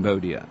in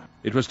Cambodia.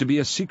 It was to be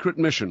a secret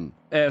mission,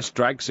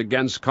 airstrikes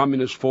against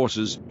communist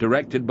forces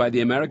directed by the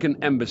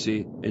American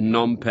embassy in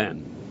Phnom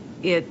Penh.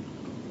 It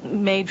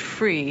made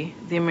free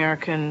the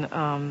American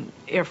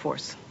Air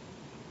Force.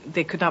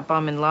 They could not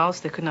bomb in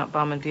Laos, they could not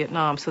bomb in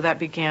Vietnam, so that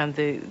began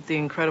the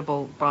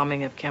incredible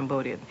bombing of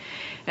Cambodia.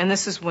 And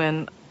this is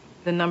when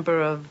the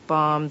number of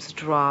bombs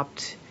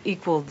dropped,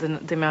 equaled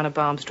the amount of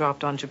bombs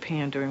dropped on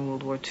Japan during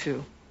World War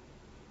II.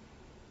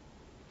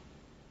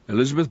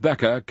 Elizabeth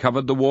Becker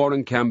covered the war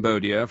in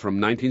Cambodia from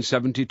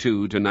 1972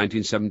 to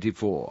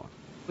 1974.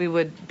 We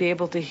would be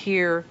able to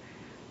hear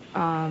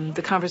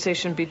the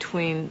conversation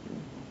between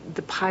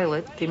the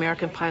pilot, the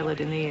American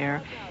pilot in the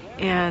air,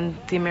 and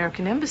the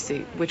American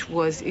embassy, which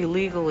was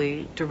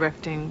illegally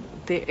directing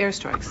the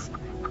airstrikes.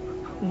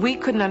 We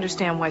couldn't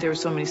understand why there were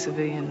so many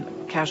civilian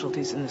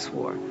casualties in this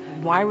war.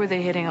 Why were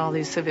they hitting all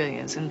these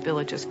civilians in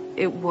villages?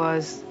 It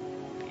was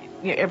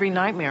every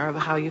nightmare of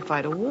how you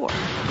fight a war.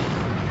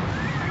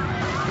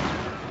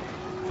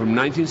 From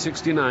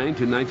 1969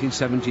 to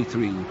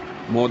 1973,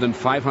 more than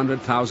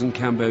 500,000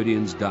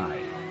 Cambodians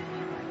died.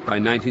 By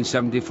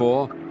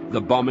 1974,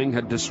 the bombing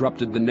had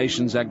disrupted the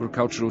nation's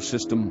agricultural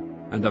system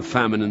and a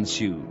famine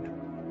ensued.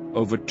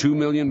 Over 2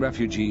 million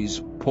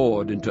refugees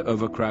poured into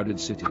overcrowded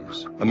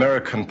cities.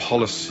 American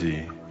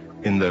policy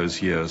in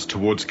those years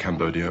towards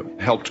Cambodia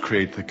helped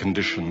create the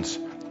conditions,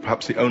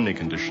 perhaps the only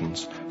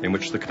conditions, in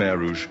which the Khmer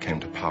Rouge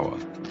came to power.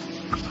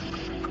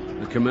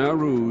 The Khmer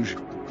Rouge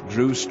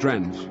drew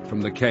strength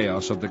from the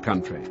chaos of the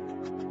country.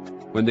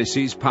 When they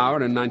seized power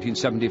in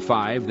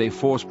 1975, they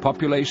forced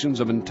populations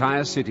of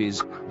entire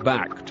cities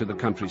back to the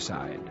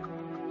countryside.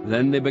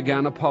 Then they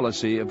began a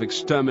policy of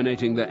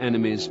exterminating their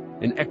enemies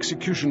in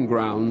execution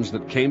grounds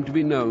that came to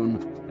be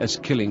known as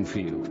killing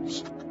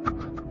fields.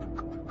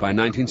 By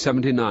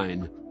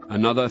 1979,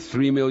 another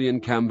 3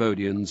 million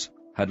Cambodians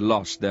had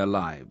lost their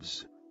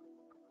lives.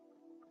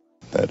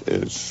 That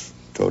is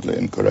totally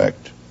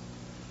incorrect.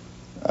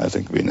 I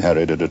think we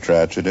inherited a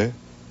tragedy.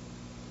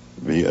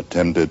 We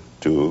attempted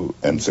to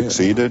and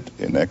succeeded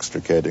in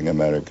extricating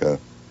America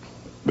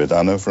with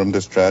honor from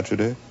this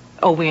tragedy.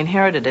 Oh, we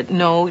inherited it.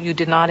 No, you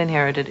did not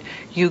inherit it.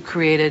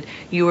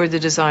 You were the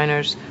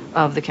designers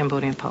of the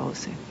Cambodian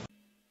policy.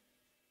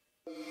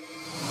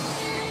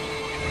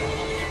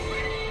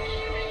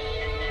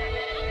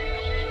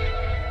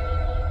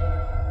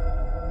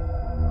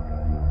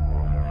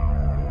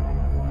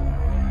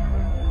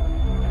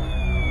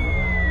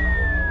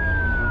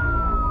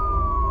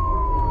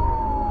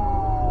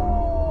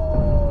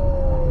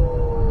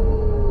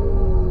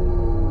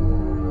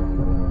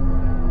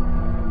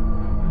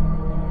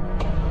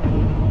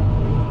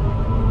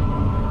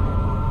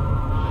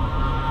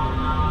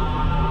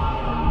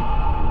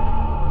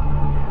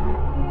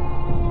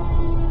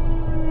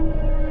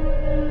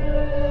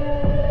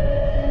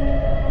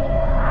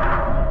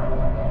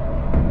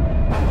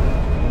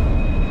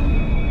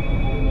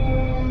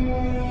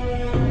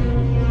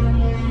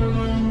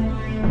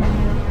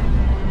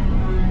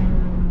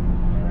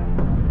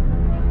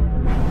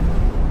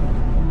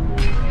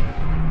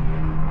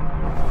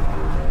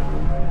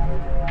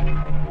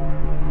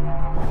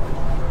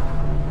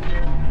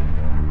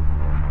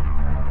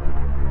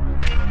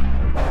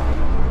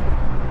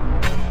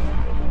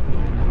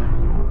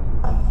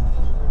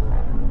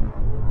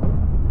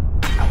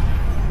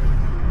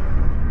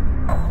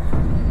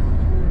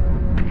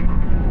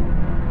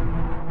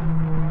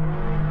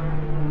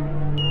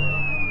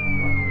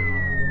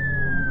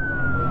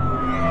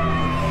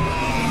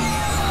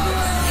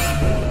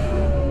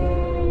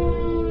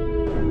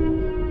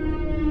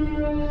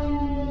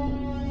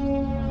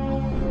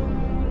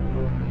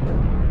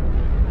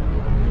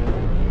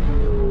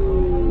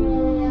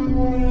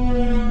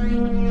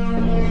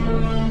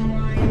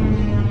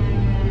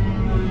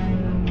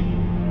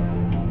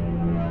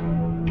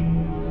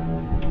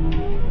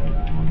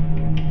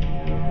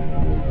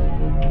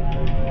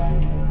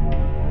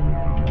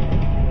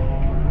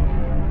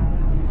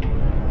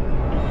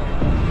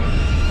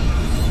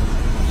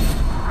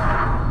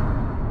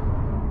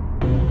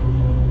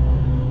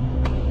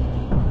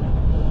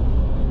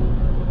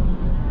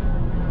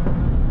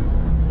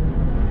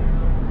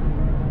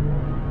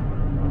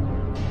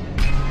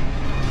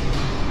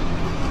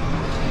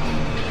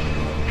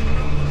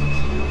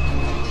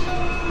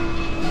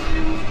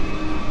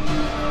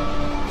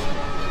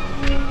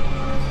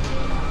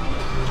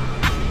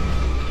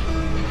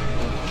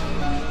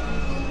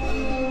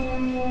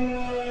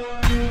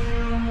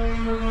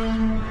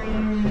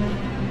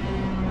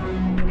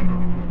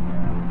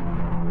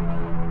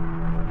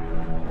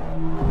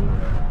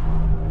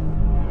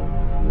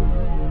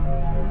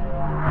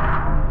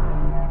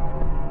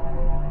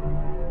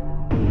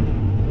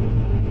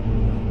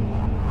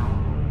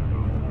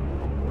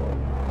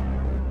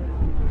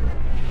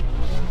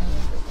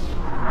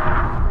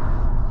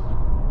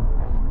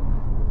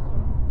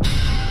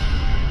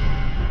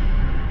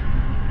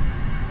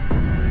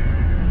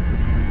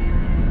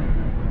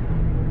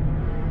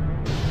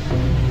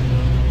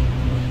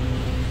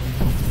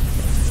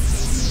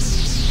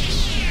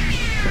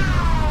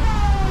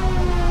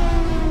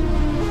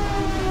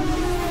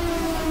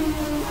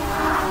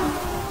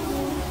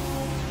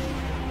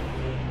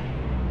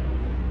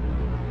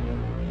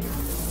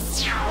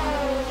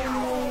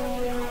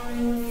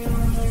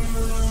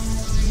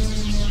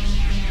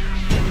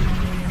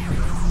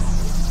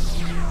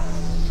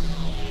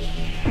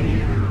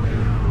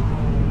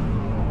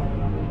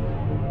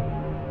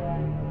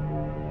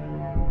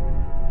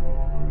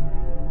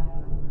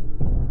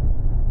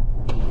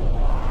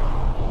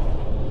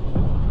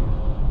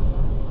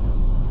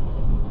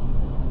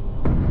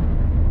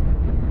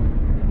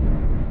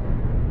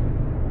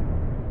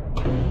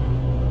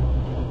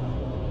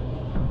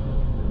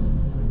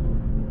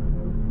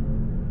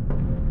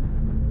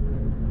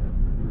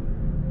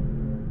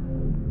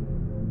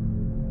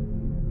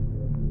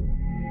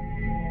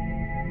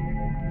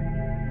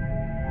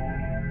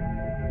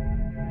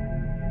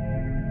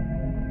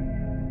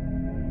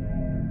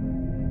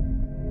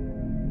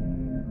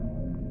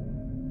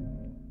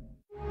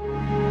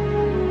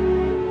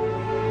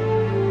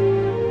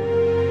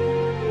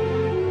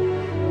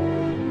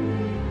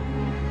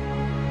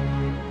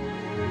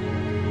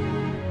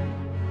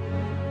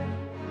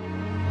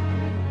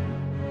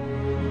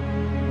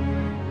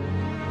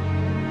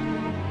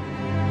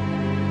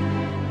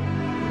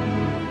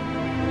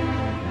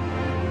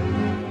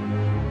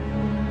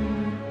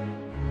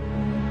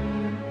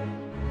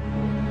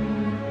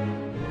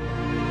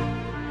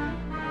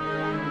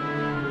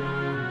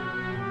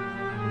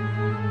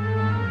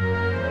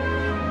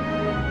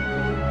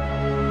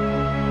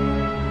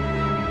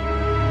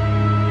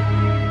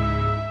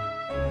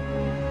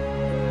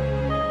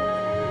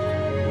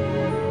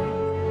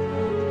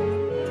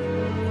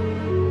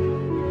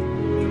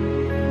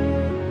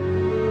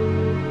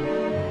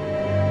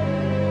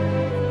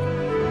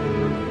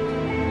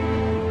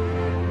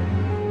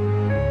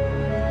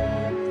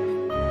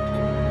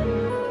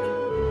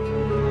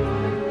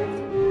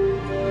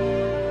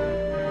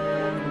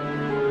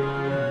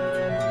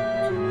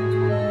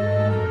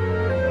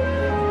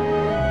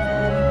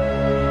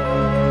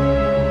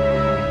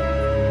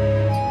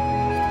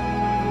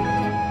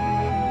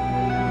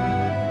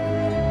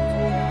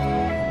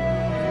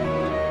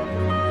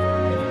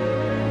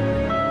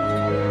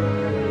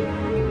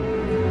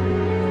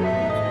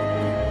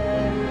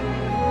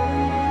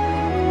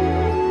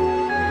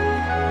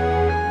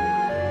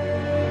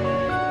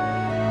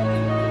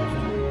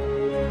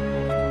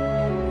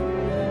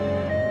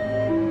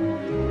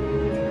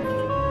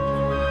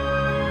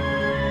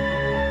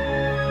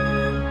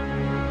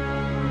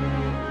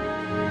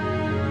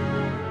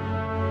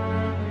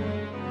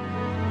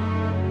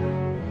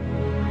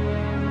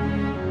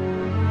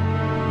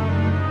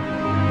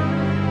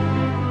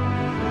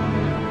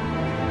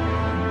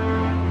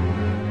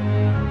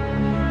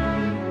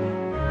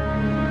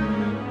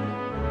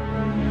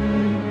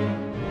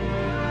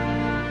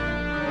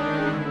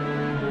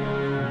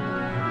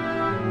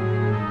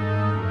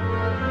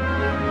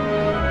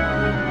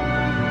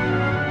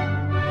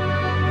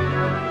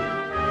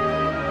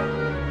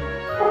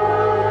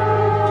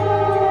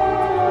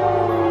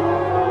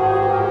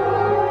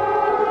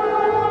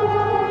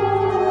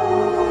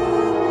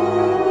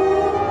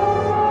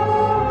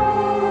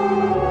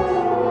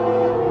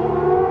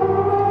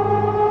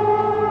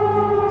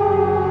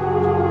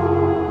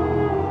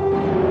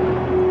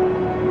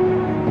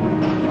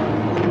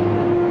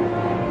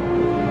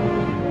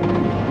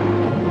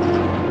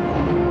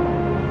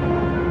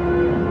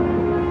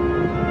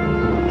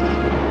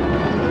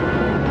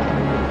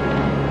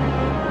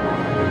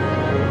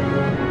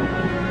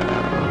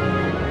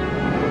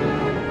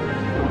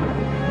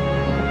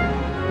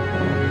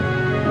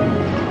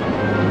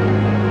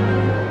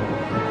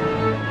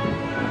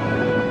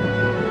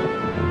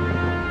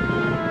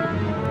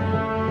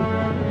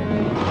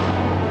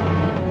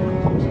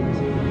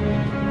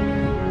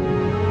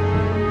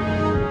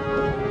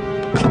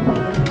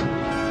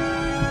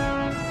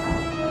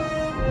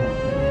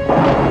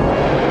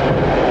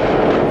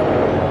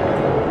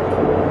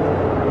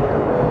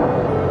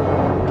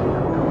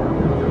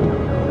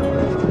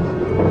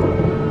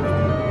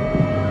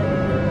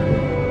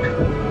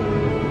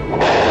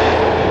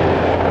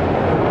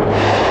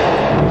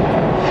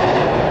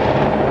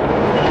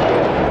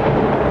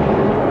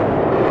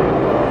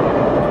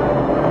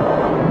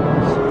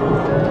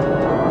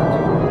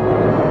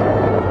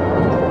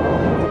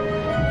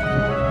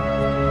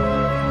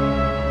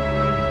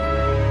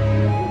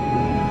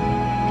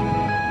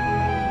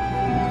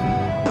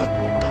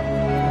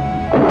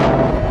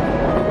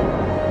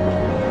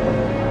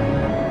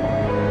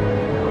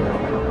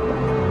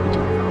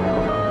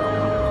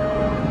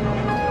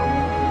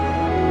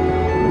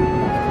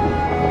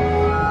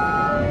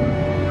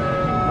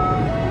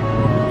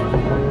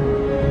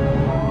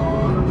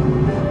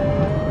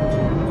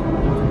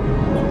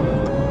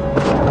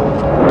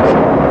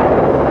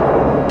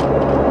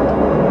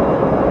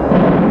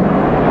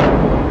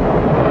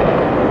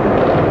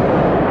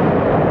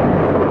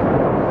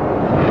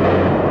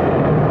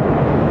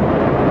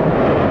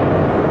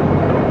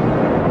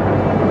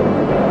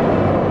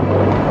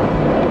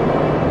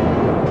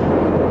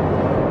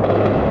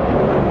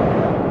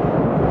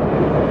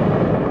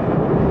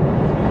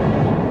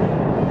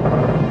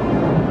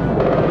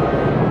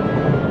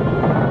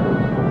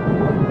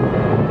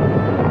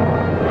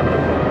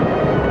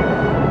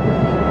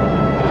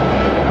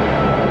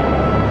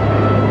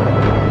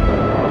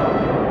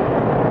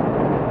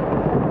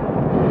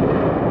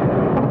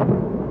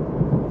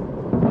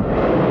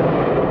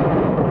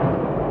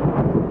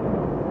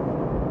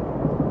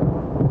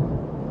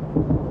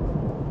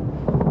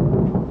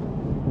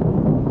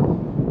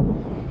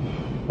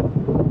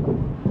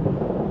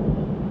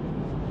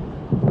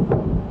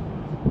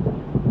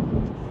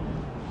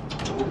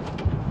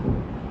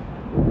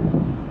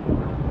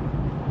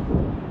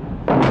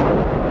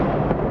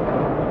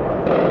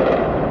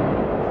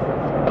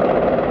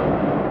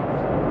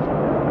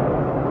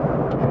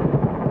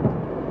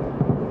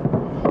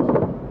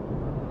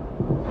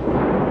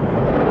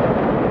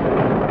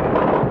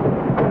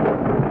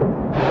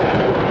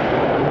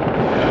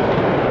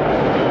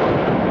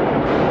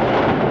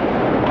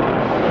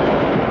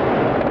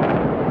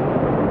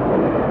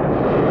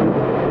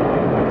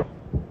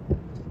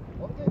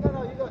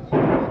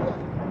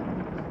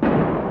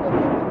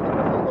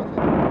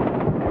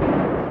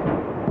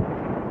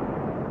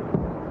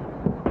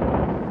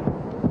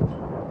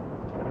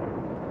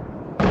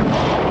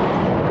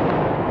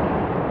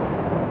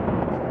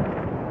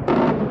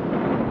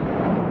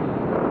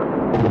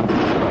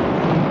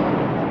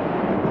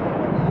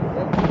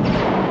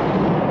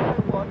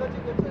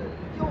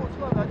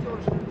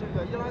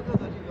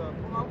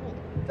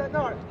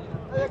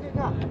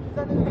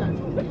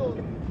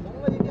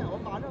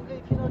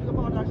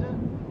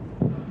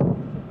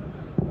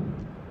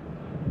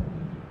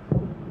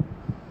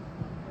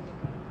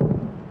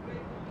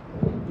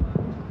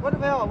 观众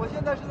朋友，我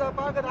现在是在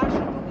巴格达市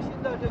中心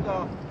的这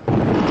个。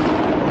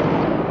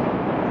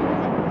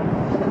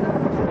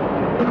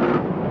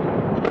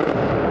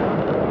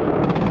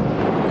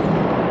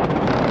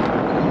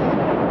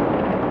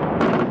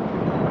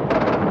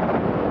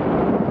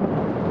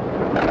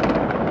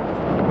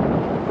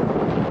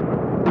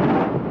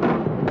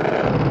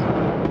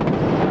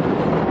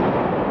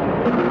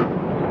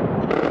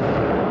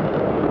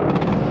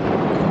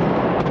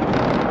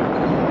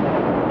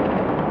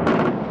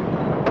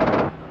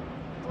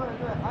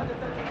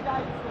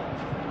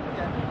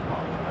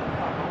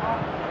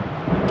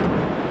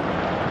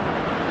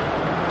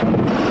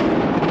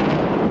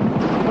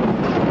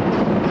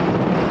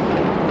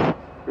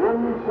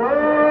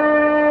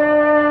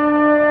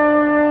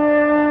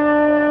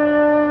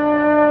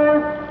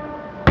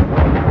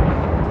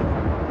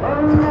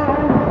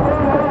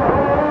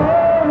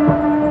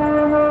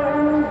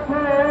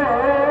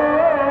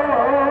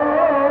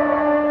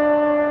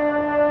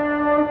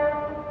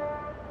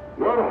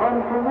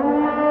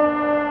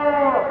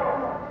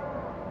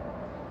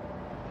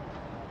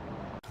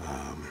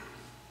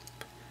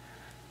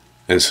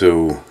And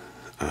so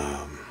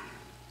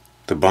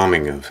the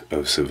bombing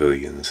of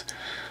civilians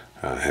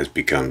has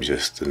become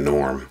just the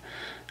norm.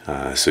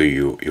 So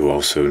you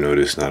also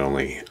notice not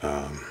only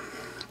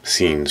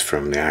scenes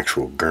from the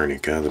actual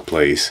Guernica, the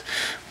place,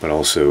 but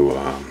also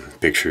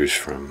pictures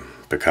from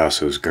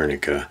Picasso's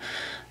Guernica,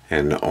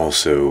 and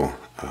also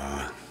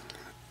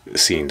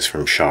scenes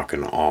from Shock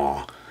and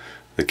Awe,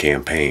 the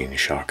campaign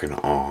Shock and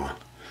Awe,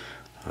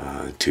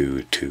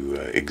 to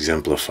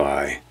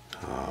exemplify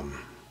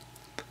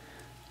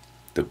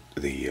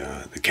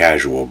the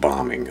casual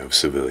bombing of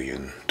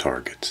civilian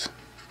targets.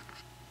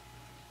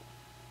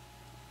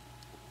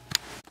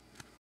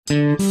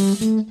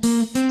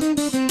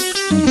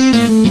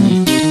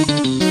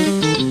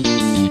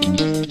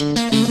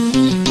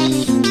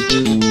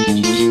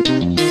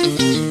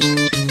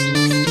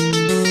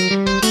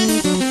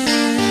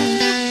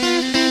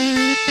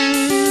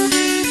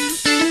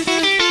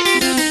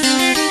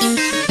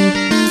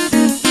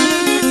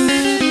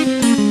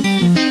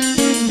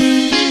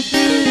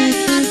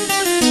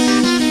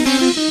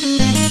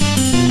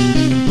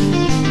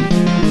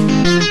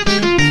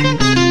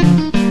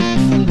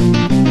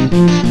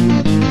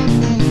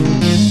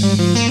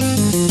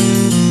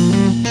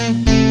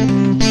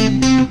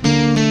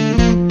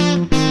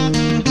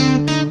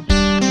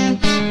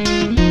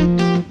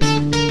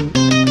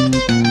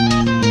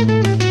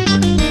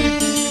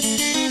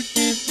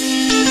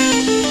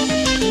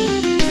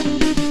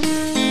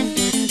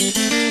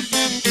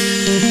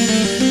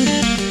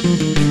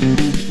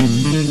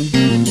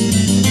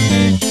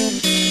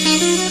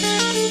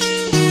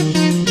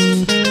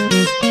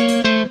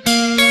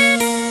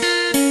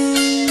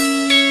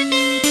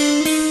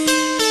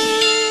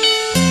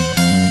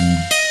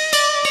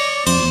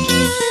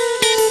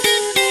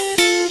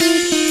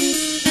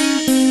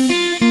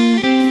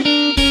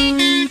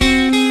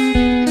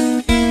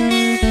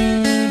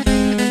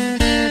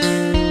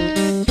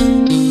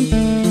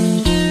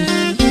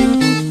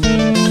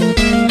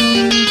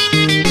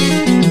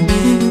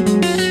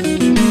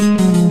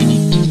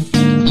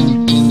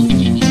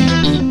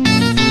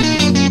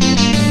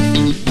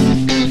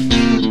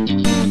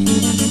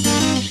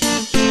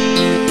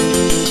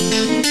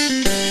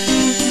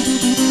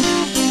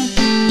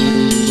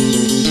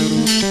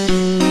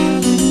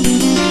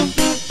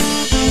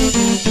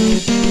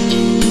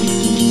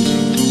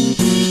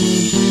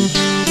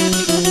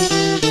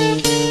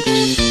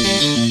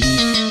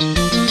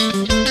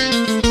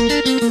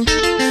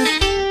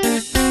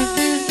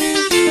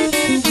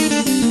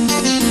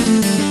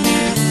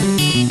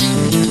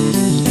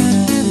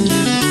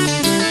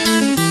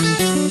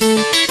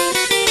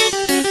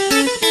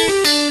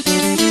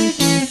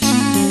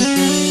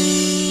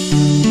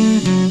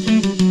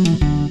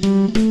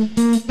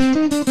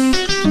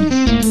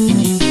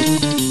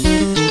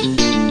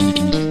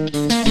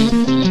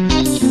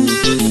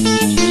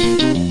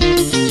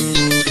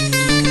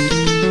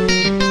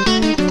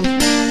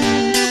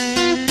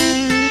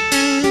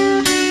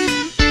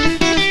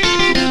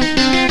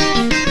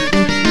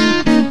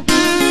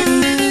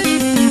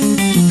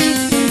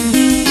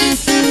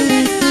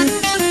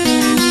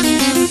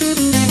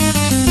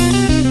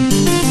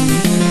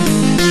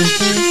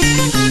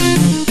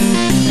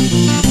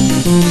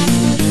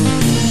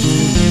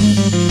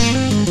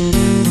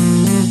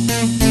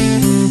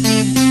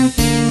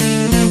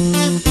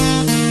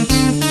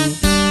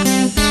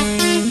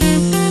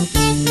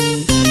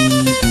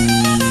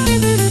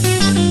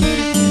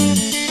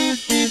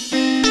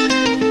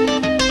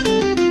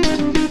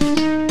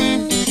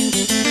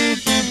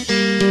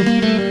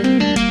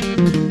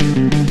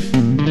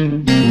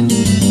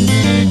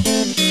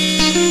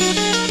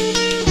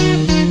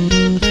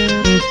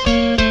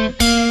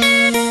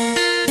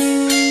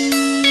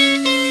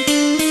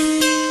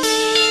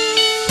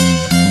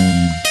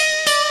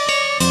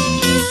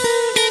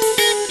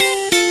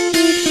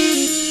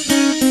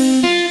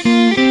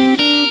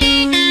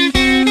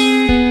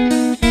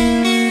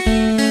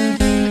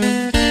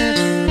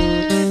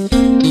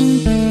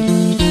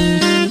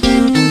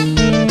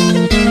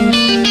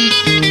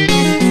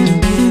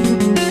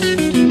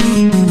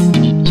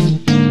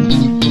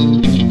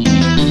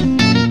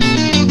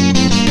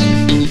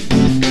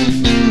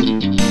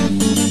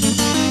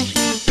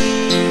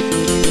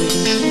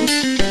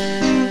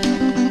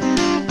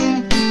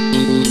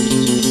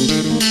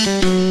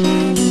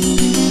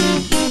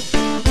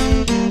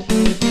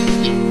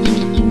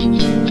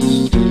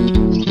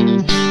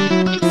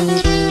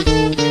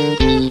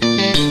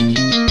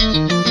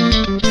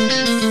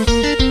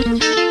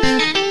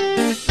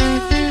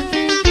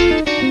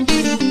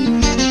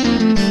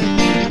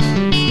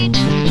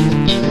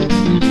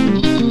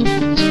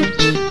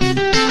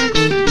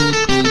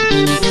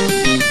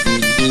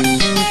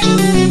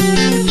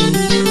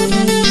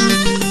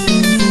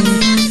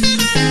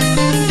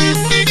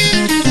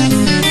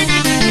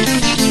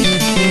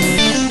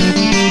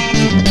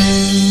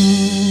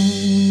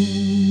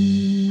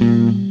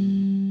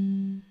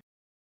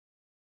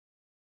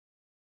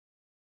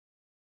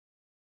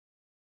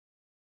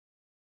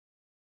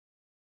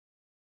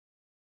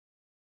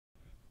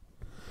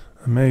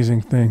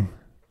 amazing thing.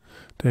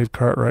 Dave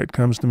Cartwright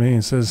comes to me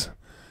and says,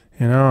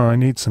 you know, I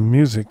need some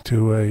music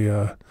to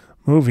a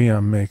movie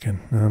I'm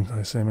making. And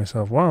I say to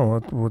myself, wow,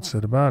 what's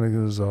it about? He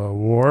goes,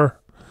 war.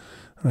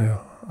 And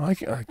I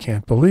go, I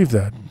can't believe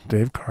that.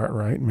 Dave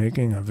Cartwright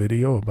making a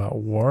video about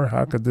war?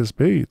 How could this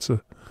be? It's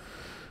a,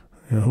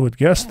 you know, who would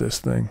guess this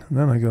thing? And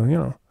then I go, you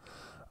know,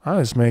 I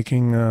was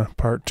making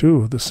part 2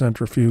 of the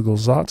centrifugal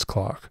Zotz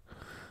clock.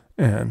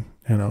 And,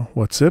 you know,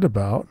 what's it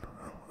about?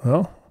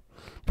 Well,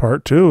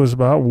 part 2 is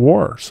about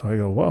war. So I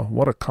go, well,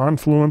 what a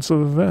confluence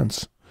of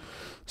events.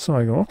 So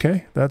I go,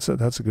 okay, that's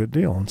a good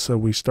deal. And so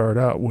we start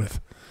out with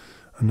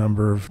a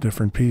number of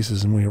different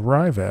pieces, and we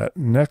arrive at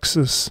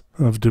nexus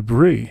of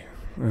debris.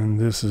 And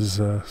this is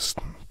a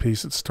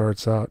piece that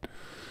starts out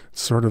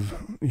sort of,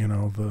 you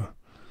know, the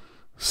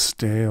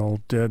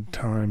stale, dead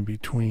time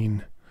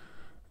between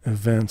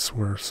events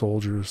where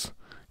soldiers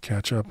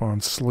catch up on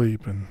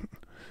sleep, and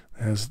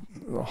has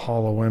a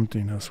hollow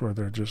emptiness where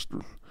they're just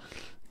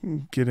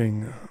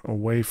getting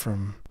away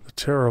from the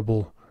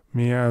terrible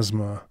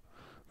miasma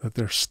that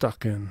they're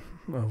stuck in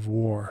of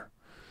war.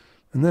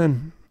 And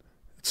then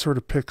it sort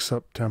of picks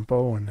up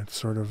tempo, and it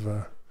sort of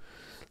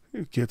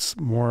it gets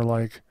more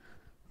like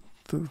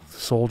the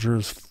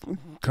soldier's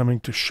coming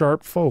to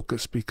sharp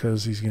focus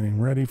because he's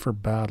getting ready for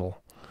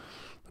battle.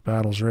 The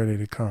battle's ready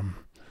to come.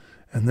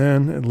 And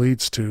then it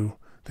leads to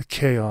the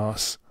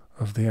chaos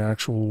of the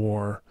actual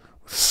war,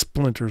 with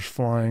splinters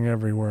flying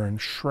everywhere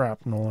and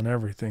shrapnel and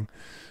everything.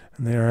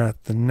 And they are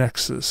at the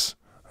nexus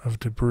of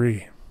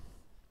debris.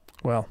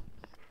 Well,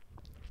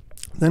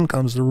 then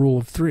comes the rule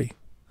of 3.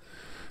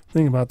 The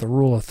thing about the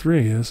rule of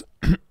 3 is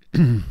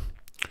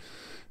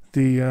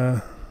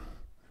the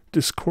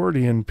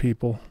Discordian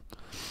people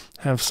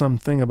have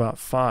something about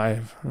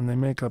 5, and they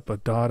make up a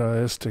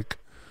Dadaistic,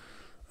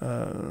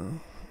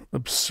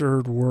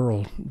 absurd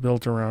world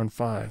built around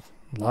 5.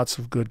 Lots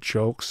of good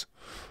jokes,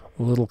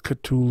 a little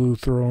Cthulhu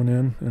thrown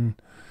in, and,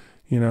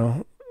 you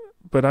know,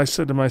 but I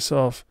said to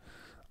myself,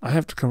 I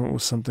have to come up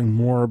with something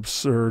more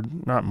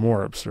absurd, not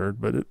more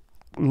absurd, but at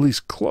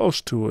least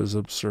close to as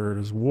absurd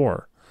as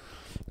war.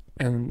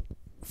 And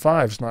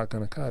 5's not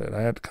going to cut it.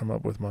 I had to come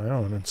up with my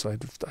own, and so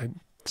I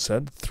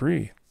said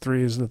 3.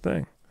 3 is the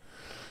thing.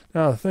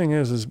 Now, the thing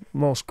is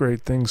most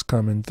great things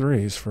come in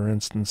 3s. For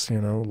instance,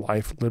 you know,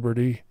 life,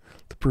 liberty,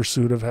 the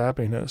pursuit of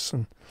happiness.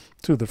 And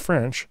to the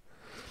French,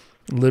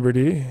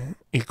 liberty,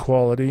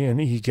 equality, and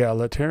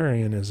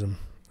egalitarianism.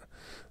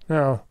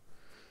 Now,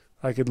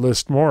 I could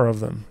list more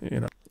of them. You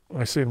know,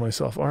 I say to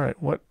myself, all right,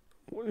 what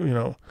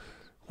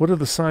do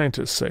the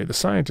scientists say? The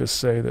scientists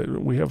say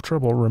that we have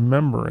trouble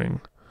remembering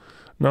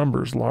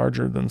numbers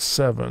larger than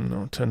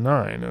 7 to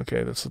 9.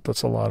 Okay,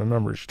 that's a lot of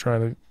numbers.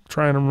 Trying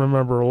to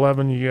remember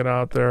 11, you get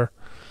out there,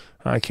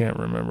 I can't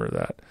remember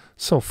that.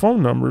 So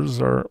phone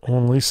numbers are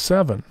only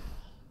 7.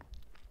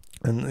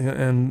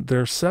 And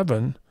they're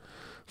 7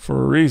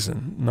 for a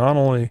reason. Not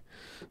only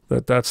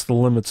that's the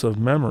limits of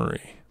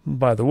memory.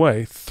 By the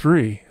way,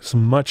 3 is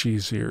much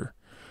easier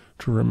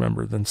to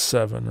remember than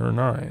 7 or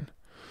 9.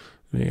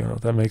 You know,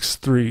 that makes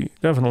 3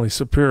 definitely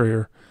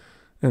superior.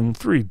 And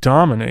 3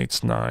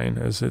 dominates 9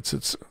 as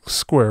it's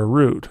square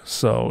root.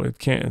 So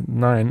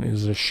 9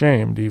 is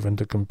ashamed even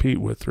to compete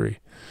with 3.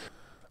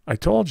 I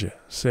told you,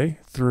 see,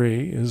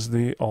 3 is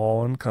the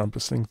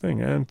all-encompassing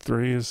thing. And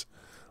 3 is,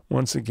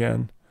 once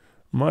again,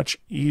 much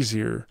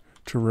easier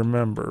to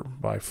remember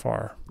by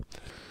far.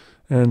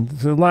 And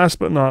the last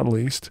but not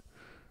least,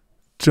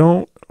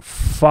 don't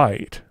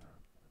fight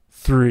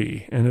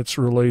 3 and its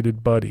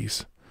related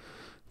buddies.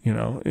 You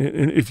know,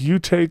 if you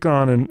take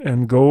on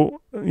and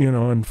go, you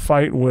know, and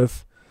fight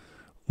with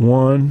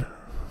 1,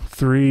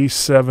 3,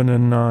 7,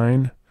 and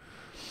 9,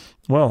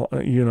 well,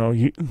 you know,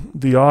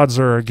 the odds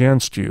are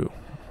against you,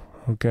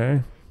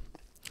 okay?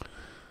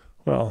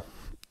 Well,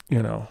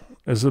 you know,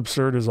 as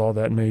absurd as all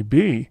that may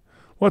be,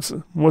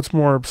 what's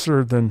more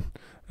absurd than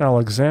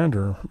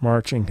Alexander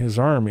marching his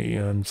army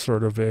and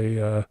sort of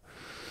a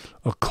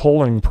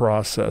culling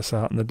process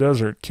out in the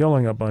desert,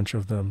 killing a bunch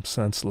of them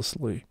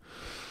senselessly?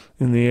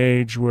 In the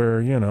age where,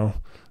 you know,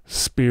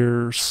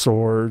 spears,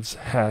 swords,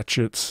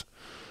 hatchets,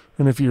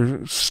 and if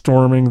you're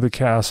storming the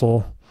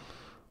castle,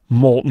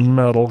 molten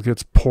metal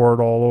gets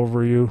poured all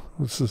over you.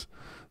 This is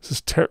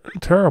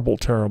terrible,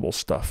 terrible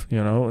stuff,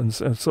 you know. And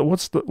so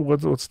what's the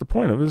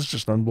point of it? It's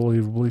just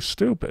unbelievably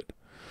stupid.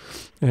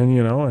 And,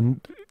 you know,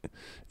 and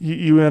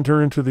you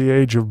enter into the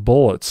age of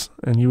bullets,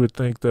 and you would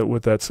think that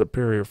with that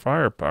superior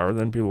firepower,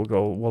 then people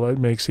go, well, that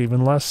makes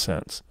even less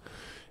sense.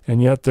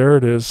 And yet there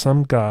it is,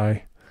 some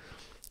guy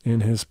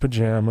in his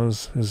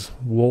pajamas, his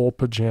wool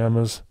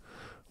pajamas,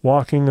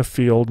 walking a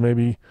field,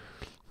 maybe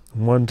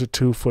 1 to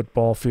 2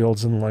 football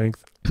fields in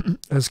length,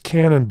 as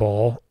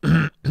cannonball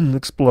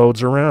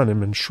explodes around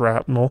him in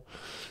shrapnel,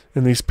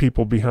 and these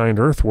people behind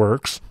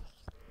earthworks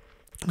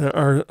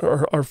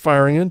are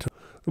firing into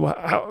him.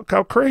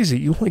 How crazy.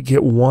 You only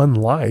get 1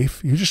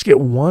 life. You just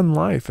get 1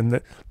 life, and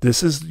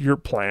this is your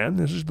plan?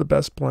 This is the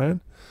best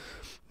plan?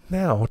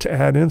 Now, to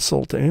add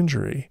insult to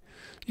injury,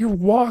 you're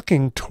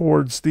walking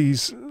towards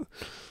these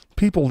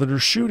people that are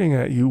shooting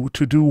at you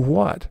to do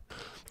what?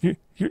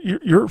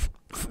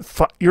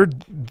 You're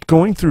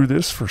going through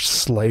this for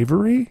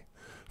slavery?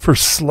 For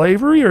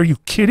slavery? Are you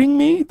kidding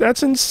me?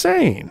 That's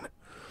insane.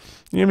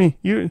 I mean,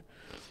 your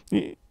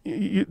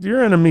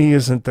enemy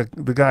isn't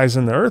the guys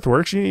in the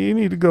earthworks. You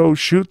need to go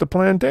shoot the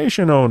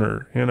plantation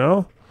owner, you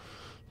know,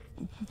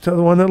 to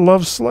the one that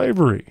loves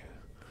slavery.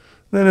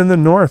 Then in the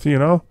north, you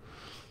know,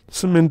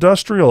 some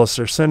industrialists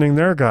are sending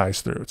their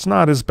guys through. It's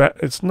not as bad.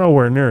 It's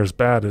nowhere near as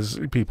bad as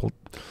people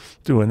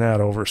doing that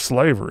over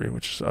slavery,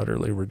 which is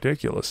utterly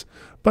ridiculous.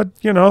 But,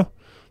 you know,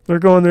 they're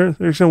going there.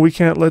 They're saying we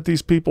can't let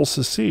these people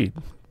secede.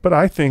 But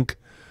I think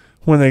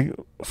when they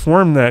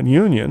formed that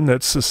union,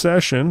 that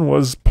secession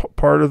was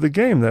part of the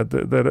game, that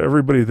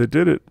everybody that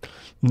did it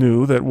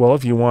knew that, well,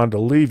 if you wanted to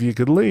leave, you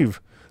could leave.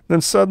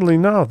 Then suddenly,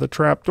 no, the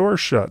trap door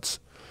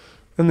shuts.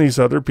 And these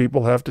other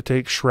people have to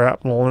take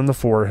shrapnel in the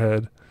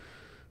forehead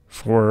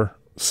for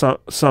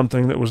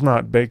something that was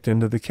not baked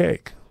into the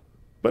cake.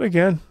 But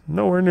again,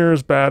 nowhere near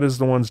as bad as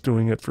the ones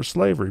doing it for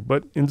slavery.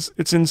 But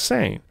it's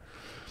insane,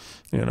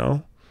 you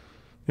know.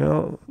 You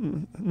know,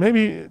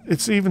 maybe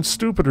it's even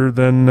stupider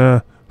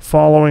than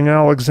following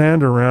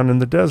Alexander around in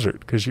the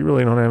desert, because you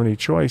really don't have any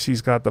choice.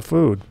 He's got the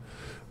food.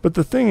 But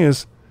the thing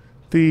is,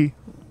 the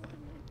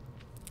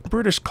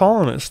British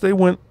colonists, they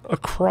went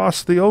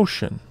across the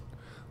ocean.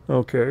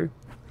 Okay?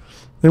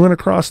 They went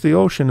across the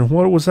ocean, and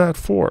what was that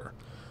for?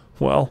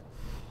 Well,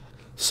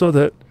 so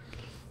that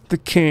the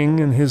king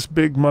and his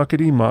big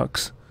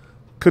muckety-mucks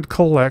could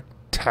collect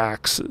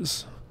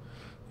taxes,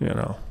 you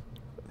know.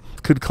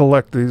 Could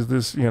collect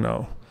this, you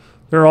know.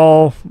 They're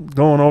all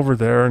going over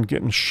there and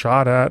getting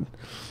shot at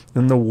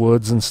in the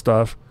woods and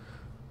stuff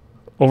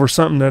over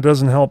something that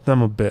doesn't help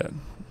them a bit,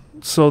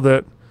 so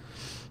that,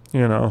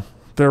 you know,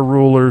 their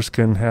rulers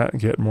can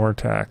get more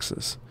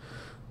taxes.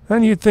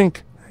 And you'd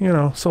think, you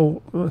know,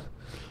 so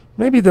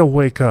maybe they'll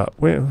wake up.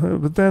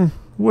 But then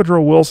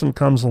Woodrow Wilson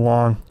comes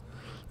along.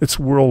 It's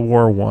World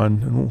War I,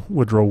 and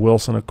Woodrow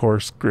Wilson, of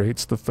course,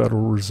 creates the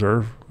Federal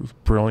Reserve.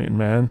 Brilliant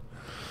man.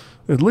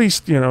 At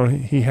least, you know,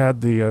 he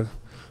had the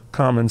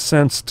common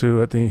sense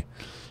towards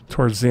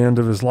the end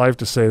of his life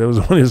to say that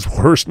was his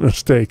worst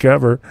mistake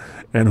ever,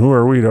 and who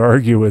are we to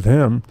argue with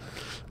him?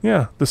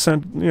 Yeah,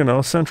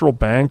 central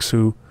banks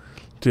who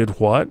did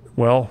what?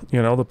 Well,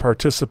 you know, the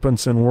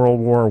participants in World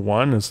War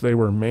I, as they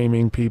were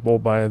maiming people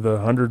by the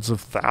hundreds of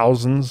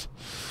thousands,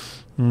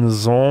 and the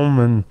Somme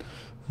and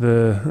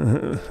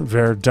the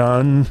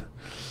Verdun,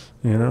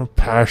 you know,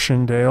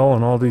 Passchendaele,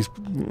 and all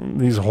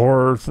these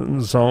horror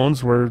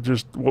zones where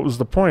just, what was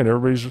the point?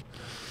 Everybody's,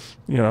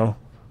 you know,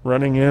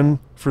 running in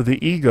for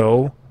the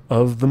ego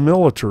of the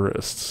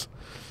militarists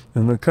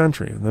in the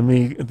country,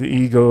 the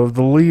ego of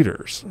the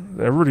leaders.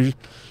 Everybody,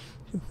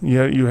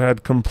 you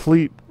had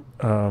complete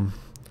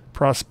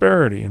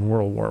prosperity in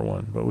World War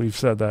I, but we've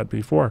said that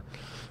before.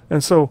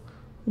 And so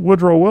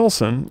Woodrow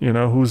Wilson, you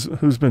know,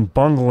 who's been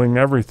bungling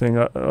everything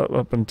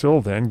up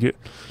until then,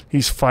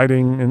 he's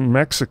fighting in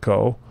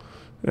Mexico,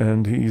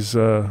 and he's,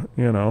 you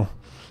know,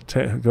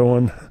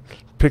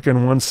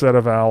 picking one set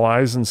of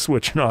allies and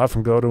switching off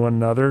and go to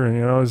another, and,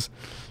 you know,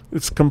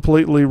 it's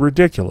completely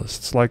ridiculous.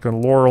 It's like a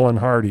Laurel and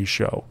Hardy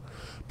show.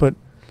 But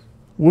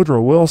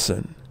Woodrow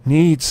Wilson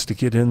needs to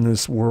get in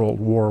this World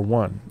War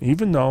I,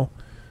 even though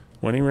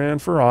when he ran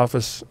for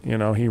office, you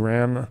know, he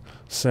ran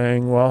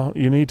saying, well,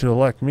 you need to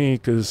elect me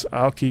because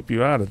I'll keep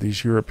you out of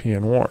these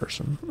European wars.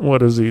 And what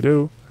does he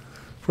do?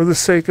 For the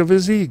sake of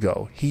his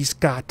ego, he's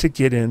got to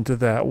get into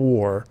that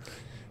war.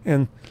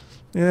 And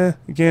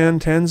again,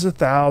 tens of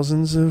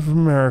thousands of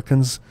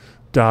Americans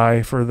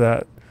die for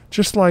that.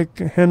 Just like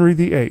Henry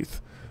VIII,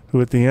 who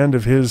at the end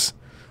of his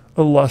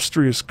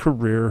illustrious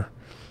career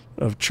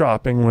of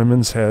chopping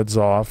women's heads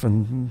off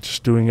and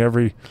just doing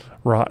every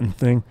rotten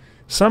thing,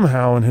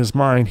 somehow in his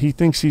mind he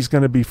thinks he's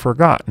going to be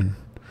forgotten.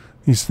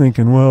 He's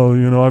thinking, well,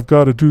 you know, I've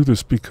got to do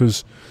this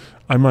because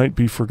I might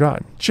be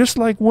forgotten. Just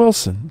like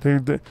Wilson.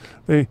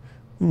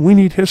 We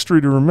need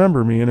history to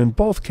remember me. And in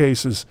both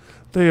cases,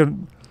 they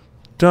had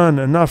done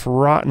enough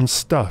rotten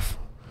stuff.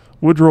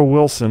 Woodrow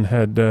Wilson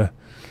had,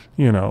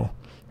 you know,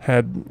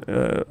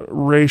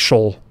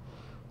 racial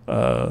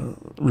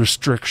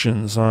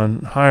restrictions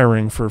on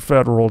hiring for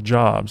federal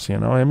jobs. You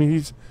know, I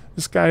mean,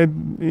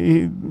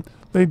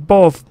 they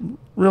both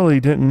really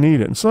didn't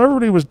need it. And so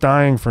everybody was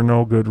dying for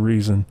no good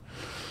reason,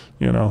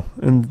 you know,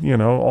 and, you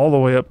know, all the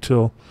way up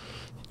till,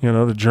 you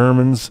know, the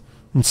Germans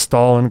in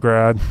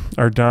Stalingrad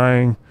are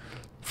dying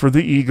for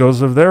the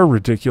egos of their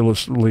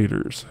ridiculous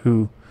leaders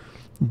who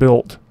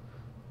built,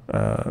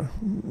 you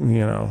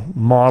know,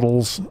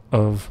 models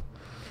of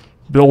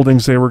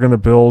buildings they were going to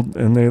build,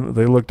 and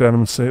they looked at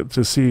them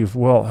to see if,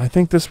 well, I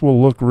think this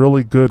will look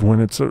really good when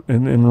it's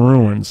in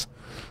ruins,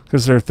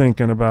 because they're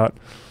thinking about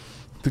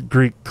the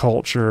Greek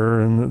culture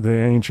and the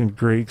ancient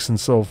Greeks and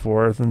so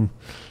forth, and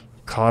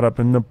caught up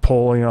in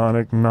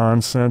Napoleonic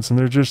nonsense, and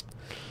they're just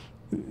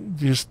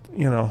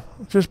you know,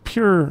 just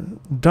pure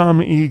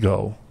dumb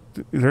ego.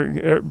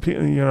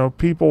 You know,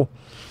 people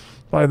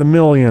by the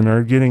million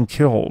are getting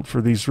killed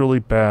for these really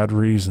bad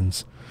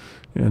reasons.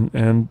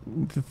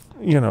 And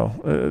you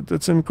know,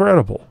 it's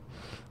incredible.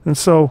 And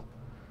so,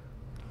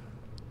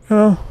 you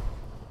know,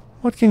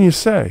 what can you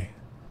say?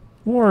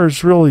 War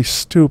is really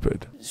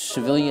stupid.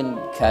 Civilian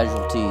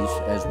casualties,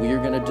 as we are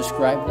going to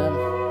describe them,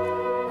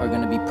 are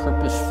going to be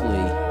purposefully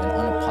and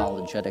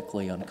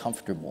unapologetically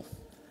uncomfortable,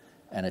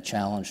 and a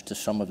challenge to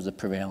some of the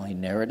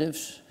prevailing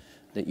narratives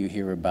that you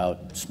hear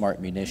about smart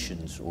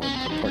munitions or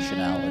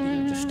proportionality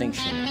or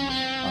distinction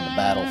on the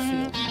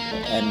battlefield.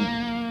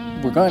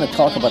 And we're going to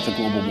talk about the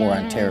global war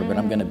on terror, but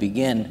I'm going to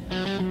begin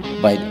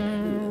by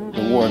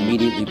the war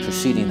immediately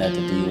preceding that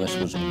the U.S.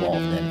 was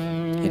involved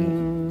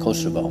in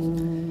Kosovo.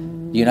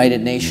 The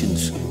United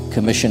Nations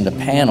commissioned a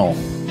panel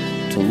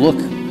to look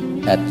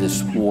at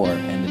this war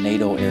and the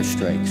NATO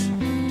airstrikes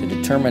to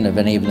determine if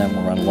any of them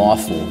were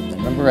unlawful. And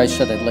remember I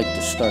said I'd like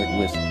to start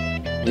with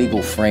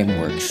legal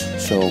frameworks.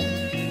 So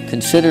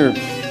consider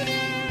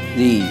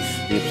these: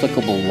 the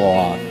applicable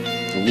law,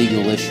 the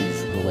legal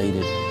issues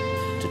related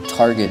to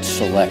target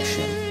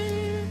selection,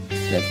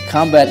 that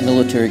combat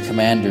military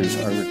commanders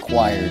are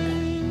required,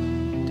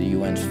 the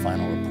UN's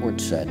final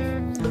report said,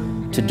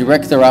 to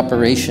direct their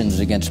operations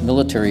against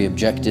military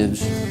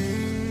objectives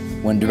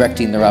when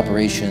directing their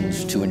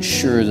operations to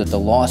ensure that the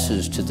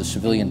losses to the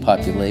civilian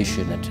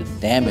population and to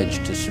damage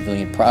to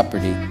civilian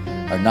property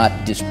are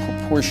not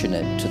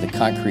disproportionate to the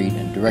concrete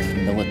and direct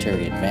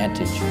military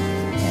advantage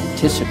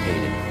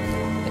anticipated.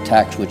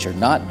 Attacks which are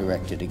not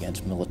directed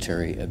against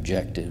military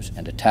objectives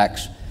and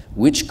attacks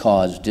which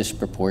cause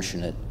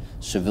disproportionate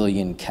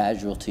civilian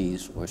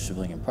casualties or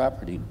civilian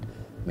property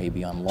may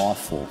be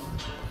unlawful.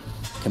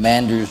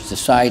 Commanders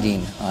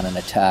deciding on an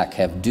attack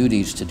have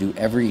duties to do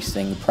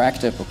everything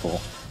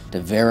practicable to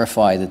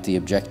verify that the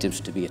objectives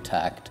to be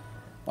attacked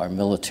are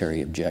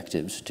military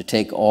objectives, to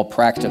take all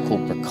practical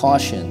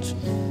precautions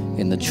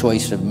in the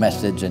choice of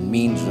methods and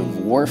means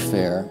of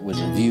warfare with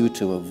a view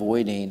to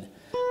avoiding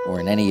or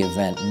in any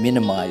event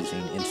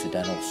minimizing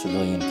incidental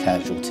civilian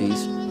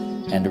casualties,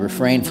 and to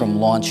refrain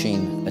from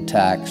launching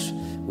attacks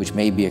which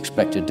may be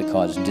expected to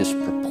cause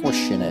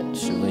disproportionate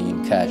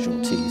civilian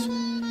casualties.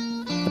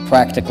 The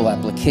practical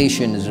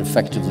application is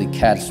effectively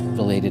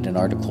encapsulated in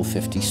Article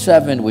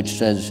 57, which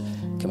says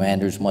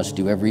commanders must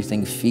do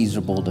everything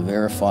feasible to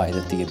verify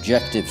that the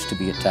objectives to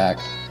be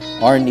attacked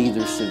are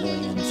neither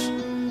civilians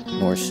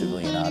nor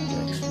civilian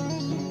objects.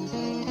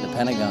 The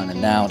Pentagon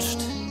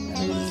announced, and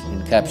it was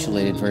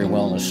encapsulated very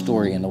well in a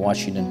story in the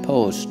Washington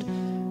Post,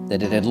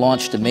 that it had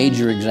launched a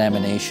major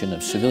examination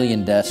of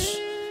civilian deaths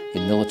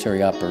in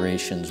military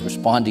operations,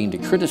 responding to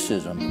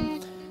criticism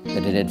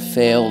that it had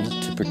failed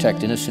to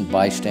protect innocent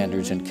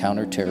bystanders in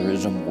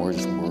counterterrorism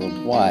wars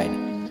worldwide.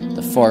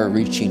 The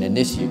far-reaching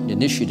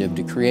initiative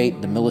to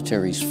create the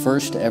military's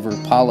first ever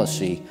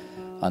policy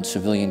on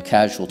civilian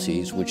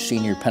casualties, which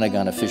senior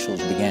Pentagon officials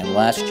began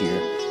last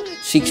year,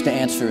 seeks to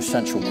answer a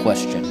central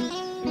question.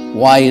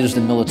 Why is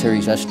the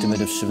military's estimate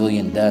of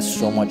civilian deaths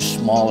so much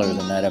smaller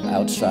than that of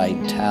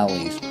outside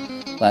tallies?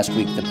 Last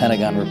week, the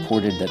Pentagon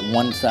reported that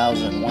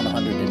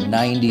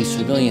 1,190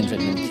 civilians had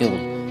been killed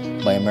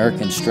by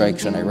American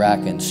strikes in Iraq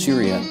and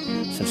Syria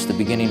since the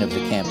beginning of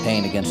the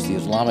campaign against the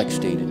Islamic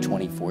State in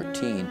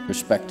 2014.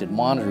 Respected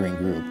monitoring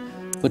group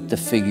put the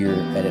figure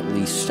at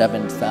least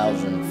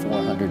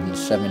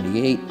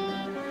 7,478,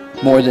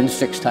 more than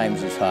 6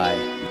 times as high.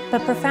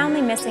 But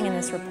profoundly missing in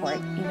this report,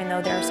 even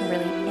though there are some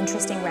really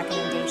interesting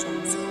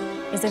recommendations,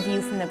 is a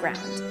view from the ground.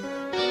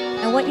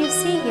 And what you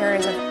see here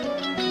is a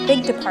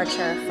big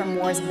departure from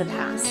wars of the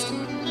past,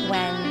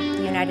 when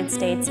the United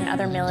States and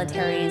other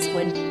militaries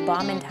would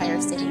bomb entire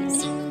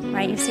cities,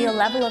 right? You see a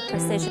level of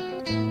precision.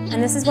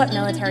 And this is what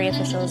military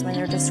officials, when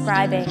they're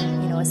describing,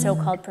 a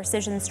so-called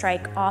precision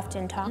strike,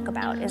 often talk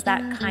about, is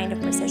that kind of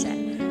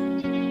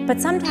precision.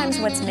 But sometimes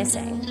what's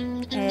missing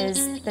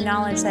is the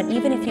knowledge that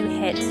even if you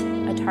hit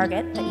a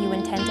target that you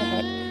intend to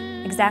hit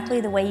exactly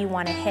the way you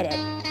want to hit it,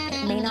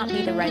 it may not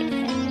be the right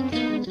hit.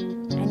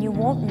 And you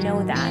won't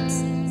know that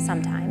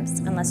sometimes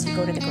unless you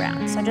go to the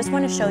ground. So I just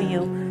want to show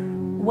you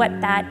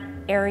what that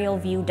aerial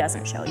view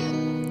doesn't show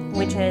you,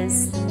 which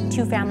is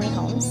 2 family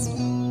homes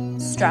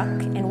struck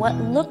in what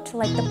looked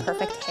like the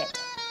perfect hit.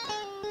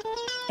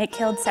 It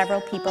killed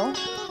several people,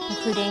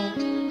 including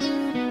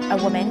a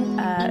woman,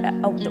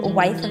 a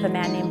wife of a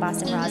man named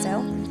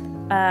Basim-Razzo,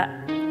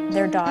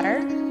 their daughter,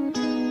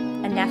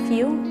 a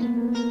nephew,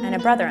 and a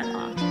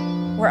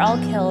brother-in-law were all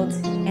killed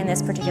in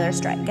this particular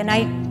strike. And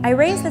I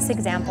raise this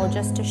example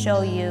just to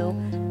show you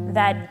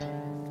that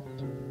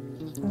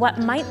what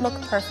might look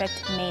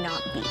perfect may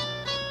not be.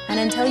 And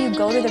until you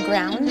go to the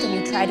ground and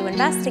you try to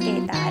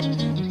investigate that,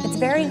 it's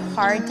very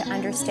hard to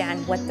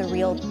understand what the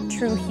real,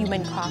 true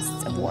human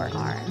costs of war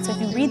are. So if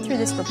you read through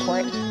this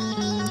report,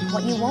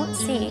 what you won't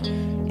see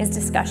is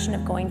discussion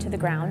of going to the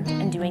ground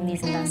and doing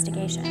these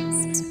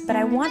investigations. But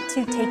I want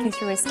to take you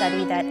through a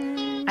study that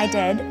I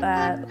did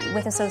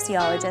with a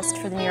sociologist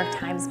for the New York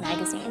Times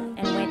Magazine,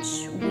 in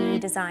which we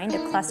designed a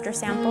cluster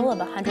sample of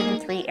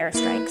 103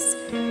 airstrikes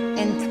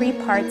in 3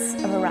 parts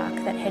of Iraq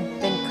that had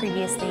been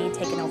previously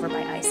taken over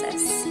by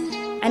ISIS.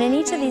 And in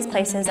each of these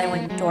places, I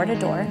went door to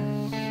door,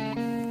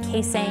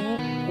 casing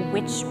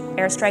which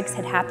airstrikes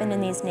had happened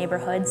in these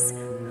neighborhoods,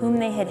 whom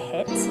they had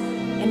hit.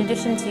 In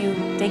addition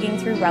to digging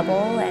through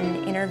rubble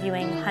and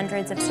interviewing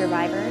hundreds of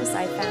survivors,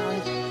 I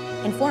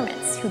found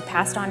informants who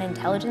passed on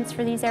intelligence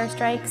for these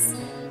airstrikes.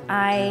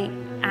 I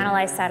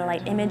analyzed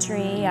satellite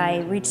imagery. I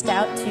reached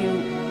out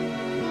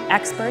to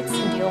experts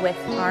who deal with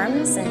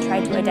arms and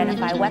tried to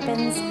identify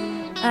weapons.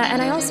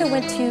 And I also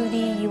went to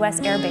the US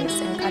Air Base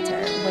in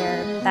Qatar,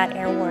 where that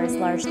air war is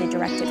largely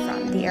directed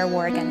from, the air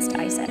war against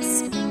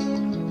ISIS.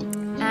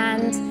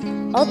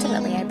 And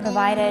ultimately, I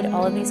provided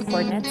all of these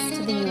coordinates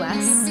to the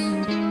US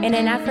in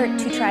an effort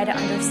to try to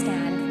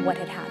understand what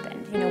had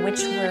happened,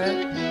 which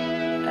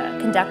were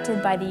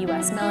conducted by the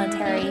US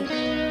military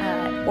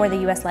or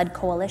the US-led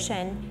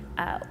coalition,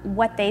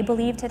 what they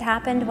believed had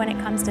happened when it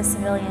comes to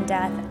civilian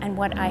death, and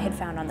what I had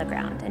found on the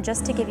ground. And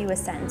just to give you a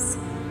sense,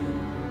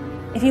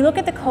 if you look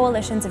at the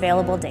coalition's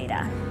available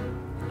data,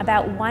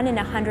 about 1 in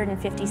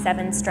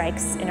 157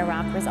 strikes in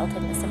Iraq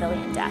resulted in a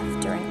civilian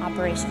death during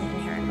Operation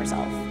Inherent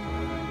Resolve.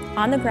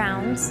 On the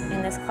ground,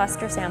 in this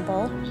cluster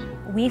sample,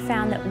 we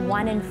found that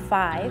 1 in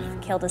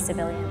 5 killed a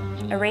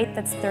civilian, a rate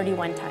that's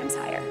 31 times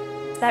higher.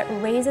 That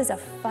raises a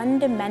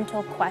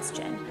fundamental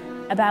question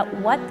about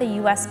what the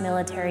US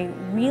military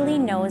really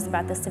knows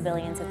about the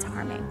civilians it's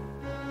harming.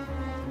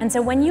 And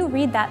so when you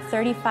read that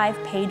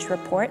 35-page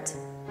report,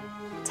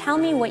 tell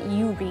me what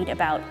you read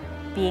about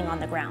being on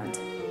the ground.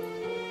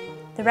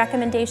 The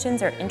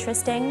recommendations are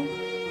interesting.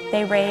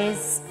 They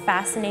raise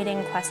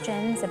fascinating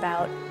questions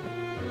about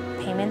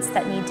payments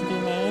that need to be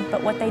made,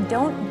 but what they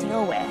don't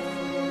deal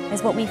with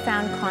is what we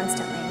found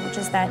constantly, which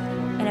is that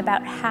in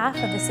about half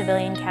of the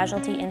civilian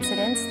casualty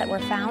incidents that were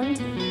found,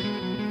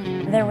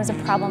 there was a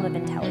problem of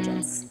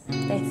intelligence.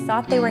 They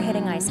thought they were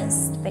hitting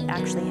ISIS, they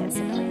actually hit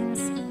civilians.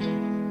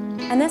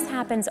 And this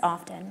happens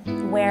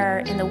often, where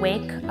in the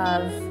wake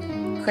of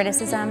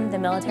criticism, the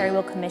military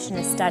will commission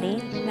a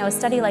study. Now, a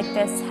study like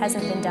this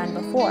hasn't been done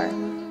before.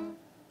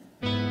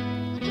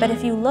 But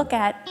if you look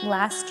at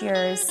last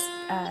year's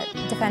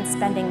defense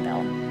spending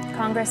bill,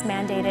 Congress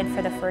mandated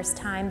for the first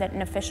time that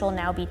an official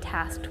now be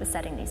tasked with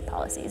setting these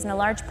policies. And a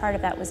large part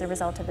of that was a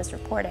result of this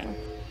reporting.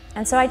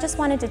 And so I just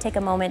wanted to take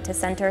a moment to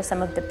center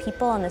some of the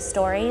people and the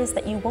stories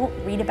that you won't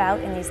read about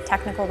in these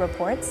technical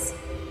reports,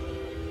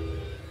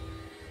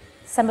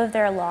 some of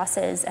their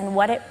losses, and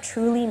what it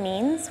truly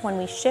means when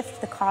we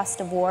shift the cost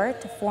of war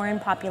to foreign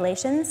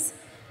populations,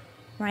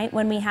 right?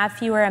 When we have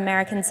fewer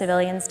American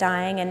civilians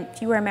dying and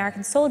fewer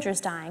American soldiers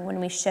dying when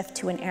we shift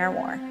to an air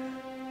war,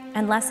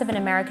 and less of an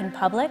American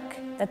public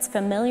that's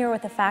familiar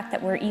with the fact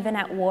that we're even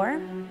at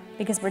war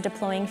because we're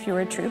deploying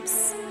fewer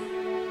troops.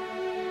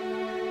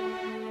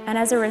 And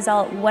as a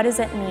result, what does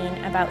it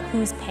mean about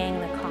who's paying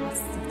the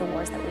costs of the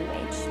wars that we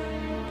wage?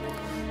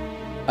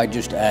 I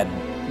just add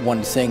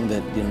one thing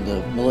that in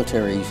the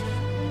militaries,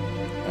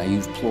 and I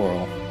use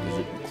plural because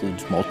it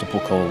includes multiple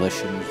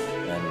coalitions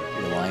and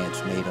the alliance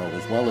NATO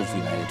as well as the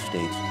United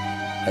States,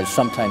 has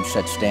sometimes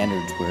set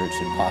standards where it's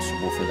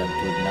impossible for them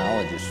to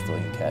acknowledge a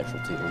civilian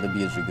casualty.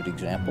 Libya is a good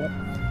example,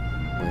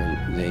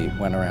 where they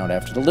went around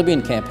after the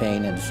Libyan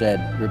campaign and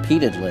said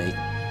repeatedly,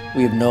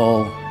 we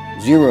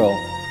have zero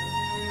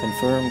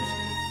confirmed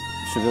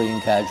civilian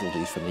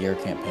casualties from the air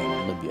campaign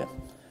in Libya,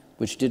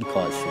 which did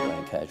cause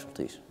civilian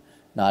casualties.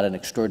 Not an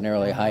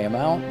extraordinarily high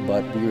amount,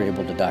 but we were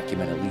able to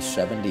document at least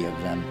 70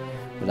 of them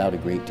without a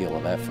great deal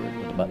of effort,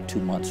 with about 2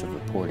 months of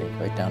reporting,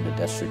 right down to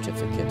death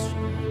certificates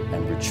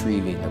and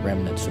retrieving the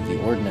remnants of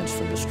the ordnance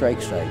from the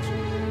strike sites.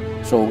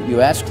 So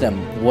you ask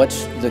them,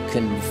 what's the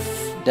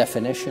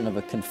definition of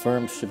a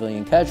confirmed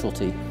civilian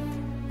casualty?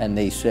 And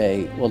they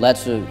say, well,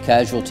 that's a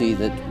casualty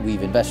that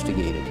we've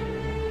investigated.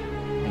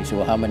 And you say,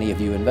 well, how many have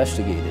you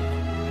investigated?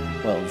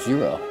 Well,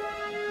 0.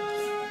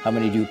 How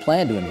many do you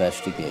plan to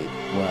investigate?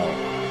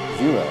 Well,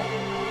 0.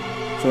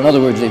 So in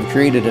other words, they've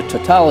created a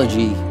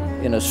tautology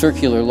in a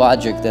circular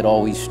logic that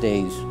always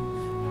stays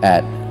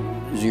at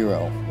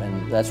 0.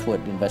 And that's what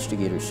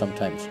investigators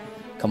sometimes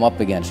come up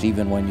against,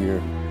 even when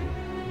you're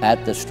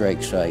at the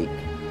strike site,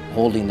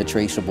 holding the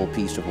traceable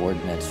piece of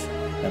ordnance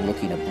and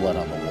looking at blood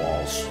on the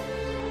walls.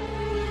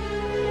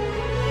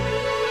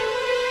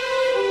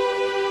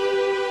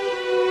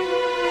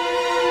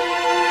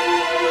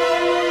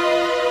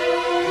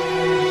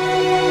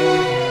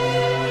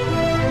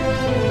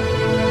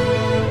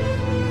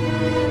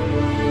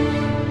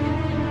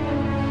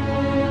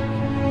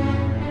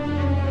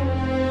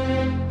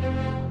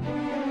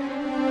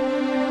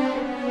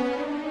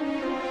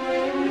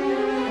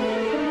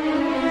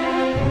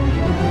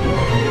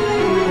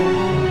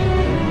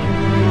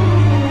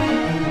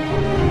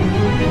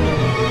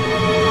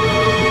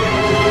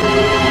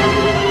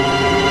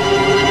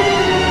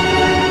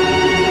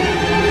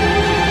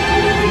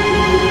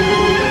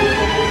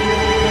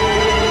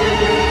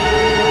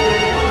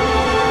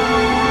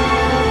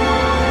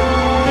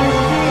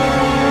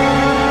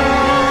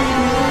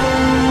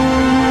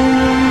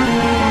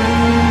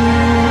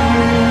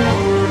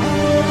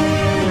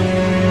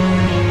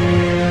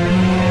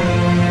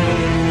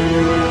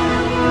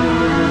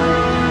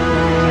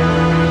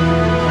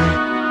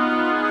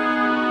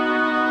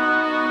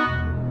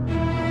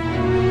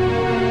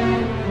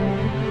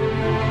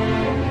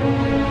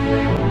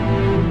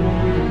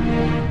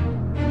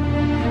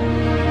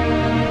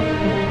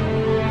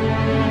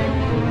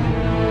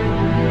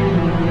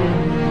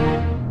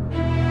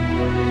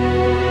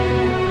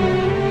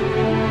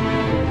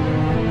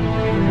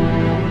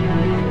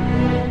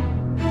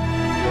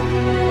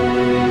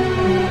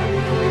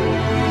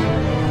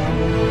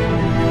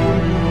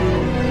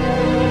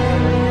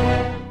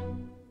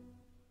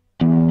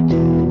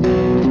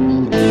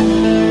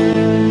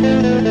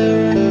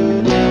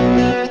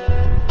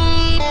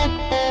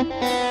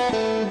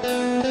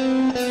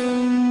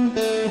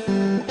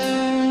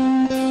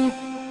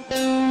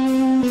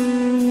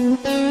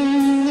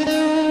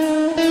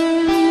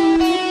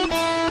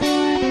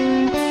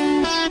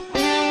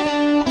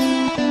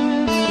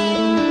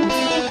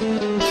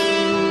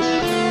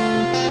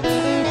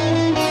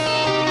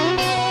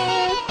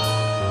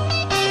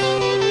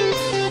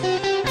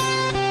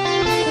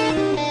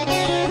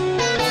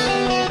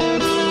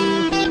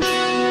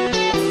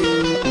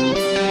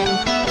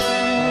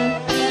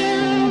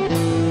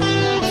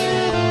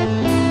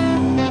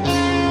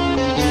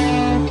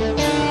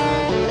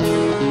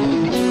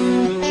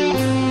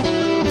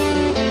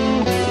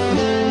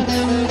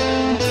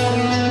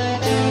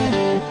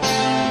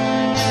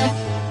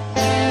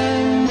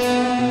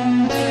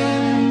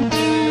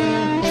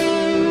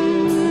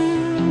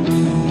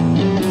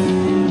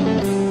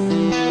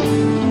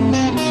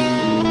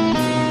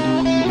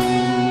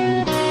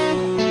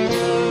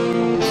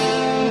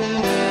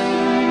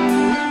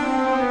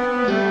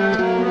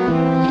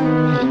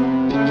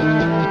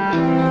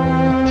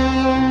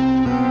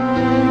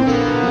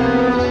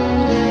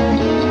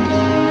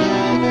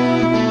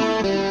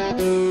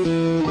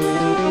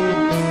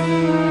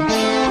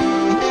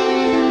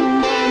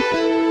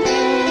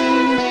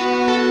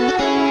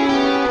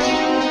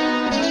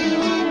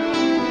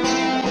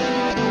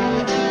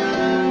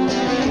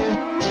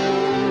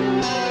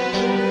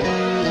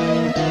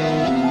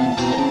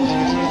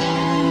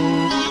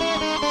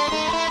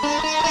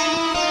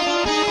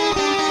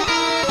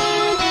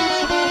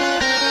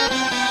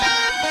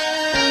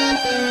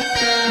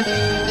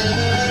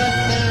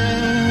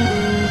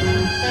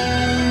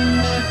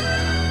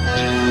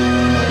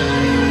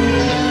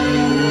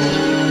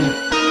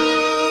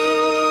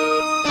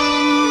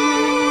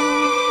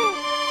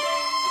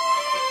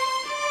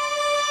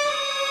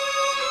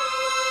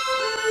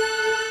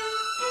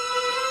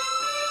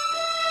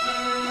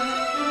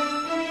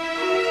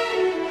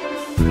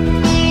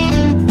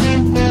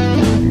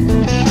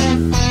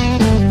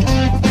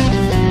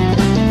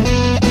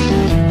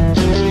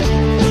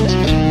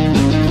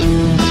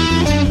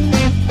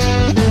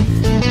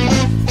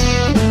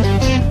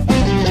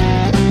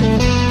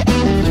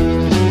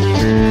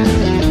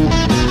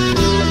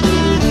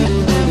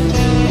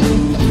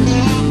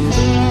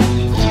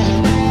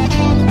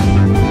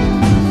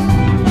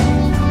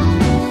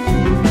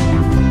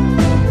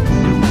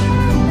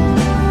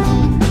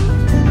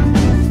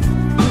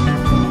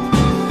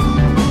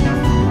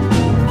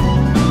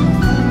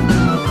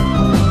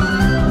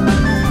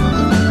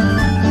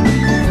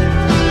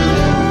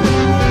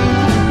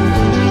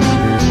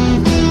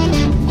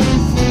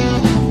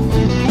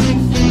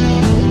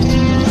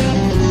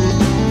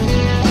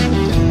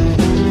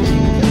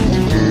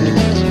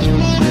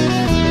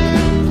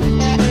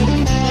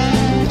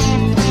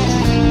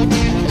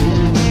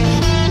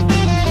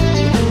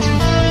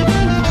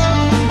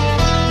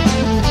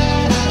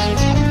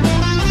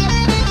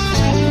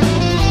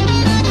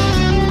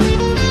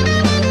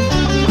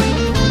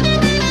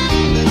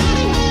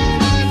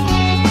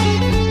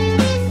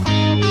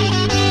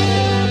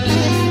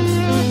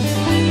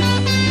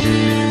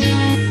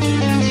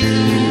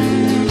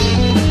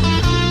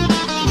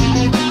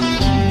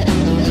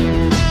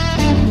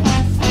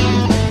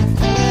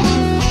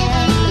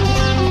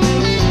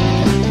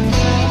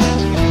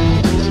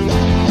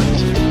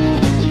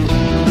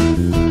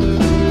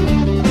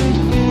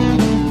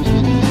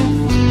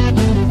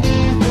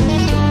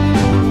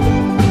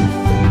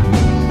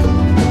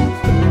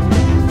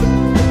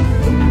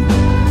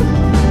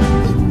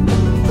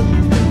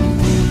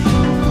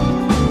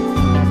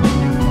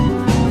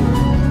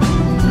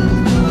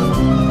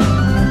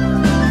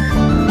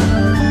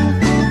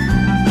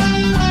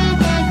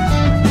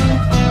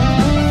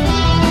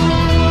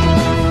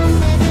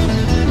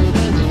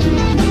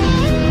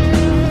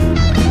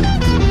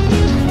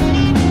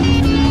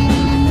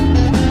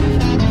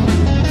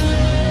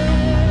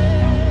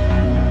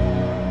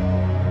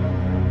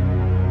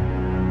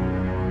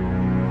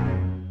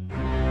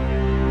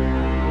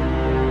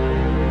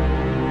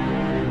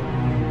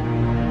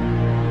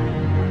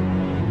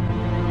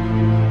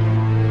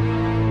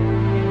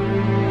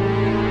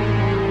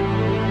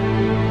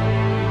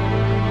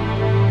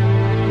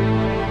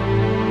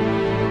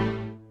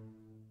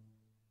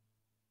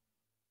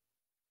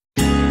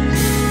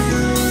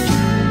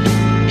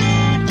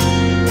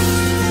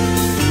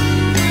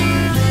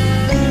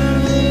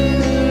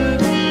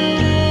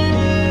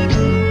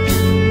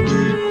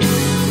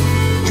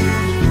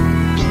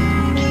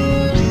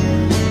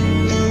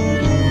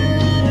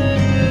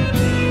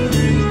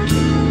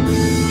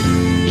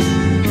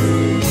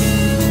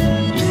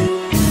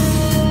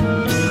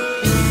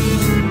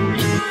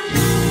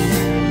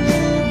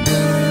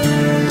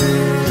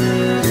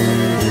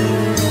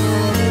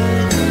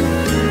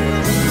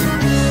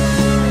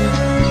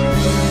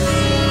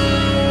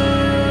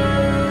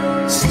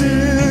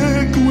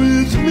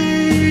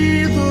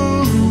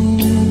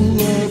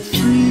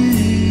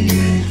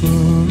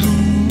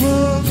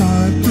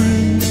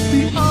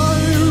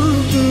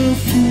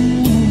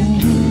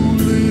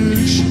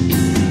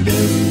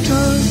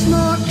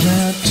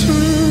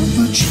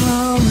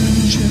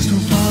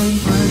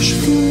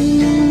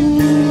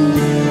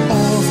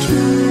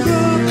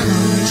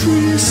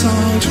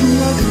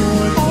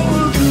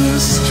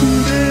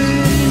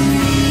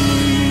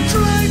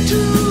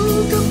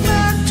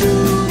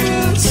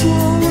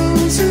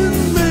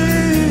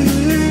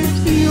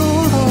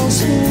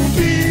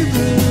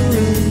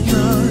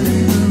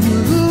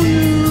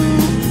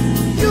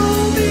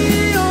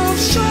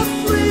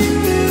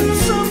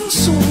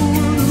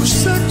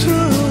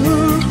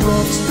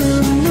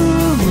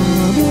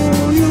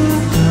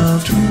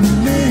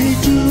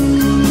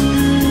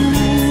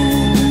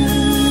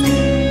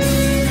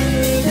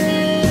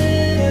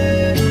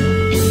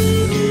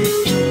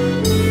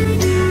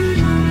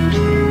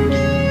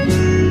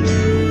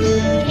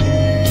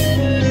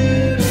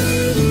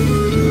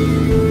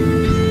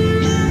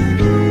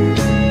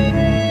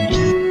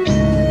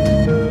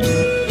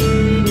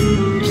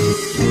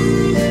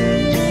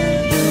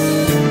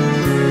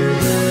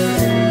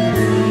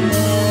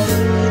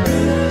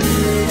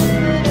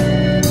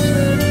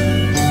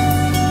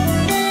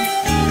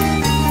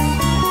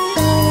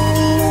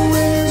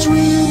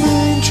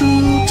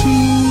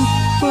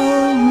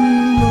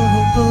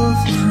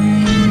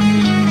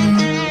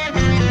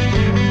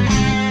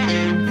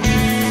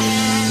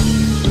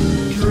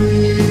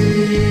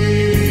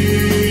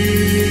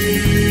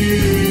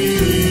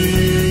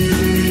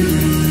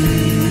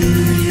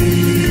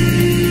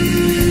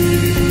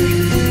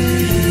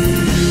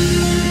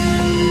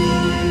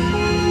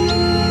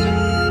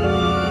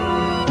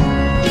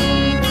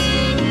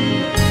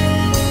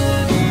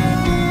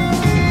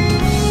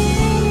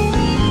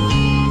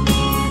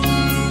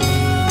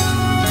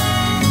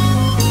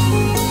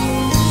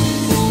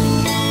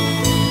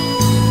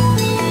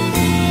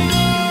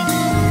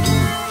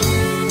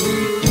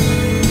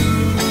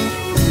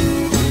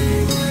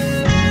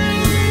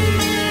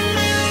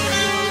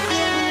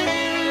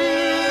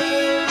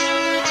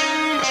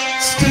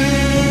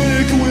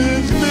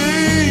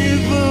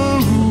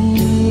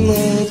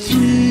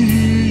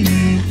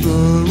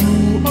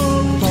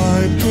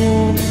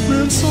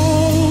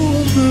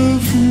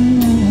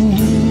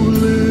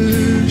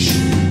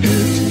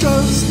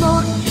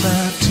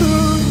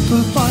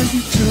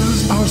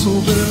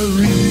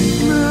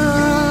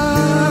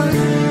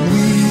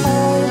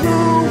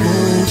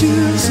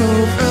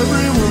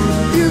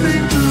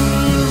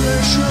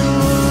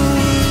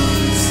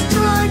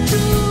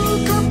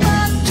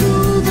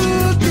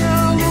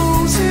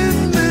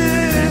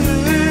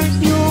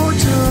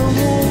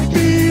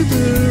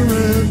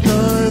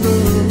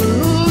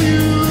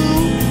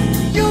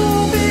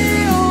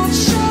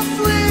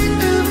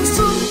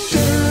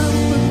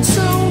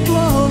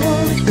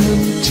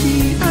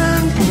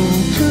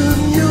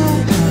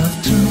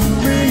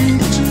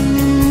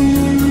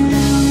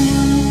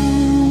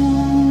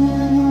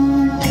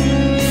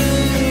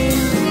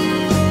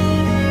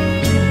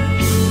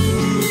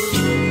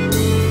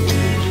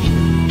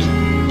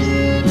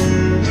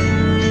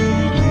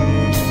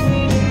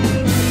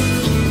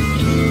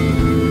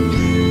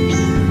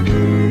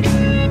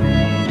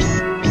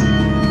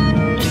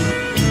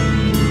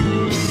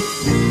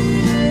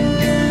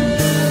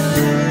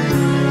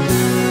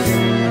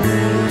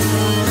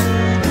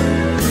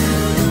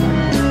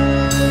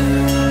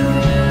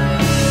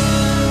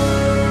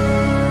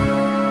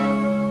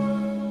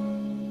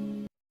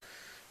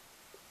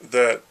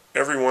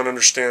 everyone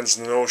understands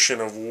the notion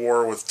of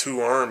war with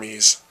two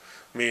armies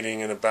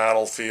meeting in a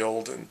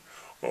battlefield and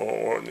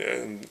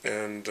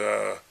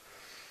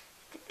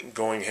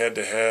going head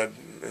to head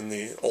in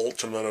the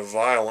ultimate of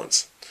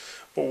violence.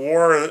 But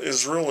war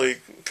is really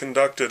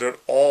conducted at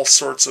all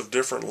sorts of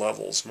different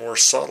levels, more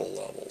subtle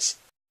levels.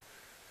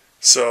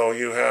 So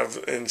you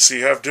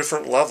have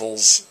different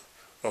levels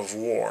of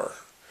war,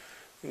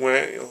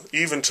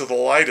 even to the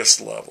lightest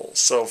level.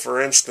 So,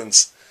 for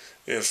instance,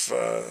 if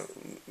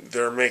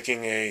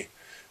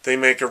they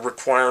make a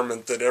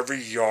requirement that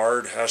every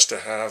yard has to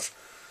have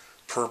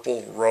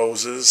purple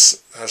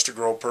roses, has to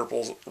grow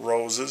purple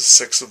roses,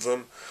 6 of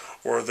them,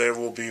 or they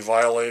will be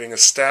violating a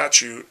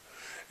statute,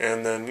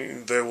 and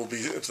then they will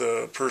be,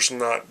 the person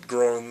not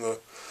growing the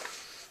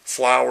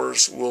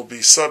flowers will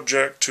be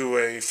subject to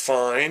a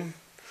fine,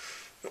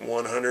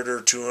 $100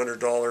 or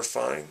 $200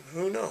 fine,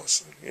 who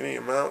knows, any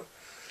amount.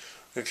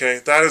 Okay,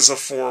 that is a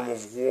form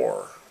of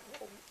war.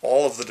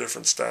 All of the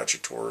different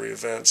statutory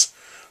events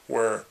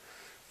where,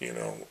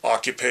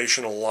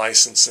 occupational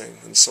licensing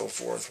and so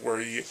forth,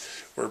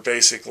 where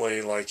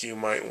basically, like, you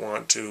might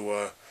want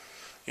to,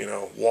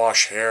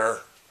 wash hair,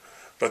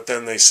 but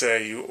then they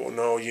say you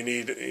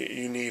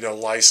need a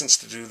license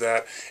to do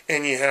that,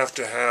 and you have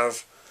to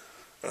have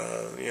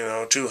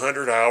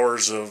 200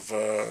 hours of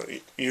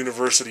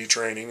university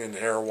training in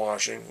hair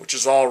washing, which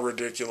is all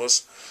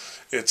ridiculous.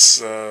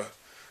 It's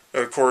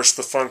of course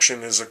the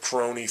function is a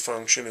crony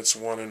function. It's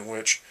one in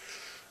which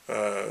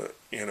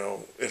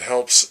it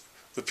helps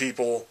the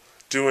people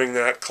doing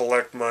that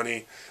collect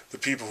money. The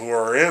people who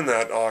are in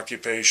that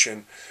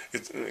occupation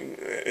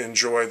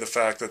enjoy the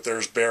fact that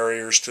there's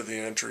barriers to the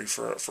entry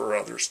for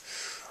others.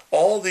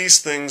 All these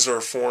things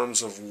are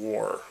forms of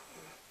war.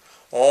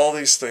 All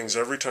these things,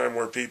 every time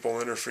where people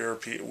interfere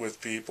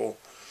with people,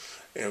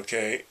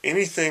 okay,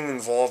 anything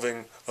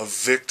involving a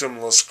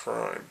victimless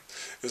crime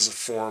is a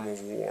form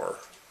of war.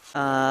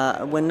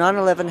 When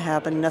 9/11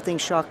 happened, nothing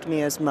shocked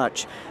me as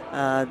much.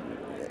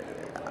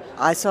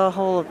 I saw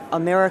whole of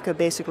America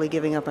basically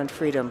giving up on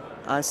freedom.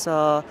 I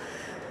saw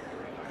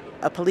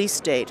a police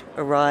state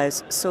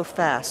arise so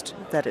fast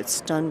that it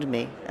stunned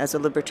me. As a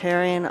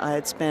libertarian, I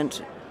had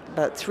spent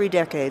about 3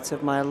 decades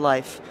of my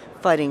life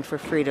fighting for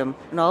freedom,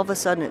 and all of a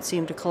sudden it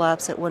seemed to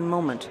collapse at one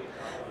moment.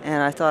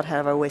 And I thought,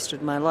 have I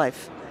wasted my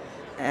life?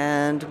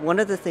 And one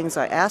of the things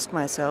I asked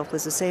myself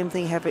was the same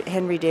thing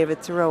Henry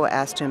David Thoreau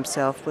asked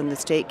himself when the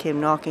state came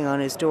knocking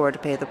on his door to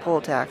pay the poll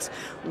tax.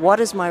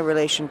 What is my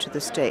relation to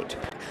the state?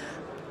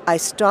 I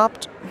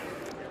stopped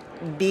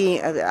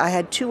being, I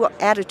had 2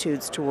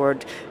 attitudes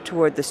toward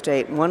the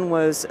state. One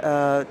was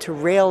to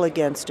rail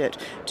against it,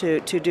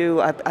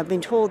 I've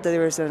been told that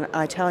there is an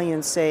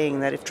Italian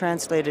saying that if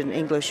translated in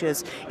English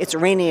is, it's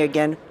raining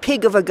again,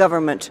 pig of a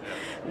government,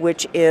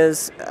 which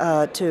is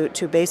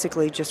to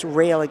basically just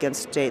rail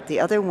against state. The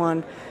other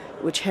one,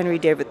 which Henry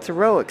David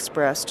Thoreau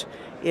expressed,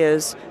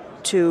 is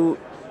to,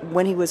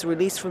 when he was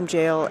released from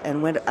jail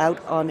and went out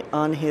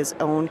on his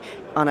own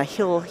on a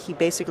hill, he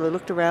basically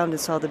looked around and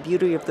saw the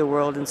beauty of the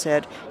world and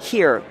said,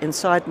 here,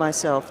 inside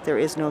myself, there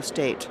is no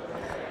state.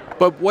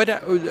 But what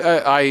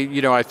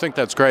I think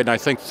that's great, and I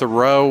think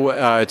Thoreau.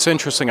 It's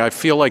interesting. I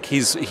feel like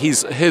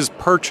his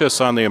purchase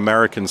on the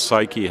American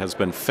psyche has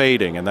been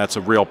fading, and that's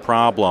a real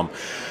problem.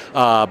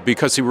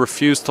 Because he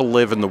refused to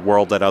live in the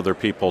world that other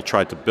people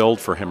tried to build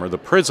for him, or the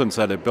prisons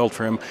that had built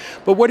for him.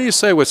 But what do you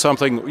say with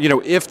something,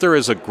 if there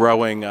is a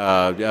growing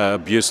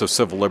abuse of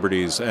civil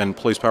liberties and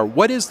police power,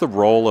 what is the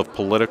role of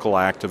political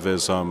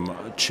activism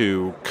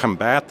to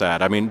combat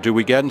that? I mean, do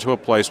we get into a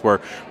place where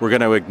we're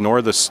going to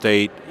ignore the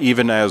state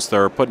even as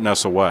they're putting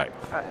us away?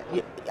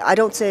 I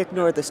don't say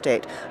ignore the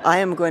state. I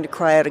am going to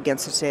cry out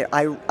against the state.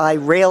 I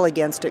rail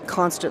against it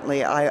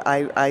constantly.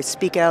 I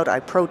speak out,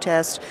 I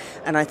protest,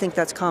 and I think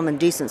that's common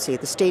decency.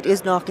 The state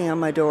is knocking on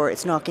my door,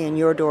 it's knocking on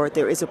your door,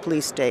 there is a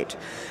police state.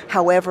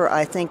 However,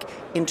 I think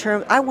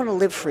I want to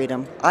live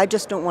freedom. I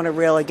just don't want to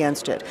rail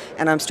against it.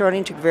 And I'm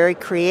starting to very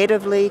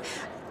creatively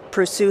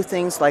pursue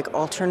things like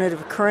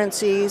alternative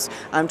currencies.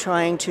 I'm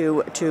trying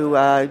to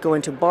go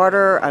into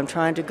barter. I'm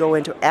trying to go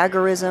into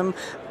agorism,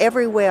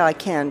 every way I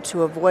can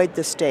to avoid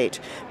the state.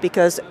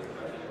 Because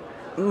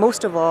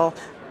most of all,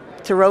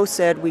 Thoreau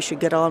said we should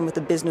get on with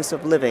the business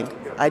of living.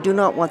 I do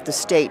not want the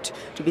state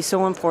to be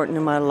so important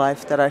in my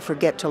life that I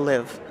forget to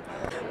live.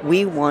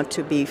 We want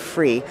to be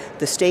free.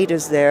 The state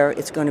is there.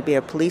 It's going to be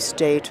a police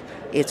state.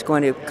 It's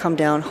going to come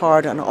down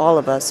hard on all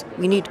of us.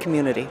 We need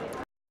community.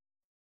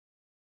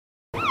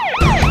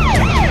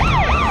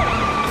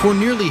 For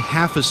nearly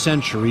half a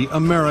century,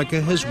 America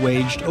has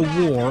waged a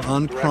war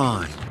on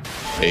crime.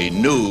 A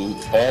new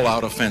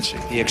all-out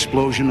offensive. The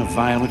explosion of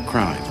violent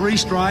crime. 3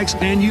 strikes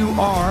and you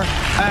are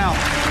out.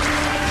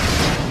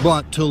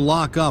 But to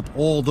lock up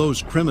all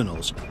those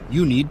criminals,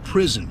 you need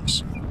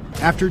prisons.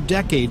 After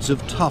decades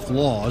of tough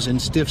laws and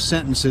stiff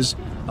sentences,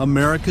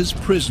 America's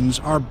prisons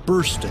are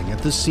bursting at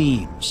the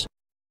seams.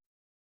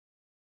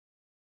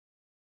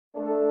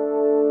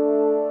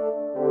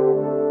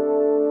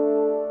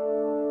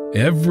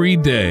 Every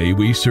day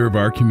we serve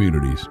our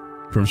communities.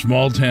 from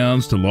small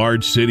towns to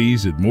large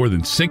cities at more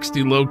than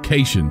 60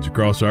 locations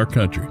across our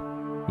country.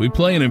 We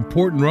play an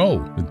important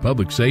role in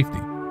public safety.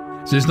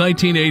 Since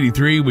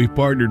 1983, we've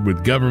partnered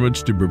with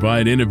governments to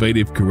provide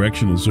innovative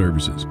correctional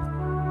services.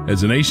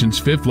 As the nation's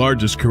fifth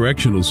largest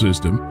correctional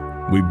system,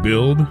 we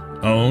build,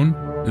 own,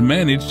 and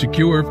manage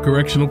secure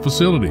correctional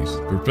facilities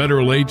for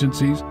federal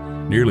agencies,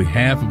 nearly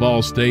half of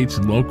all states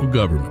and local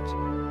governments.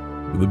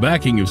 With the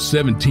backing of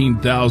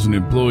 17,000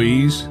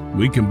 employees,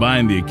 we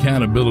combine the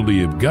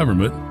accountability of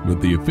government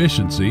with the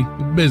efficiency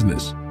of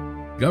business.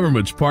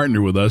 Governments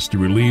partner with us to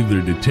relieve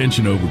their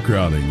detention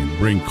overcrowding and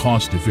bring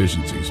cost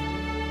efficiencies.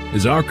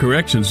 As our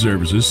correction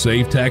services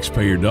save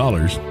taxpayer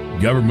dollars,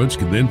 governments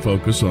can then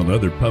focus on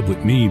other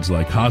public needs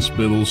like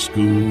hospitals,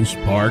 schools,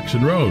 parks,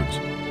 and roads.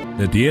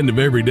 At the end of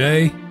every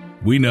day,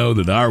 we know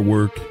that our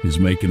work is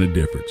making a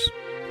difference.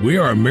 We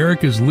are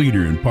America's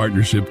leader in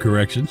partnership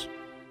corrections.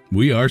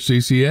 We are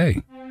CCA.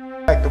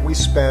 The fact that we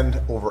spend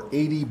over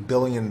 $80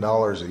 billion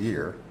a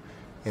year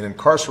in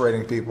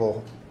incarcerating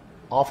people,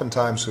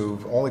 oftentimes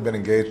who've only been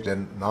engaged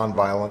in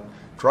nonviolent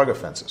drug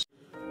offenses.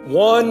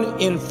 1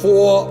 in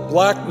 4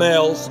 black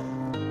males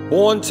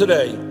born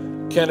today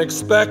can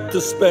expect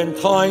to spend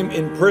time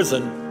in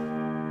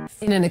prison.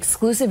 In an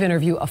exclusive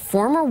interview, a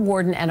former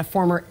warden and a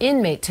former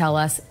inmate tell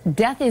us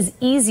death is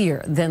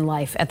easier than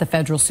life at the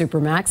federal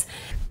supermax.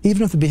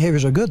 Even if the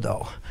behaviors are good,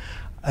 though,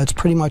 it's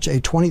pretty much a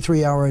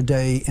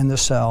 23-hour-a-day in the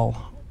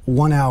cell,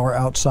 1 hour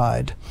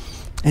outside.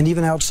 And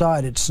even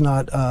outside, it's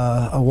not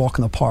a walk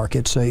in the park.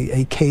 It's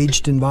a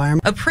caged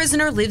environment. A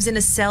prisoner lives in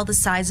a cell the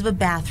size of a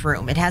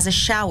bathroom. It has a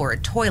shower, a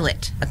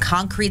toilet, a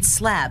concrete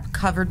slab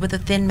covered with a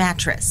thin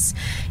mattress.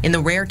 In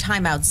the rare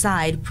time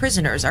outside,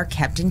 prisoners are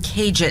kept in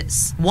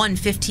cages. One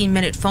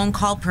 15-minute phone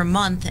call per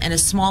month and a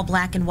small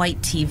black and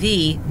white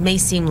TV may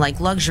seem like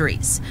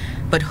luxuries.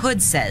 But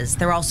Hood says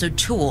they're also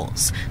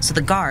tools, so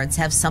the guards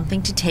have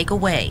something to take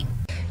away.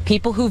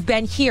 People who've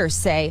been here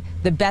say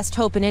the best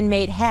hope an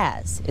inmate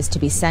has is to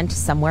be sent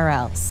somewhere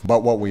else.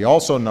 But what we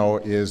also know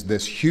is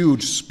this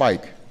huge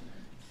spike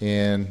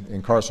in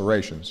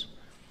incarcerations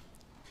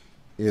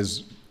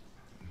is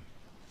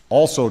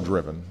also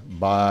driven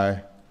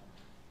by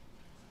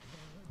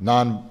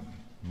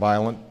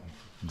nonviolent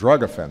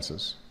drug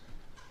offenses,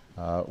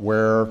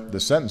 where the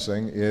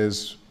sentencing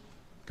is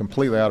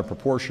completely out of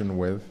proportion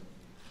with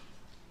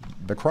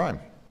the crime.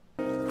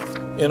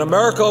 In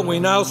America, we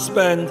now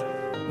spend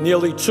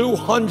nearly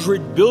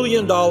 $200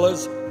 billion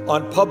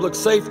on public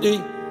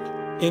safety,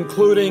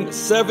 including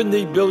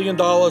 $70 billion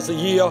a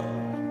year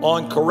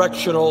on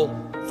correctional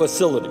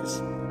facilities.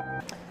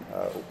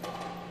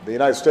 The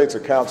United States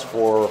accounts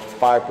for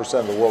 5%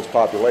 of the world's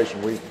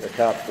population. We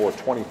account for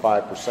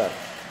 25%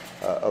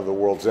 of the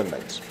world's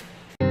inmates.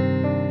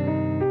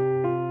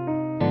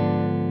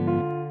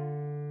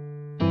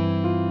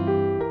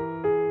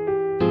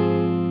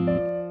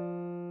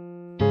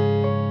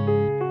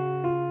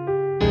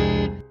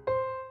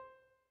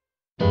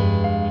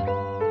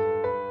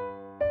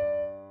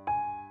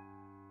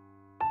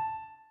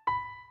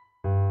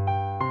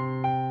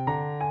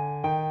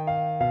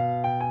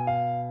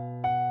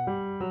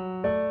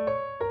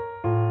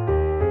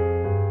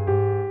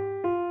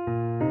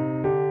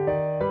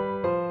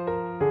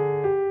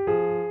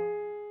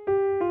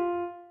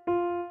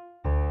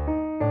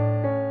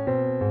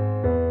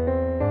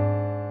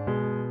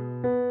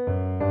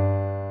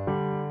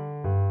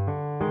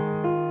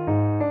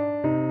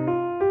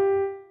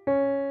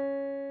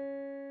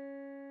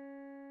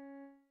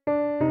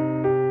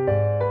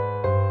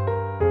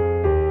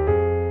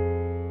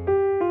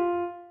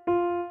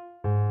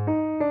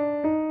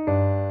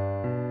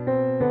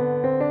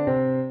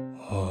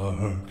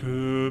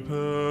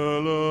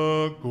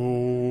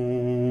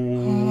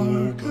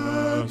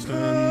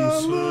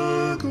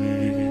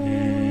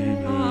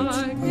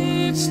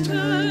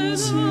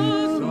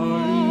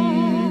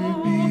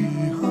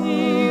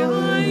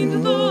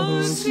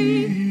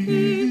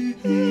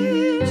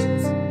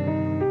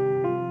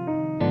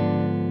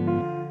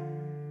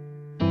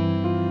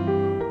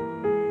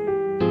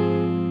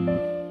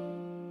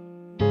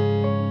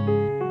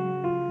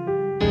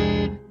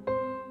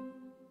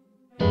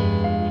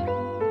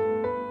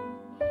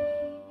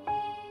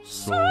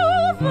 So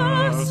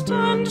vast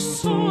and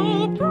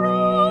so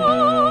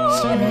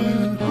broad,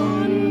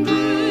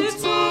 700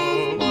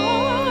 of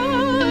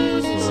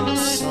miles, the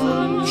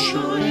sun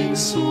shines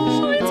so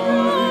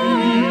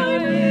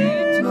bright.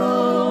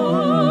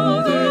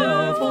 Now they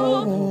are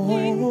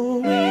falling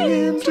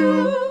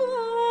into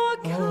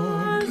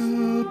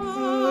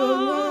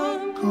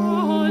archipelago,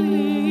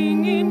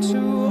 calling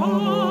into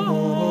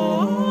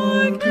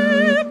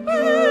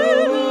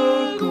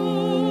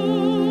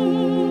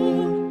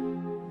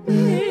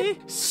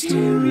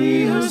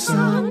mysterious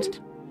sound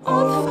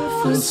of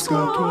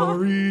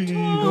Fuscatori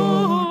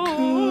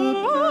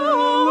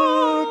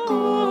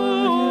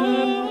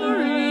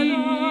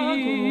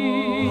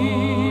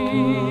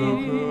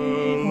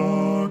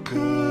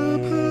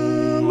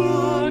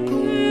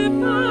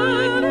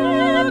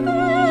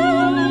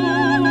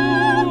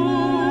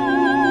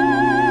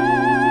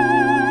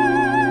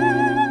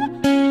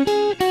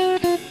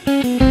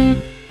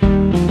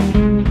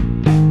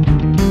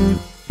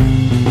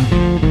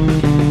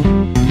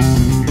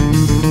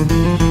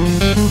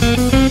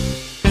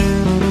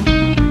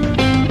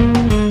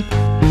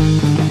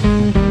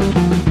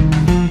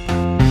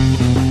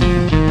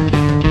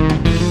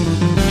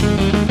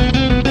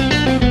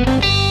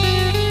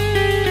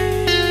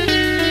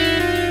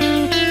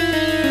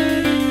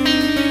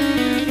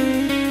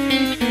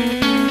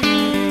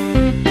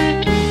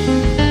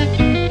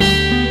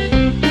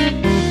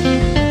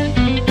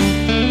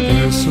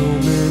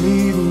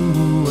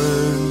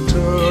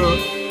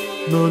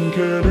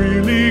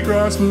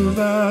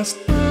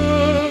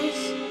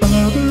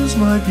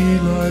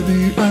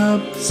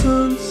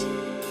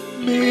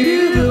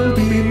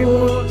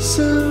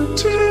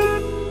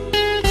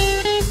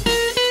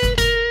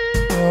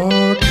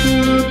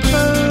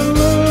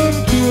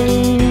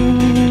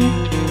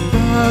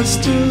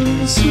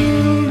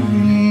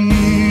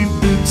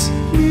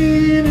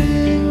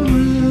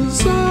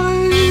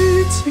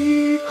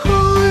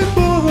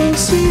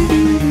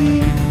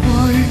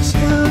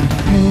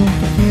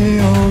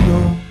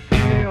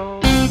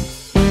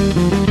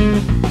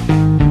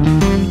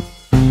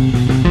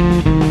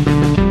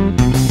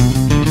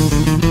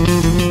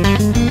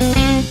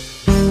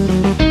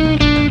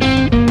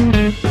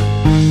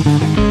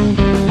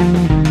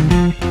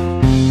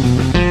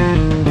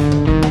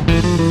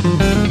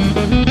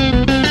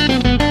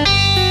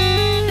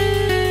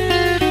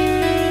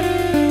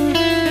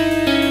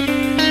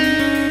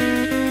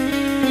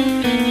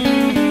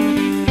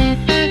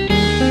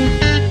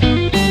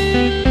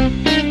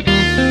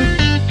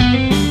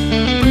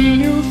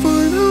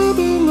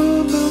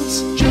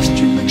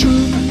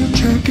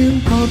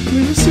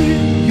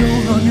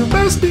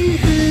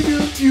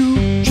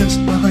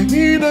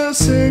a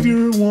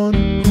savior, one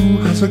who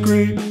has a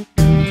great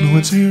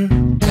influence here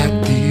at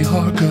the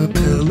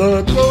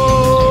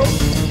archipelago.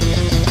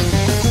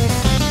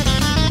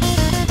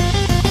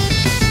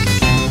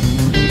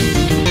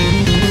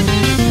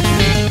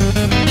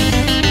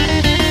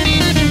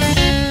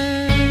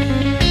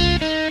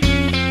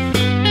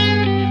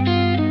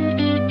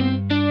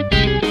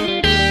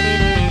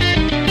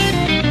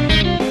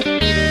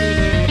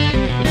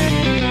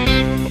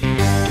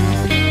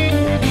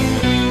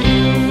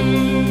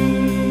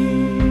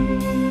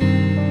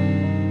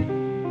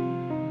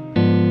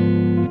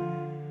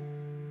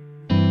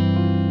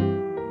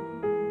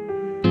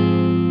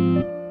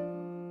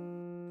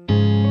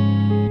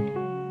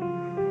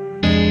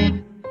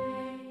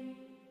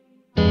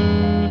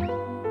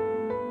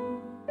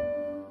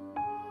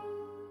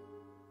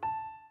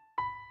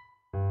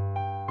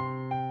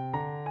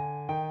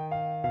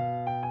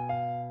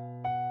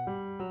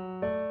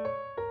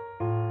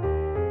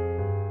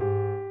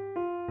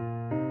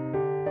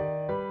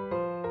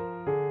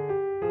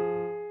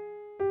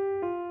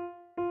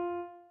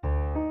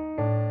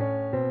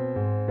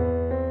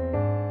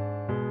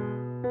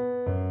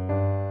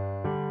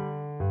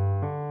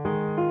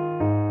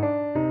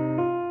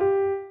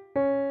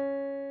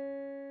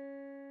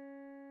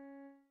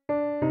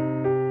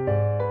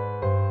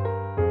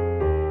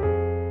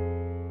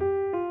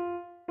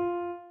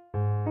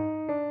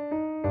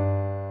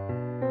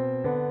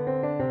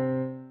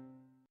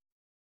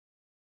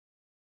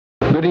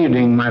 Good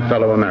evening, my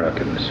fellow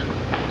Americans.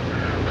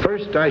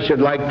 First, I should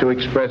like to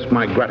express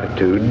my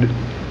gratitude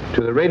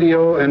to the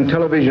radio and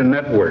television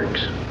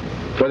networks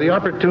for the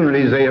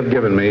opportunities they have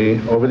given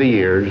me over the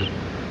years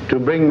to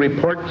bring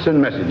reports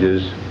and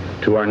messages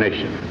to our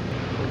nation.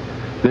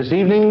 This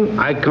evening,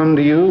 I come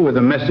to you with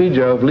a message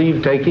of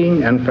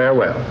leave-taking and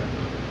farewell,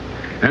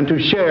 and to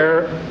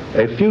share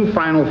a few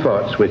final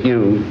thoughts with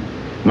you,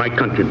 my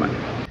countrymen.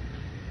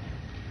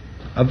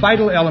 A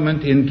vital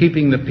element in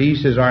keeping the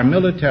peace is our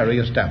military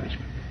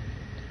establishment.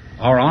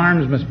 Our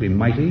arms must be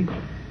mighty,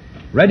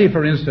 ready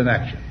for instant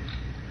action,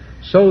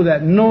 so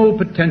that no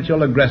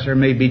potential aggressor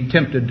may be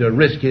tempted to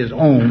risk his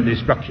own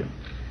destruction.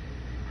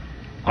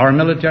 Our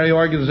military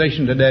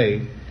organization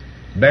today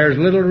bears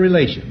little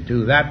relation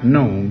to that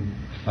known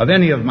of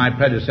any of my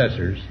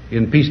predecessors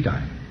in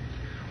peacetime,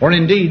 or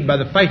indeed by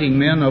the fighting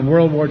men of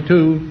World War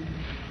II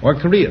or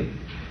Korea.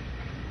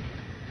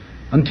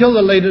 Until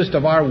the latest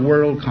of our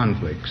world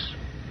conflicts,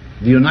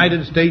 the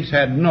United States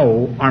had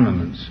no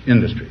armaments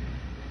industry.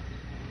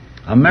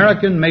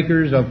 American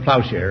makers of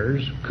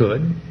plowshares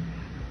could,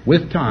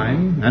 with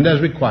time and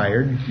as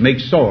required, make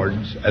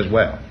swords as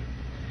well.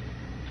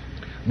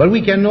 But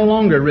we can no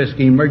longer risk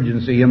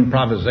emergency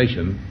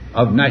improvisation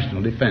of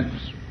national defense.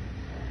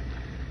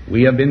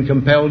 We have been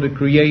compelled to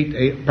create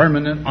a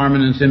permanent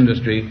armaments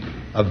industry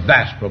of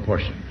vast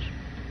proportions.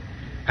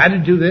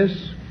 Added to this,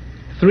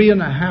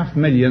 3.5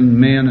 million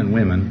men and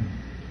women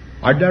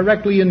are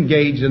directly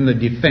engaged in the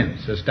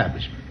defense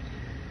establishment.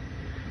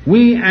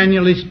 We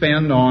annually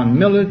spend on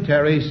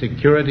military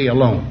security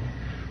alone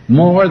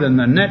more than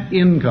the net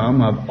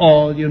income of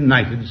all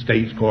United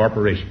States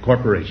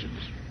corporations.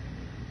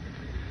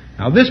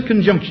 Now, this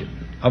conjunction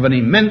of an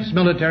immense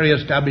military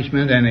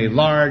establishment and a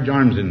large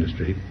arms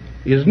industry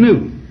is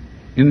new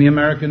in the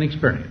American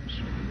experience.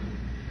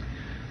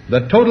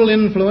 The total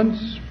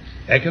influence,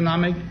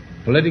 economic,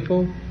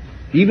 political,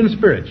 even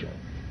spiritual,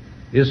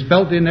 is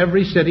felt in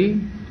every city,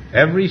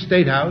 every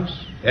state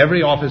house,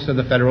 every office of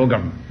the federal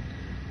government.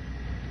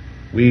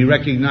 We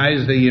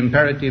recognize the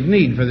imperative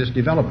need for this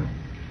development,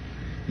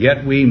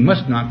 yet we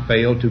must not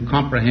fail to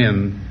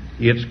comprehend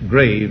its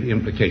grave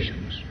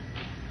implications.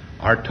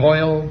 Our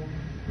toil,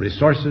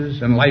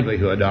 resources, and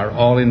livelihood are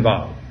all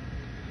involved.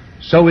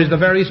 So is the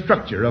very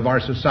structure of our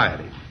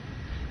society.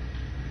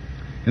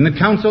 In the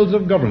councils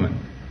of government,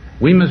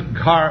 we must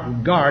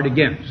guard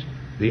against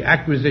the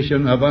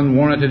acquisition of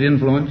unwarranted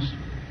influence,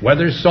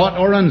 whether sought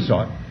or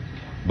unsought,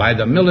 by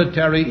the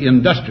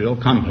military-industrial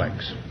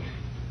complex.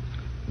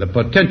 The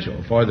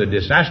potential for the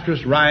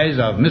disastrous rise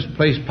of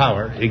misplaced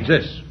power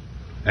exists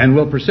and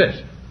will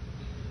persist.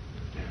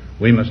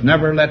 We must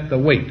never let the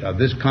weight of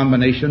this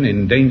combination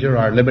endanger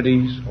our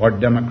liberties or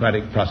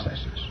democratic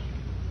processes.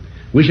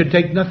 We should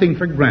take nothing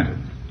for granted.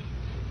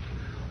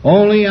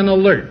 Only an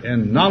alert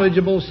and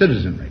knowledgeable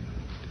citizenry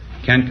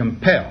can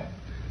compel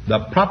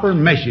the proper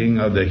meshing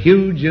of the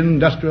huge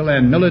industrial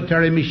and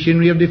military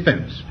machinery of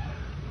defense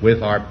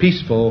with our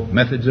peaceful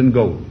methods and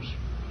goals,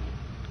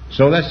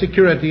 so that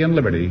security and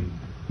liberty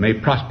may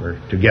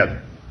prosper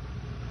together.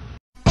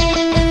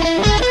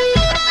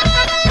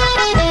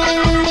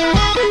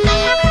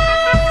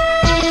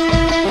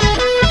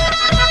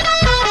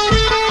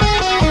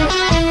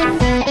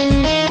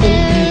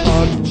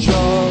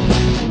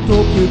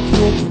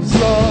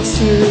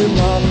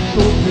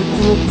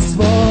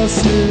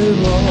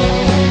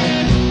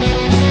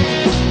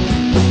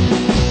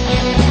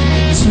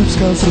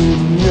 Słupska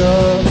ziemia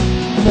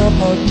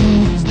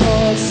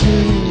napadła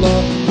syla,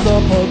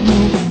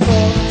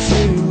 napadła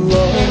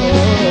syla.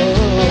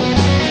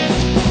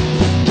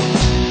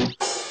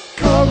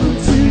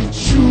 Każdy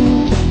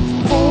czuł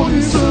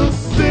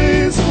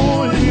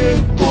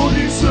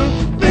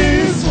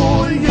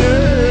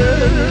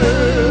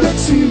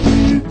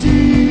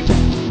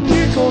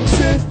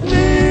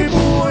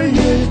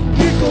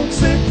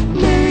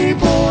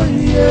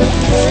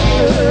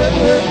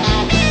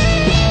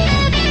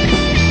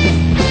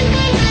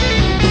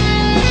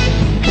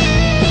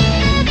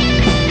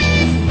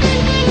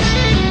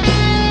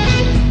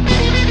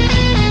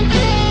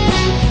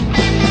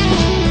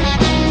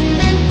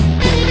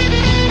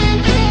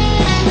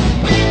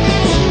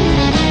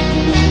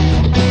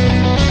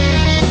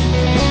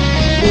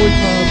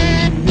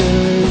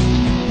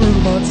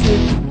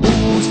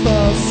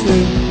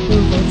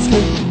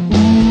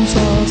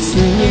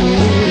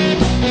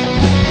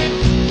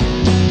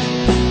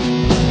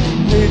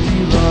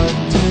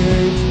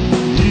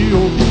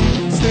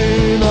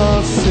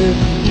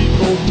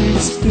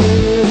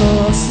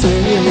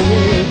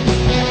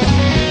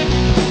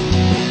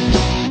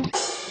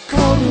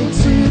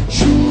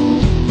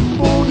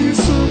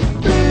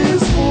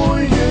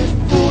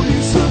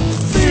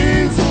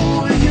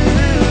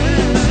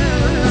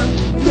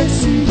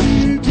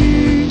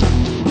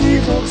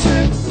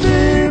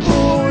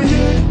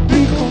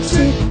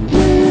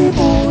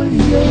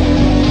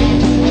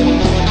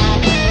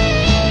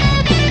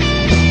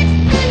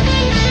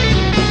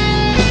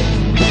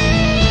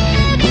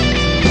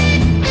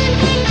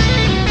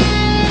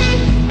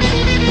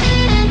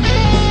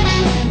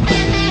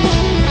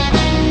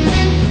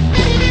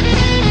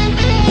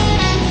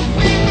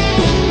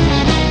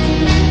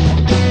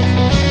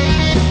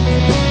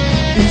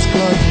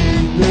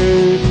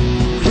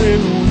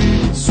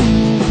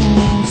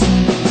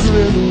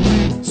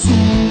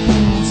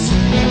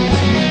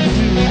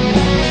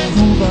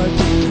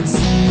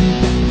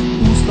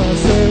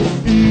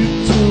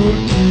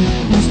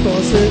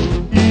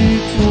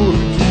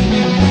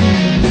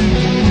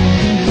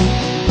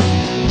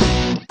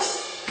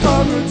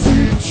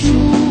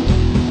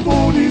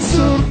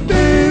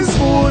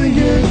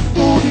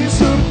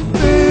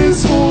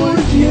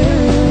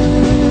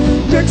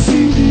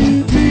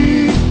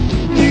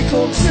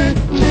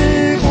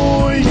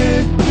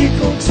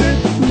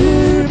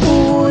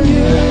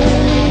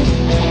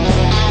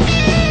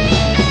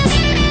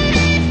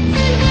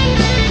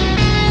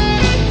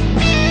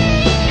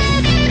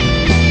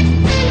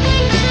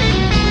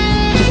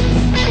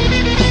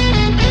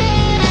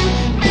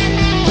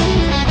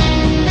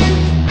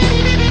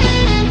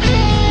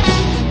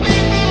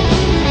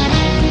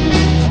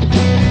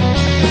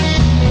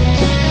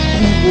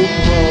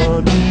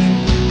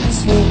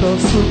そうだ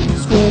そ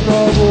う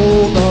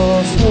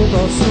だそう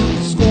だそうだ